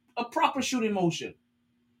 A proper shooting motion.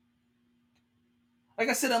 Like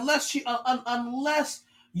I said, unless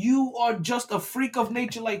you are just a freak of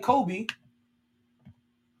nature like Kobe,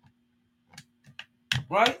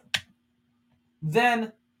 right?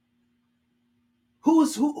 Then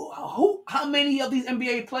how many of these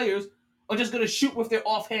NBA players are just gonna shoot with their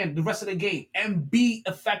offhand the rest of the game and be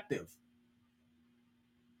effective?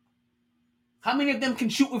 How many of them can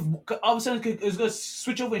shoot with, all of a sudden is gonna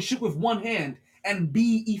switch over and shoot with one hand and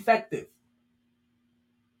be effective?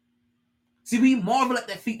 See, we marvel at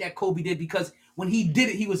that feat that Kobe did because when he did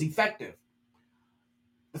it, he was effective.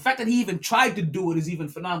 The fact that he even tried to do it is even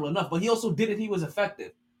phenomenal enough, but he also did it, he was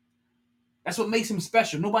effective. That's what makes him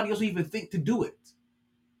special. Nobody else will even think to do it.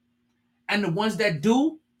 And the ones that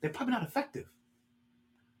do, they're probably not effective.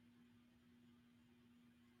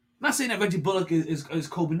 I'm not saying that Reggie Bullock is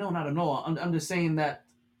Kobe. No, not at all. I'm just saying that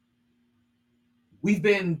we've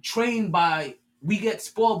been trained we get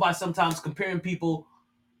spoiled by sometimes comparing people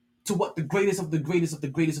to what the greatest of the greatest of the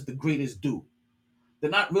greatest of the greatest do. They're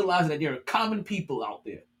not realizing that there are common people out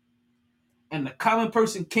there. And the common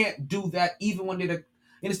person can't do that even when they're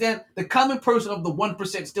you understand? The common person of the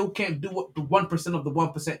 1% still can't do what the 1% of the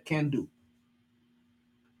 1% can do.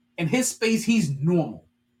 In his space, he's normal.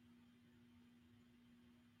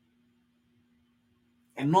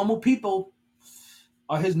 And normal people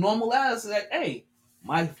are his normal ass. Like, hey,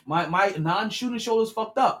 my non-shooting shoulder's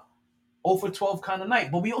fucked up. 0 for 12 kind of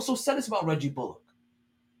night. But we also said this about Reggie Bullock.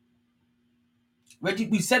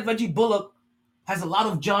 We said Reggie Bullock has a lot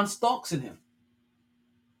of John Starks in him.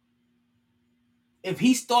 If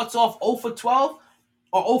he starts off 0 for 12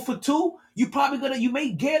 or 0 for 2, you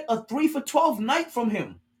may get a 3 for 12 night from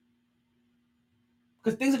him.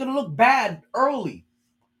 Because things are gonna look bad early.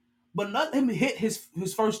 But let him hit his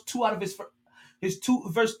first two out of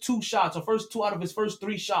first two shots, or first two out of his first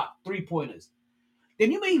 3-pointers.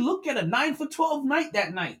 Then you may look at a 9 for 12 night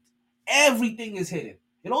that night. Everything is hidden.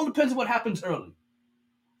 It all depends on what happens early.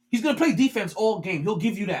 He's going to play defense all game. He'll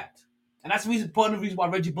give you that. And that's part of the reason why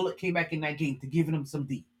Reggie Bullock came back in that game, to give him some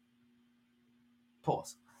D.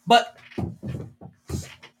 Pause. But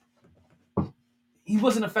he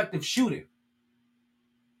was an effective shooter.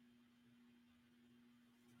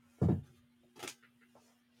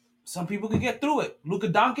 Some people could get through it. Luka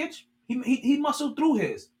Doncic, he muscled through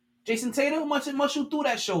his. Jason Tatum muscled through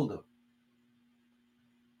that shoulder.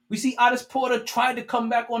 We see Ottis Porter tried to come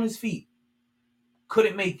back on his feet.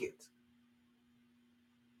 Couldn't make it.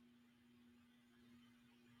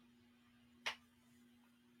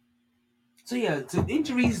 So yeah, so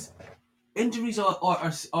injuries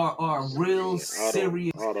are real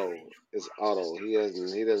serious. Auto. It's Auto.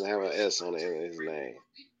 He doesn't have an S on the end of his name.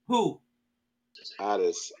 Who?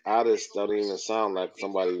 Otis. Otis don't even sound like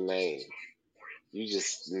somebody's name. You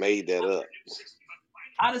just made that up.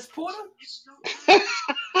 Otis Porter?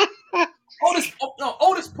 Otis. Oh, no,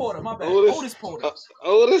 Otis Porter. My bad. Otis. Otis Porter.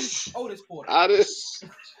 Otis. Otis Porter. Otis.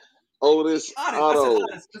 Otis. Otis. I said Otto.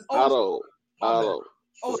 Otis. It's Otis Otto. Porter. My bad. Otto.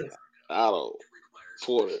 It's Otis. Otto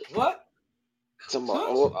Porter. What? Talking about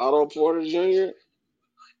Huh? Otto Porter Jr.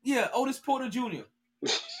 Yeah, Otis Porter Jr.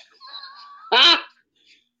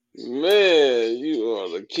 Man, you are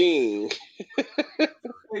the king.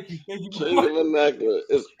 Thank you. Thank you, King boy. of vernacular.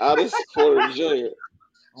 It's Otis Porter Jr.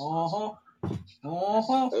 Uh huh. Uh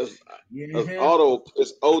huh. It's, it's Yeah. Otto.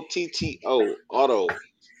 It's Otto. Otto.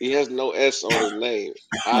 He has no S on his name.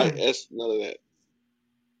 IS, none of that.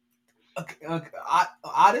 Okay,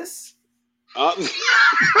 Otis? Uh,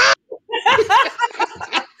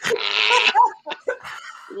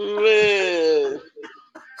 Man,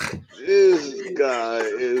 this guy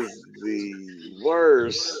is the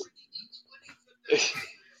worst.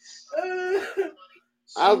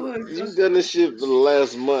 Oh my god. You've done this shit for the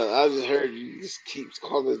last month. I just heard you just keep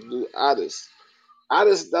calling this dude Otis.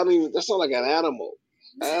 Otis don't even that sound like an animal.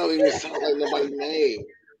 That don't even sound like nobody's name.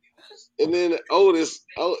 And then Otis,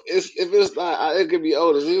 if it's not, it could be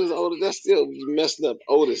Otis. If it was Otis, that's still messing up.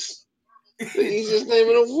 Otis, the easiest name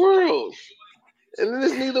in the world. And then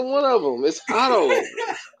it's neither one of them. It's Otto.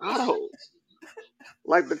 It's Otto.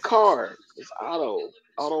 Like the car. It's Otto.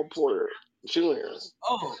 Otto Porter Jr.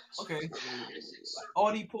 Oh, okay. Like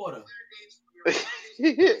Audie Porter.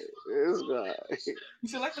 This guy. You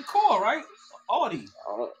said like the car, right? Audie.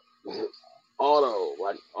 Uh, Auto,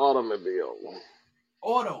 like automobile.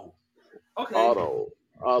 Auto. Okay. Auto.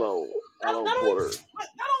 Auto. That, Auto that, don't, Porter. even, that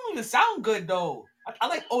don't even sound good though. I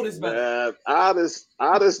like Otis better. That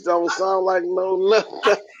artist don't sound like no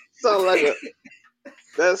nothing. Sound like a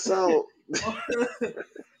that sound.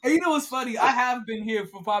 And you know what's funny? I have been here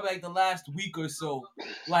for probably like the last week or so,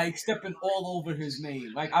 like stepping all over his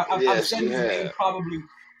name. Like I've Yes, said you his name have. probably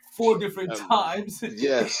 4 different Um, times.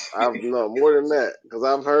 yes, I've no more than that because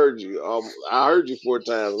I've heard you. I heard you 4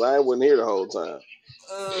 times. I wasn't here the whole time,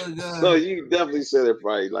 so God. you definitely said it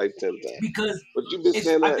probably like 10 times. Because But you've been it's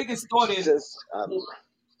saying I that think it started since I don't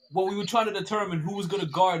when we were trying to determine who was going to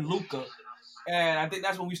guard Luka, and I think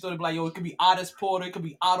that's when we started like, yo, it could be Otis Porter, it could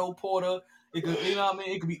be Otto Porter, it could, you know what I mean?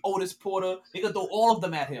 It could be Otis Porter. They could throw all of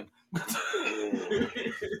them at him. know.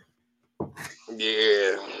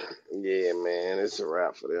 Yeah, yeah, man, it's a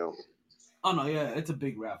wrap for them. Oh no, yeah, it's a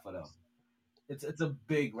big rap for them. It's a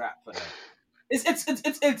big rap for them. It's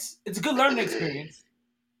a good learning experience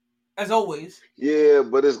as always. Yeah,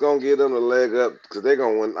 but it's gonna give them a leg up because they're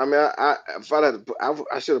gonna win. I mean, if I had to,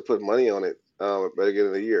 I should have put money on it at the beginning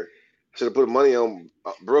of the year. Should have put money on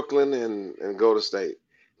Brooklyn and go to state.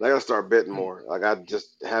 And I gotta start betting Mm. more. Like I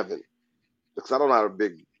just haven't because I don't know how to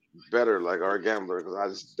big better like our gambler because I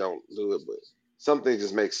just don't do it. But some things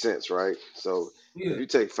just make sense, right? So if Yeah, you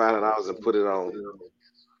take $500 and put it on,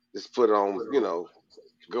 just put it on,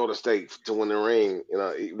 go to state to win the ring.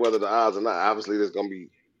 Whether the odds or not, obviously there's gonna be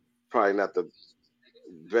probably not the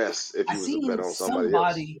best if I you was to bet seen on somebody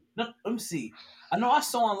else. somebody. No, let me see. I know I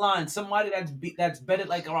saw online somebody that's betted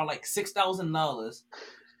like around like $6,000,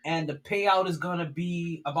 and the payout is gonna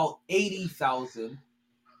be about 80,000,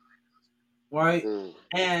 right? Mm,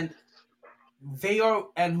 And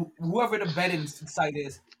whoever the betting site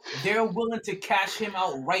is, they're willing to cash him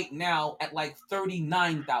out right now at like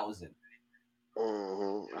 39,000.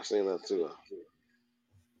 I seen that too.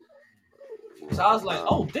 So I was like, Nah,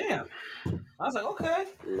 oh damn. I was like, okay.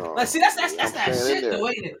 Like, no, see, that's I'm that staying in shit there. though,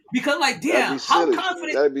 ain't it? Because like, That'd be damn, how silly.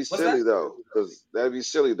 confident That'd be was that?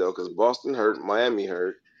 silly though, because Boston hurt, Miami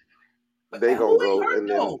hurt. But They who gonna ain't go hurt and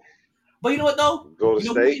then though? But you know what though? go to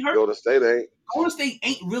You know who state. ain't hurt? Go to state ain't. Golden State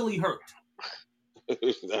ain't really hurt.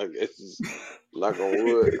 I guess knock on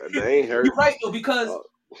wood. They ain't hurt. You're right though, because Uh,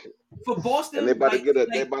 for and they Boston, about to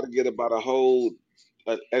they about to get about a whole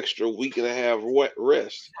an extra week and a half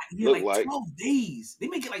rest. Look like like 12 days. They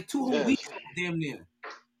make it like 2 whole weeks, yes. damn near.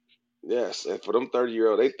 Yes, and for them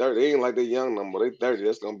 30-year-old, they 30. They ain't like they young no more. They 30.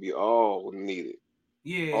 That's gonna be all needed,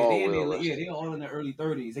 Yeah, all well they're rested. all in their early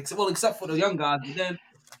 30s. Except for the young guys, but then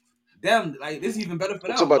them like this is even better for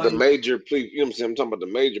I'm talking them. about the Like major people. You know what I'm saying? I'm talking about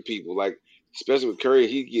the major people, like especially with Curry,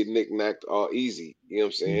 he get knick-knacked all easy. You know what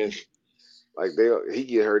I'm saying? Like he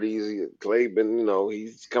get hurt easy. Clay been,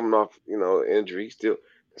 he's coming off, injury. Still,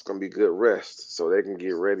 it's gonna be good rest, so they can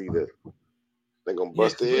get ready to. They're gonna yeah,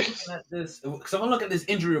 bust because their we're ass. looking at this. So I'm looking at this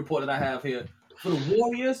injury report that I have here for the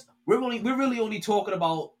Warriors. We're really only talking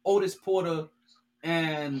about Otis Porter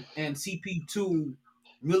and CP2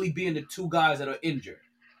 really being the two guys that are injured.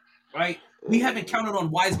 right? We haven't Mm. counted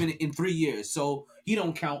on Wiseman in 3 years, so he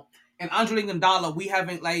don't count. And Andre Iguodala, we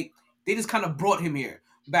haven't like they just kind of brought him here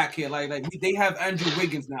back here. They have Andrew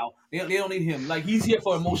Wiggins now. They don't need him. Like he's here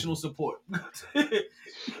for emotional support.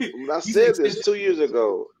 I He's an said this extension. 2 years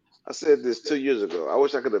ago. I said this 2 years ago. I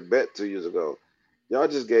wish I could have bet 2 years ago. Y'all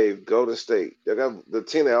just gave Golden State. They got the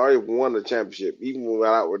team that already won the championship, even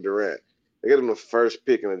without with Durant. They got them the first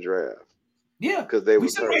pick in the draft Yeah, because they we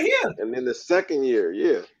was said right hurt. here. And then the second year,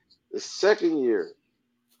 yeah, the second year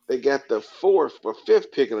they got the fourth or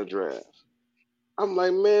fifth pick in the draft. I'm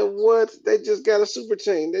like, man, what? They just got a super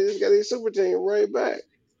team. They just got a super team right back.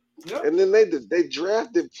 Yeah, And then they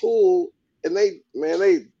drafted Poole, and they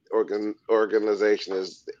organization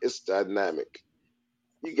is it's dynamic.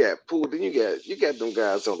 You got Poole, then you got them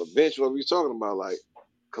guys on the bench. What we talking about? Like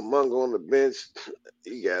Kumunga on the bench.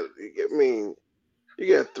 I mean,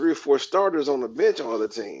 you got 3 or 4 starters on the bench on other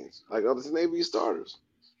teams, like other Navy starters.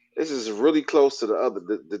 This is really close to the other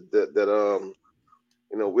that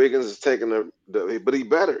Wiggins is taking but he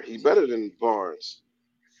better than Barnes.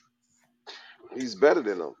 He's better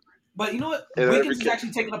than him but you know what? in every Wiggins is case.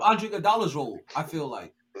 actually taking up Andre Iguodala's role. I feel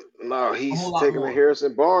like No, a whole he's lot taking the more.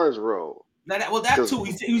 Harrison Barnes role Well, that because too.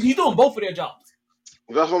 He's doing both of their jobs.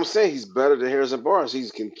 that's what I'm saying. He's better than Harrison Barnes. He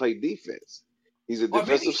can play defense. He's a Or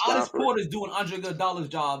maybe defensive Alice stopper. Porter's doing Andre Iguodala's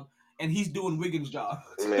job, and he's doing Wiggins' job.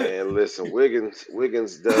 Man, listen,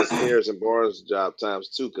 Wiggins does Harrison Barnes' job times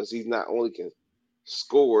two because he's not only can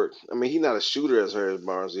score. I mean, he's not a shooter as Harrison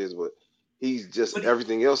Barnes is, but he's just but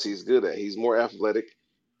everything else he's good at. He's more athletic.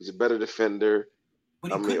 He's a better defender.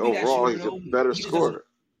 but I he mean, could be that overall, shooter he's a though. better He just doesn't. scorer.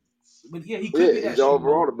 But yeah, he could Yeah, be he's that shooter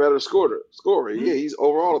overall though. the better scorer. Scorer. Hmm? Yeah, he's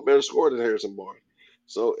overall a better scorer than Harrison Barnes.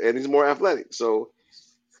 So, and he's more athletic. So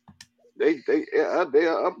they are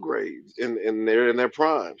upgrades, and they're in their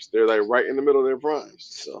primes. They're like right in the middle of their primes.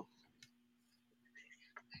 So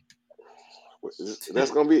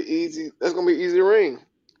that's gonna be easy. That's gonna be an easy ring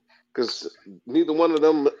because neither one of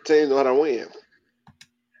them teams know how to win.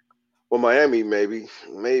 Well, Miami maybe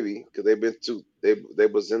because they've been to they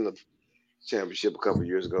was in the championship a couple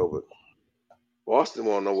years ago, but Boston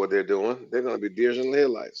won't know what they're doing. They're gonna be deers in the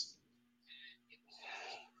headlights.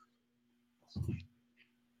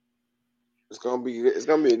 It's gonna be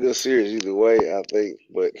a good series either way, I think.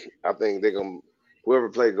 But I think they're gonna whoever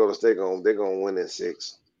play Golden State they're gonna win in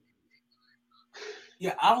six.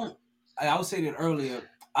 Yeah, I don't. I was saying it earlier.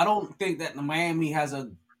 I don't think that Miami has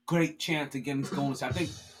a great chance against Golden State. I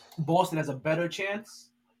think Boston has a better chance.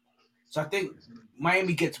 So I think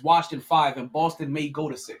Miami gets washed in 5, and Boston may go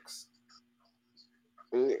to 6.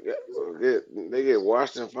 They get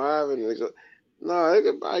Washington 5 and they go. No, they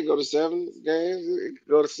could probably go to 7 games. It could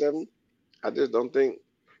go to 7. I just don't think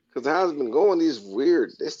because how it's been going. These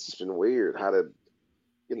weird. It's just been weird how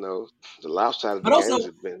you know the lopsided the But also, games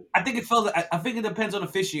have been. I think it felt. I think it depends on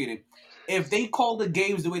officiating. If they call the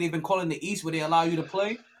games the way they've been calling the East, where they allow you to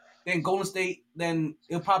play, then Golden State, then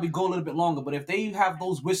it'll probably go a little bit longer. But if they have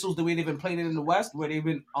those whistles the way they've been playing it in the West, where they've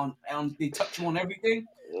been on they touch you on everything,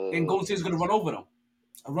 then Mm, Golden State's gonna run over them,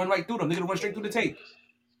 run right through them. They're gonna run straight through the tape.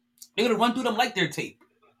 They're gonna run through them like their tape.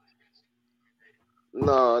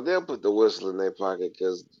 no, they'll put the whistle in their pocket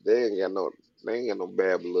because they ain't got no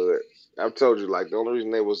bad blood. I've told you like the only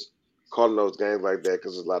reason they was calling those games like that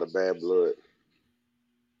because there's a lot of bad blood,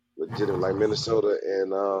 legitimate like Minnesota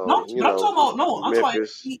and No, but I'm talking about no. I'm talking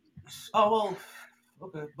Memphis. about. Oh well,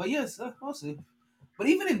 okay, but yes, we'll see. But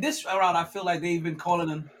even in this route, I feel like they've been calling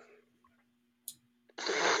them.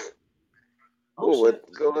 Oh Well, shit!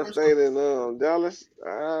 what Golden First, State and Dallas?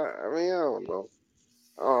 I mean, I don't know.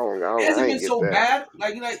 it I hasn't been ain't get so that. bad.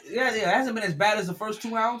 Yeah, it hasn't been as bad as the first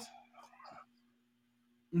 2 rounds.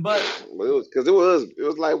 But But it was because it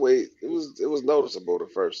was lightweight. It was noticeable the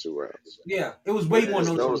first 2 rounds. yeah, it was way But more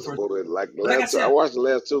it's noticeable the first. noticeable that like the But like I last two. I said, watched the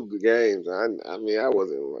last two games. I mean, I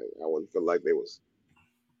wouldn't feel like they was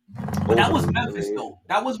but that was overly. I Memphis mean, though.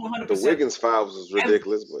 That was the 100%. Wiggins fouls was And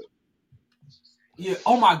ridiculous, but yeah,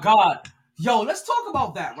 oh my god, yo, let's talk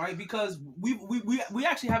about that, right? Because we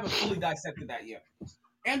actually haven't fully dissected that yet.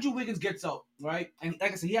 Andrew Wiggins gets up, right? And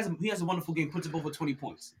like I said, he has a wonderful game, puts up over 20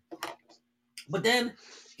 points. But then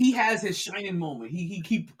he has his shining moment.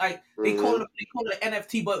 He like hmm they call it an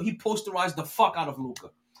NFT, but he posterized the fuck out of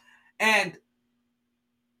Luka. And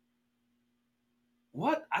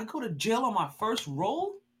what? I go to jail on my first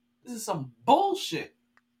roll? This is some bullshit.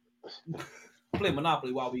 Play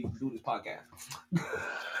Monopoly while we do this podcast.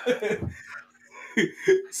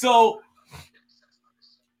 so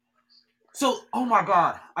oh my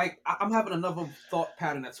god, I'm having another thought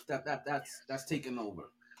pattern that's taken over,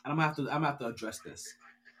 and I'm gonna have to address this.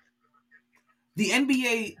 The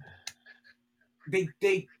NBA,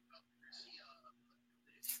 they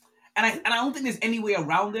and I don't think there's any way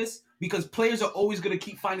around this because players are always going to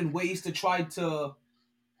keep finding ways to try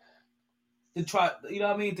you know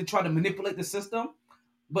what I mean, to try to manipulate the system.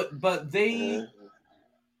 But Uh-huh.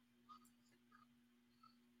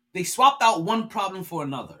 they swapped out one problem for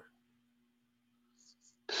another.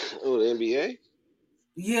 Oh, the NBA.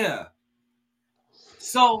 Yeah.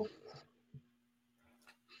 So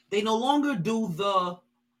they no longer do the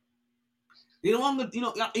they no longer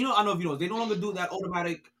I know if you know they no longer do that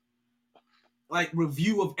automatic like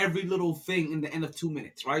review of every little thing in the end of 2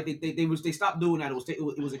 minutes, right? They stopped doing that. It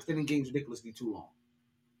was extending games ridiculously too long.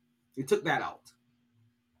 They took that out.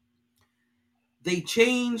 They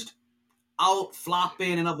changed out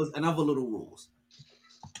flopping and other little rules.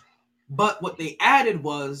 But what they added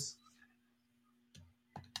was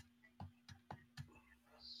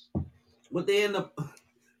what they end up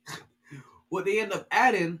what they end up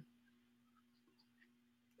adding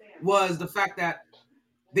was the fact that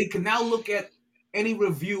they can now look at any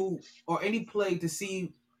review or any play to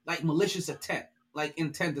see like malicious intent, like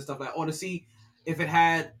intent and stuff like that, or to see if it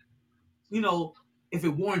had, you know, if it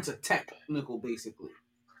warrants a technical, basically.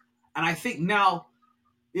 And I think now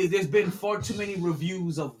there's been far too many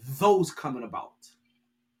reviews of those coming about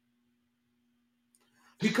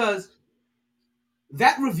because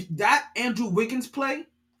that Andrew Wiggins play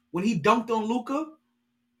when he dunked on Luka,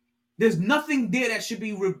 there's nothing there that should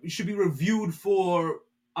be reviewed for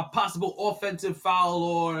a possible offensive foul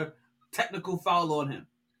or technical foul on him.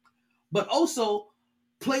 But also,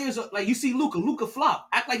 players are like you see Luka flop,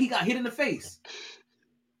 act like he got hit in the face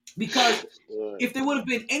because Right. if there would have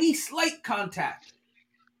been any slight contact,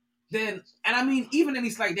 then and I mean even any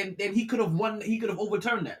slight, then he could have won. He could have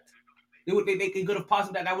overturned that. They could have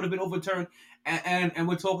possibly that would have been overturned, and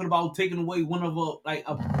we're talking about taking away one of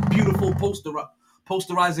a beautiful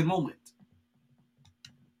posterizing moment.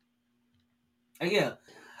 And yeah,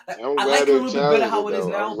 I'm I glad like it a they little bit better challenged how it it is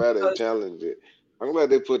though. I'm now glad they because challenged it. I'm glad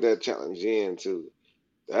they put that challenge in too.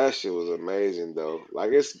 That shit was amazing though.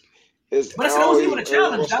 Like it's but I said that wasn't always even a every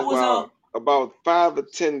challenge. once in That a was while about 5 or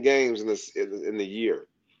 10 games in the year.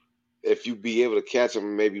 If you be able to catch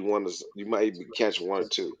them, maybe you might be catch one or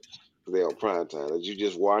two. 'Cause they on prime time. As you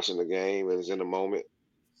just watching the game and it's in the moment,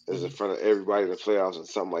 it's in Mhm, front of everybody in the playoffs and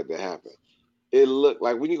something like that happen. It looked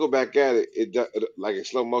like when you go back at it, like in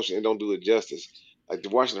slow motion, it don't do it justice. Like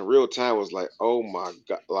watching in real time was like, oh my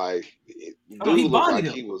god, like oh no, he dude looked bodied like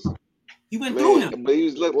him. he was He went through man, him. but he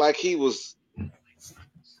was looked like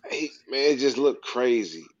man, it just looked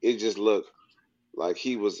crazy. It just looked like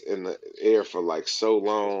he was in the air for like so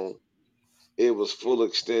long. It was full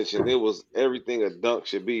extension. It was everything a dunk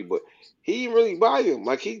should be, but he didn't really buy him.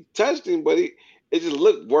 Like he touched him, but it just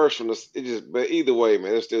looked worse from the. It just, but either way,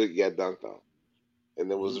 man, it still he got dunked on,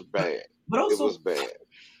 and it was Mhm. bad. But It was also, bad.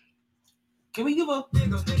 can we give a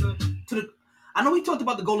to the? I know we talked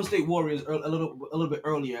about the Golden State Warriors a little bit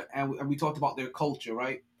earlier, and we talked about their culture,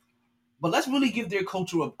 right? But let's really give their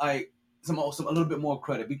culture some a little bit more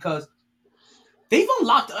credit because they've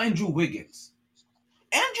unlocked Andrew Wiggins.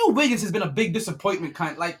 Andrew Wiggins has been a big disappointment,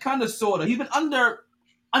 kind of sorta. He's been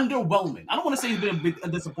underwhelming. I don't want to say he's been a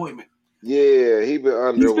disappointment. Yeah, he been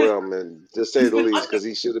He's been underwhelming to say he's the been least, under because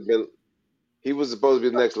he should have been. He was supposed to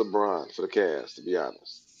be the next LeBron for the Cavs, to be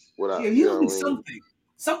honest. yeah, Without, he's you gonna know be what I mean?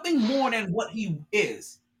 something more than what he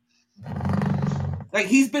is. Like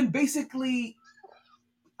he's been basically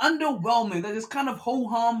underwhelming. That is kind of ho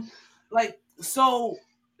hum. Like so,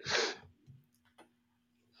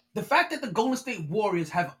 the fact that the Golden State Warriors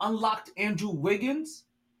have unlocked Andrew Wiggins,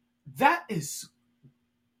 that is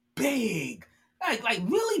big. Like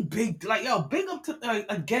really big. Like yo, big up to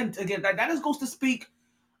again. That just goes to speak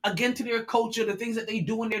again to their culture, the things that they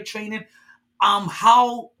do in their training.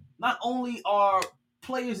 How not only are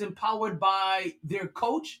players empowered by their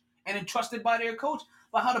coach and entrusted by their coach,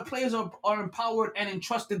 but how the players are empowered and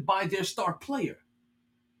entrusted by their star player.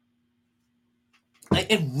 Like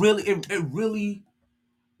it really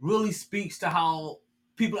speaks to how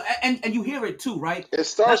people and you hear it too, right? It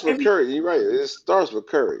Not starts with every Curry. You're right. It starts with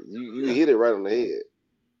Curry. You yeah. hit it right on the head.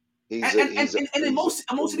 And and, and, and in He's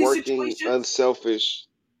a most of these working, situations, unselfish.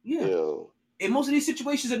 You yeah. know, In most of these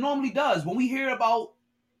situations, it normally does. When we hear about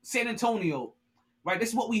San Antonio, right? This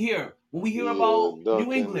is what we hear. When we hear yeah, about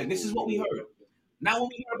New Duncan. England, this is what we heard. Now, when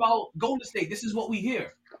we hear about Golden State, this is what we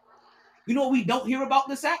hear. You know what we don't hear about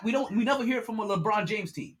this act? We never hear it from a LeBron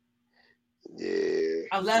James team Yeah,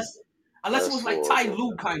 unless it that's was like Ty horrible.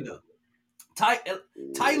 Lue kind of Ty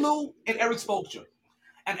Yeah, Lue and Eric that's Spoelstra.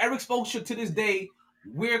 And Eric Spoelstra to this day,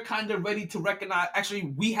 we're kind of ready to recognize. Actually,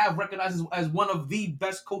 we have recognized as one of the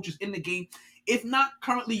best coaches in the game, if not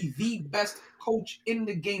currently the best coach in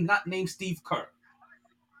the game, not named Steve Kerr.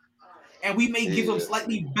 and we may give him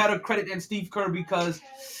slightly better credit than Steve Kerr because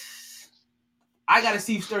I gotta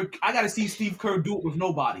see Steve Kerr do it with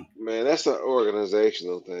nobody. Man, that's an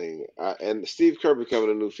organizational thing. And Steve Kerr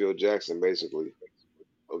becoming a new Phil Jackson, basically,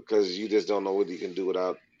 because you just don't know what he can do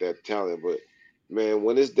without that talent. But man,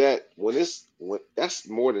 when that's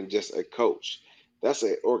more than just a coach. That's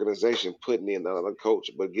an organization putting in another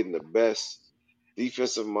coach, but getting the best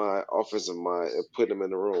defensive mind, offensive mind, and putting them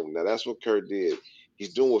in the room. Now that's what Kerr did.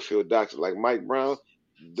 He's doing with Phil Jackson, like Mike Brown,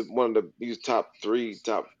 one of the he's top three,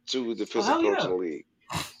 top two Oh defensive hell coach in yeah! the league.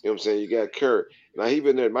 You know what I'm saying? You got Kerr. Now he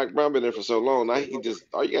been there. Mike Brown been there for so long. Now he can just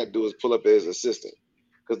all you got to do is pull up as assistant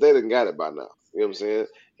because they didn't got it by now. You know what I'm saying?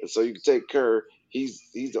 And so you can take Kerr. He's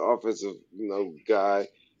the offensive guy,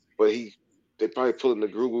 but they probably pull in the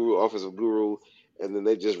guru, offensive guru, and then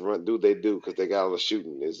they just do what they do because they got all the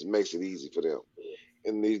shooting. It makes it easy for them.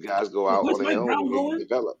 And these guys go out Where's on their Mike own Brown and get going?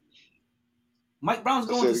 developed. Mike Brown's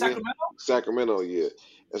I going said to it again, Sacramento. Sacramento, yeah.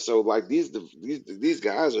 And so like these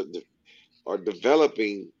guys are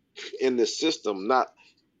developing in the system. Not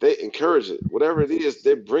they encourage it. Whatever it is,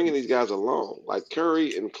 they're bringing these guys along. Like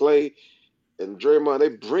Curry and Clay and Draymond,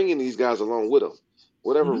 they're bringing these guys along with them.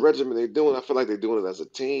 Whatever Mm-hmm. regimen they're doing, I feel like they're doing it as a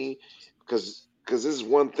team. Because this is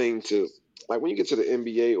one thing to like when you get to the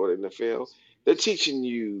NBA or the NFL, they're teaching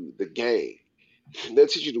you the game. They'll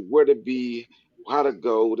teach you where to be, how to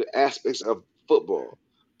go, the aspects of football.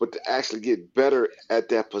 But to actually get better at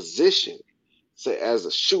that position, say as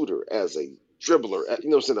a shooter, as a dribbler,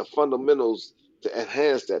 the fundamentals to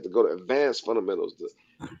enhance that, to go to advanced fundamentals,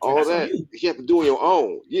 Yeah, all that's on that you. you have to do on your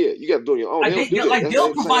own. Yeah, you got to do on your own. They Like don't do that. They they'll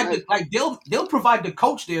ain't saying provide that. they'll provide the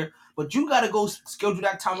coach there, but you got to go schedule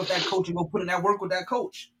that time with that coach and go put in that work with that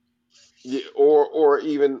coach. Yeah,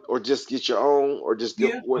 or just get your own, or just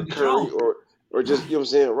get Yeah, I'll with get your Curry, own. or just what I'm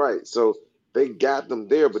saying, right? So they got them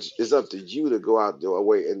there, but it's up to you to go out your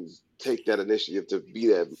way and take that initiative to be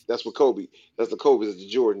that. That's what Kobe. That's the Kobe, that's the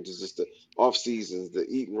Jordans, it's just the off seasons, the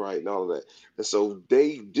eating right, and all of that. And so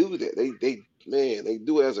they do that. They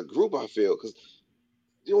do it as a group. I feel because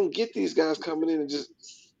you don't get these guys coming in and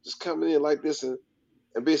just coming in like this and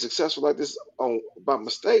being successful like this on by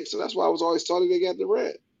mistake. So that's why I was always taught they got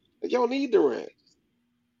Durant. Like, you don't need Durant.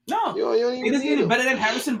 No, You don't they even just need need it him. better than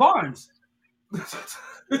Harrison Barnes.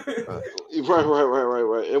 Right.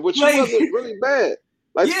 And which he Like, wasn't really bad.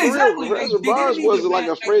 Like yeah, for real, exactly. Like, Harrison they didn't Barnes need was like Durant.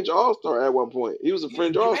 a Like, fringe all star at one point. He was a yeah,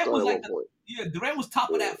 fringe all Durant star was at like one point. Durant was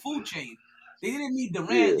top of Yeah, that food chain. They didn't need Durant.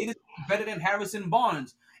 yeah, They just need better than Harrison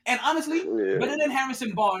Barnes. And honestly, yeah. better than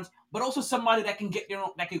Harrison Barnes, but also somebody that can get their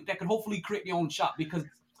own, that can hopefully create their own shot because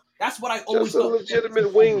that's what I Just always a thought the Celtics and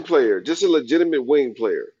legitimate Kobe. wing player. Just a legitimate wing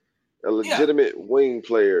player. A Yeah, legitimate wing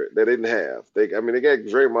player they didn't have. I mean, they got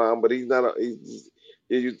Draymond, but he's not a.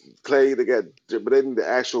 Clay. They got, but they need the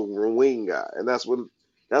actual wing guy, and that's what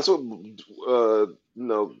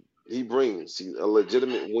he brings. He's a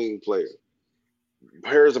legitimate wing player.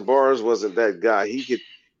 Harrison Barnes wasn't that guy.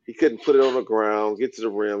 He couldn't put it on the ground, get to the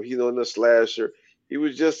rim. He's on the slasher. He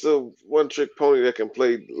was just a one trick pony that can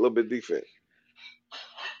play a little bit defense.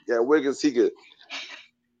 Yeah, Wiggins, he can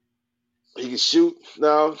shoot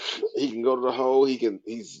now. He can go to the hole.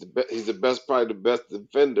 He's the best, probably the best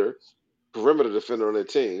defender, perimeter defender on their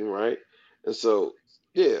team, right? And so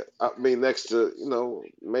yeah, I mean next to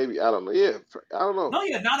maybe I don't know. Yeah, I don't know. no,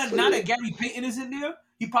 yeah. So Now yeah, that Gary Payton is in there,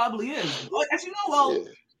 he probably is. As you know, yeah,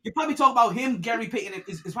 you probably talk about him, Gary Payton.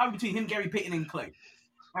 It's probably between him, Gary Payton, and Clay,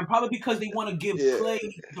 and probably because they want to give yeah. Clay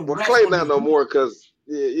the Well, rest Clay on not his no knee. more because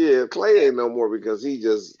Clay ain't no more because he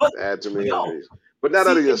just But had too but many yo, injuries. But now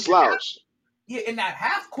that see he's a slouch, in that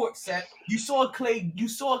half court set, you saw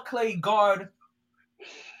Clay guard,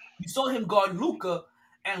 you saw him guard Luka,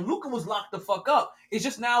 and Luka was locked the fuck up. It's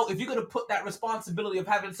just now if you're gonna put that responsibility of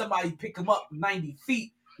having somebody pick him up 90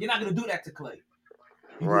 feet, you're not gonna do that to Clay.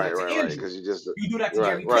 You do that to right, Andrew. because you just You do that to right,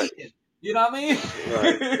 Gary right, Payton. You know what I mean?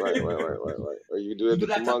 right. Or you do that to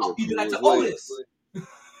Kuminga You 2 do that to years later. Otis.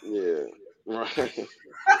 Yeah, right.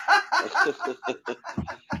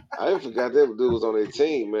 I forgot that dude was on their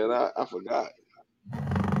team, man. I forgot.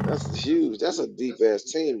 That's huge. That's a deep ass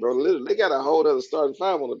team, bro. Literally, they got a whole other starting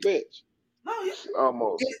five on the bench, No,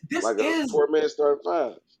 almost this like a is 4-man starting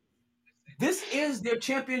five. their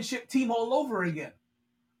championship team all over again.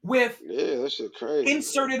 With Yeah, that shit crazy,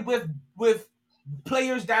 inserted with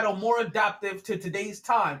players that are more adaptive to today's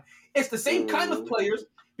time. It's the same kind of man. players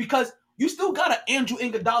because you still got an Andrew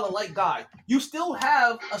Iguodala like guy. You still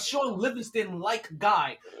have a Sean Livingston like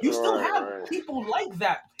guy. You still have Right. people like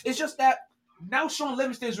that. It's just that now Sean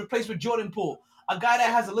Livingston is replaced with Jordan Poole, a guy that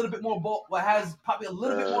has a little bit more ball, has probably a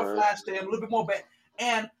little bit more Uh-huh. flash to him, a little bit more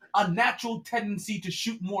and a natural tendency to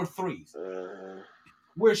shoot more threes. Uh-huh.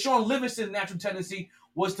 Where Sean Livingston's natural tendency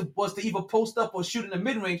was to either post up or shoot in the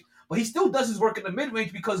mid range, but he still does his work in the mid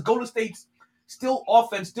range because Golden State's still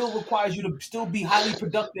offense still requires you to still be highly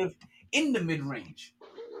productive in the mid range.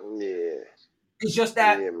 Yeah. It's just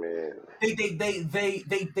that Yeah, man. they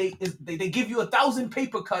give you 1,000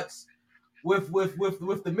 paper cuts with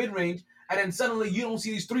the mid range, and then suddenly you don't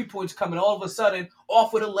see these 3 points coming. All of a sudden,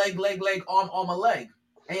 off with a leg, arm, a leg,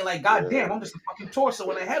 and you're like, God Yeah. damn, I'm just a fucking torso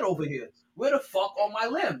and a head over here. Where the fuck are my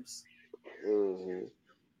limbs? Hmm.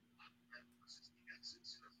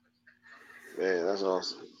 Man, that's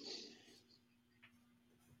awesome.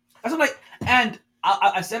 That's what I'm like, and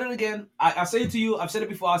I said it again. I say it to you. I've said it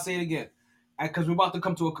before. I'll say it again, because we're about to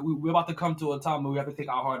come to a time where we have to take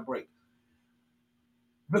our hard break.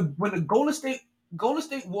 When the Golden State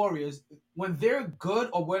Warriors, when they're good,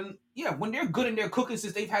 or when they're good and they're cooking,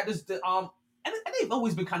 since they've had and they've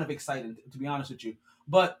always been kind of exciting, to be honest with you.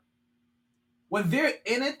 But when they're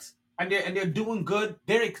in it and they're doing good,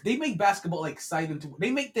 they make basketball exciting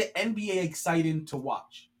they make the NBA exciting to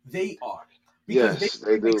watch. They are, because they Yes, they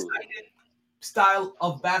play an do. exciting style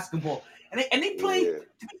of basketball, and they play. Yeah,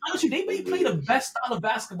 To be honest with you, they they may play the do. best style of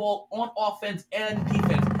basketball on offense and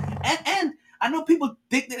defense. And I know people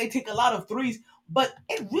think that they take a lot of threes, but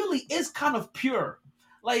it really is kind of pure.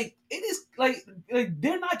 Like it is like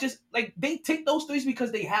they're not just like they take those threes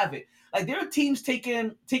because they have it. Like there are teams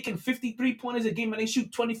taking 53 pointers a game and they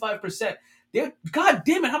shoot 25%. They're, God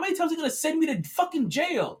damn it, how many times are they gonna send me to fucking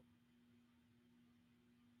jail?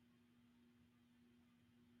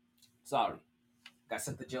 Sorry. Got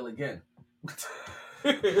sent to jail again.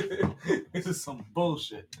 This is some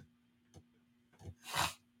bullshit.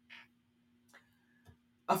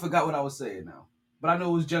 I forgot what I was saying now, but I know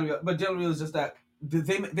it was generally. But generally, it was just that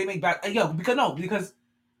they make back. Because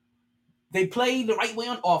they play the right way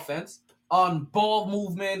on offense, on ball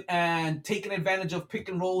movement and taking advantage of pick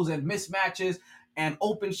and rolls and mismatches and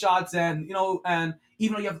open shots, and and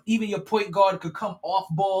even your point guard could come off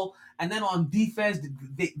ball, and then on defense,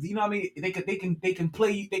 you know what I mean, they can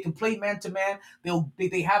play man to man.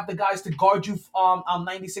 They have the guys to guard you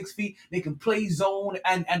 96 feet. They can play zone,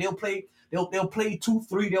 and they'll play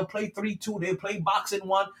 2-3, they'll play 3-2, they'll play boxing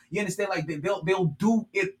one. You understand? Like they'll do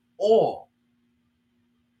it all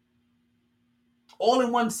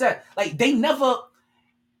in one set. Like they never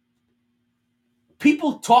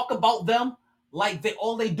people talk about them like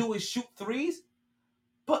all they do is shoot threes,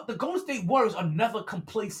 but the Golden State Warriors are never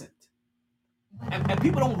complacent. And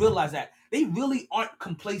people don't realize that. They really aren't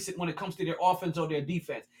complacent when it comes to their offense or their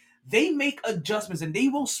defense. They make adjustments and they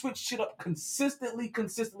will switch shit up consistently.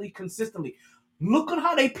 Look at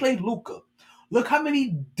how they played Luka. Look how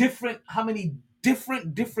many different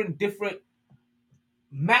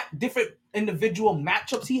individual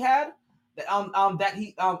matchups he had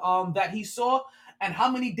that he saw, and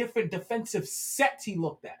how many different defensive sets he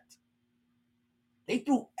looked at. They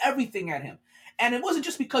threw everything at him, and it wasn't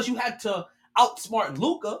just because you had to outsmart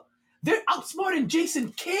Luka. They're outsmarting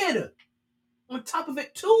Jason Kidd on top of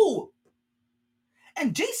it too.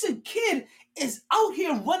 And Jason Kidd is out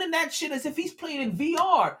here running that shit as if he's playing in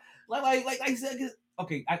VR. Like I said,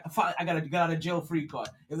 okay, I got a get out of jail free card.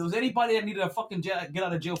 If there was anybody that needed a fucking get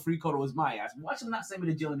out of jail free card, it was my ass. Watch them not send me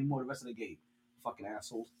to jail anymore the rest of the game. Fucking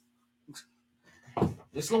assholes.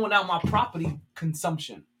 They're slowing down my property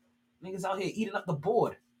consumption. Niggas out here eating up the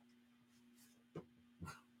board.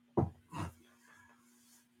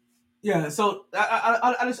 Yeah, so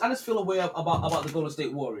I just feel a way about the Golden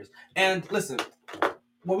State Warriors. And listen,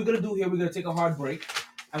 what we're gonna do here, we're gonna take a hard break,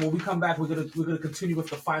 and when we come back, we're gonna continue with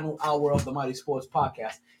the final hour of the Mighty Sports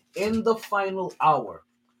Podcast. In the final hour,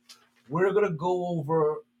 we're gonna go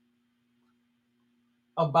over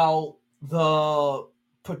about the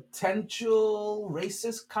potential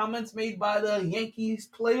racist comments made by the Yankees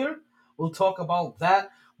player. We'll talk about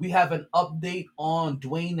that. We have an update on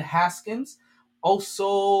Dwayne Haskins.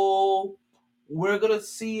 Also, we're gonna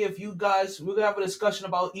see if we're gonna have a discussion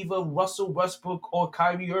about either Russell Westbrook or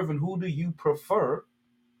Kyrie Irving. Who do you prefer?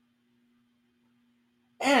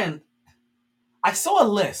 And I saw a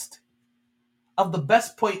list of the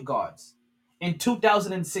best point guards in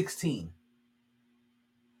 2016.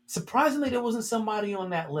 Surprisingly, there wasn't somebody on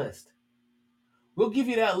that list. We'll give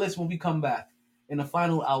you that list when we come back in the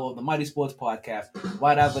final hour of the Mighty Sports Podcast,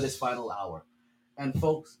 right after this final hour. And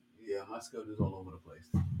folks, yeah, my schedule's all over the place.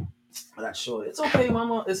 But that's sure. It's okay,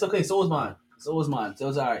 mama. It's okay. So is mine. So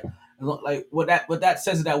it's all right. Like what that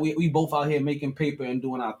says is that we both out here making paper and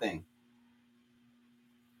doing our thing.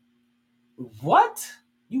 What?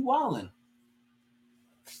 You wildin'.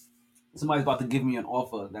 Somebody's about to give me an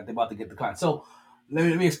offer that they're about to get the client. So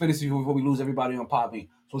let me explain this to you before we lose everybody on Podbean.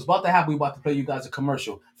 So what's about to happen, we're about to play you guys a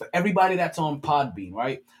commercial. For everybody that's on Podbean,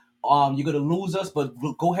 right? You're gonna lose us, but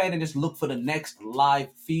go ahead and just look for the next live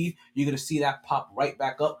feed. You're gonna see that pop right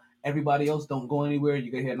back up. Everybody else, don't go anywhere.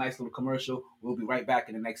 You're gonna hear a nice little commercial. We'll be right back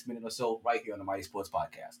in the next minute or so, right here on the MyT Sports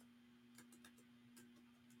Podcast.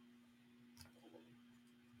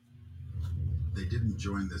 They didn't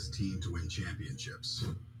join this team to win championships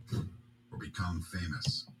or become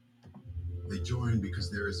famous. They joined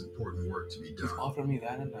because there is important work to be done. He's offering me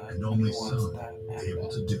that and that, and only he wants some that and able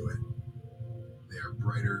that. to do it. They are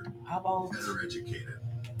brighter, How about better educated,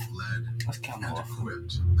 led, let's count and off.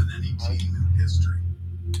 equipped than any team in history.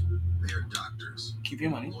 They are doctors, Keep your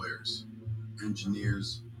money. lawyers,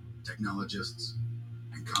 engineers, technologists,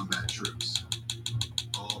 and combat troops,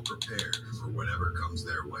 all prepared for whatever comes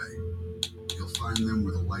their way. You'll find them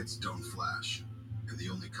where the lights don't flash, and the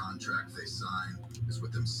only contract they sign is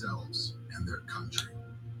with themselves and their country.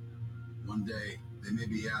 One day, they may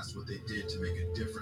be asked what they did to make a difference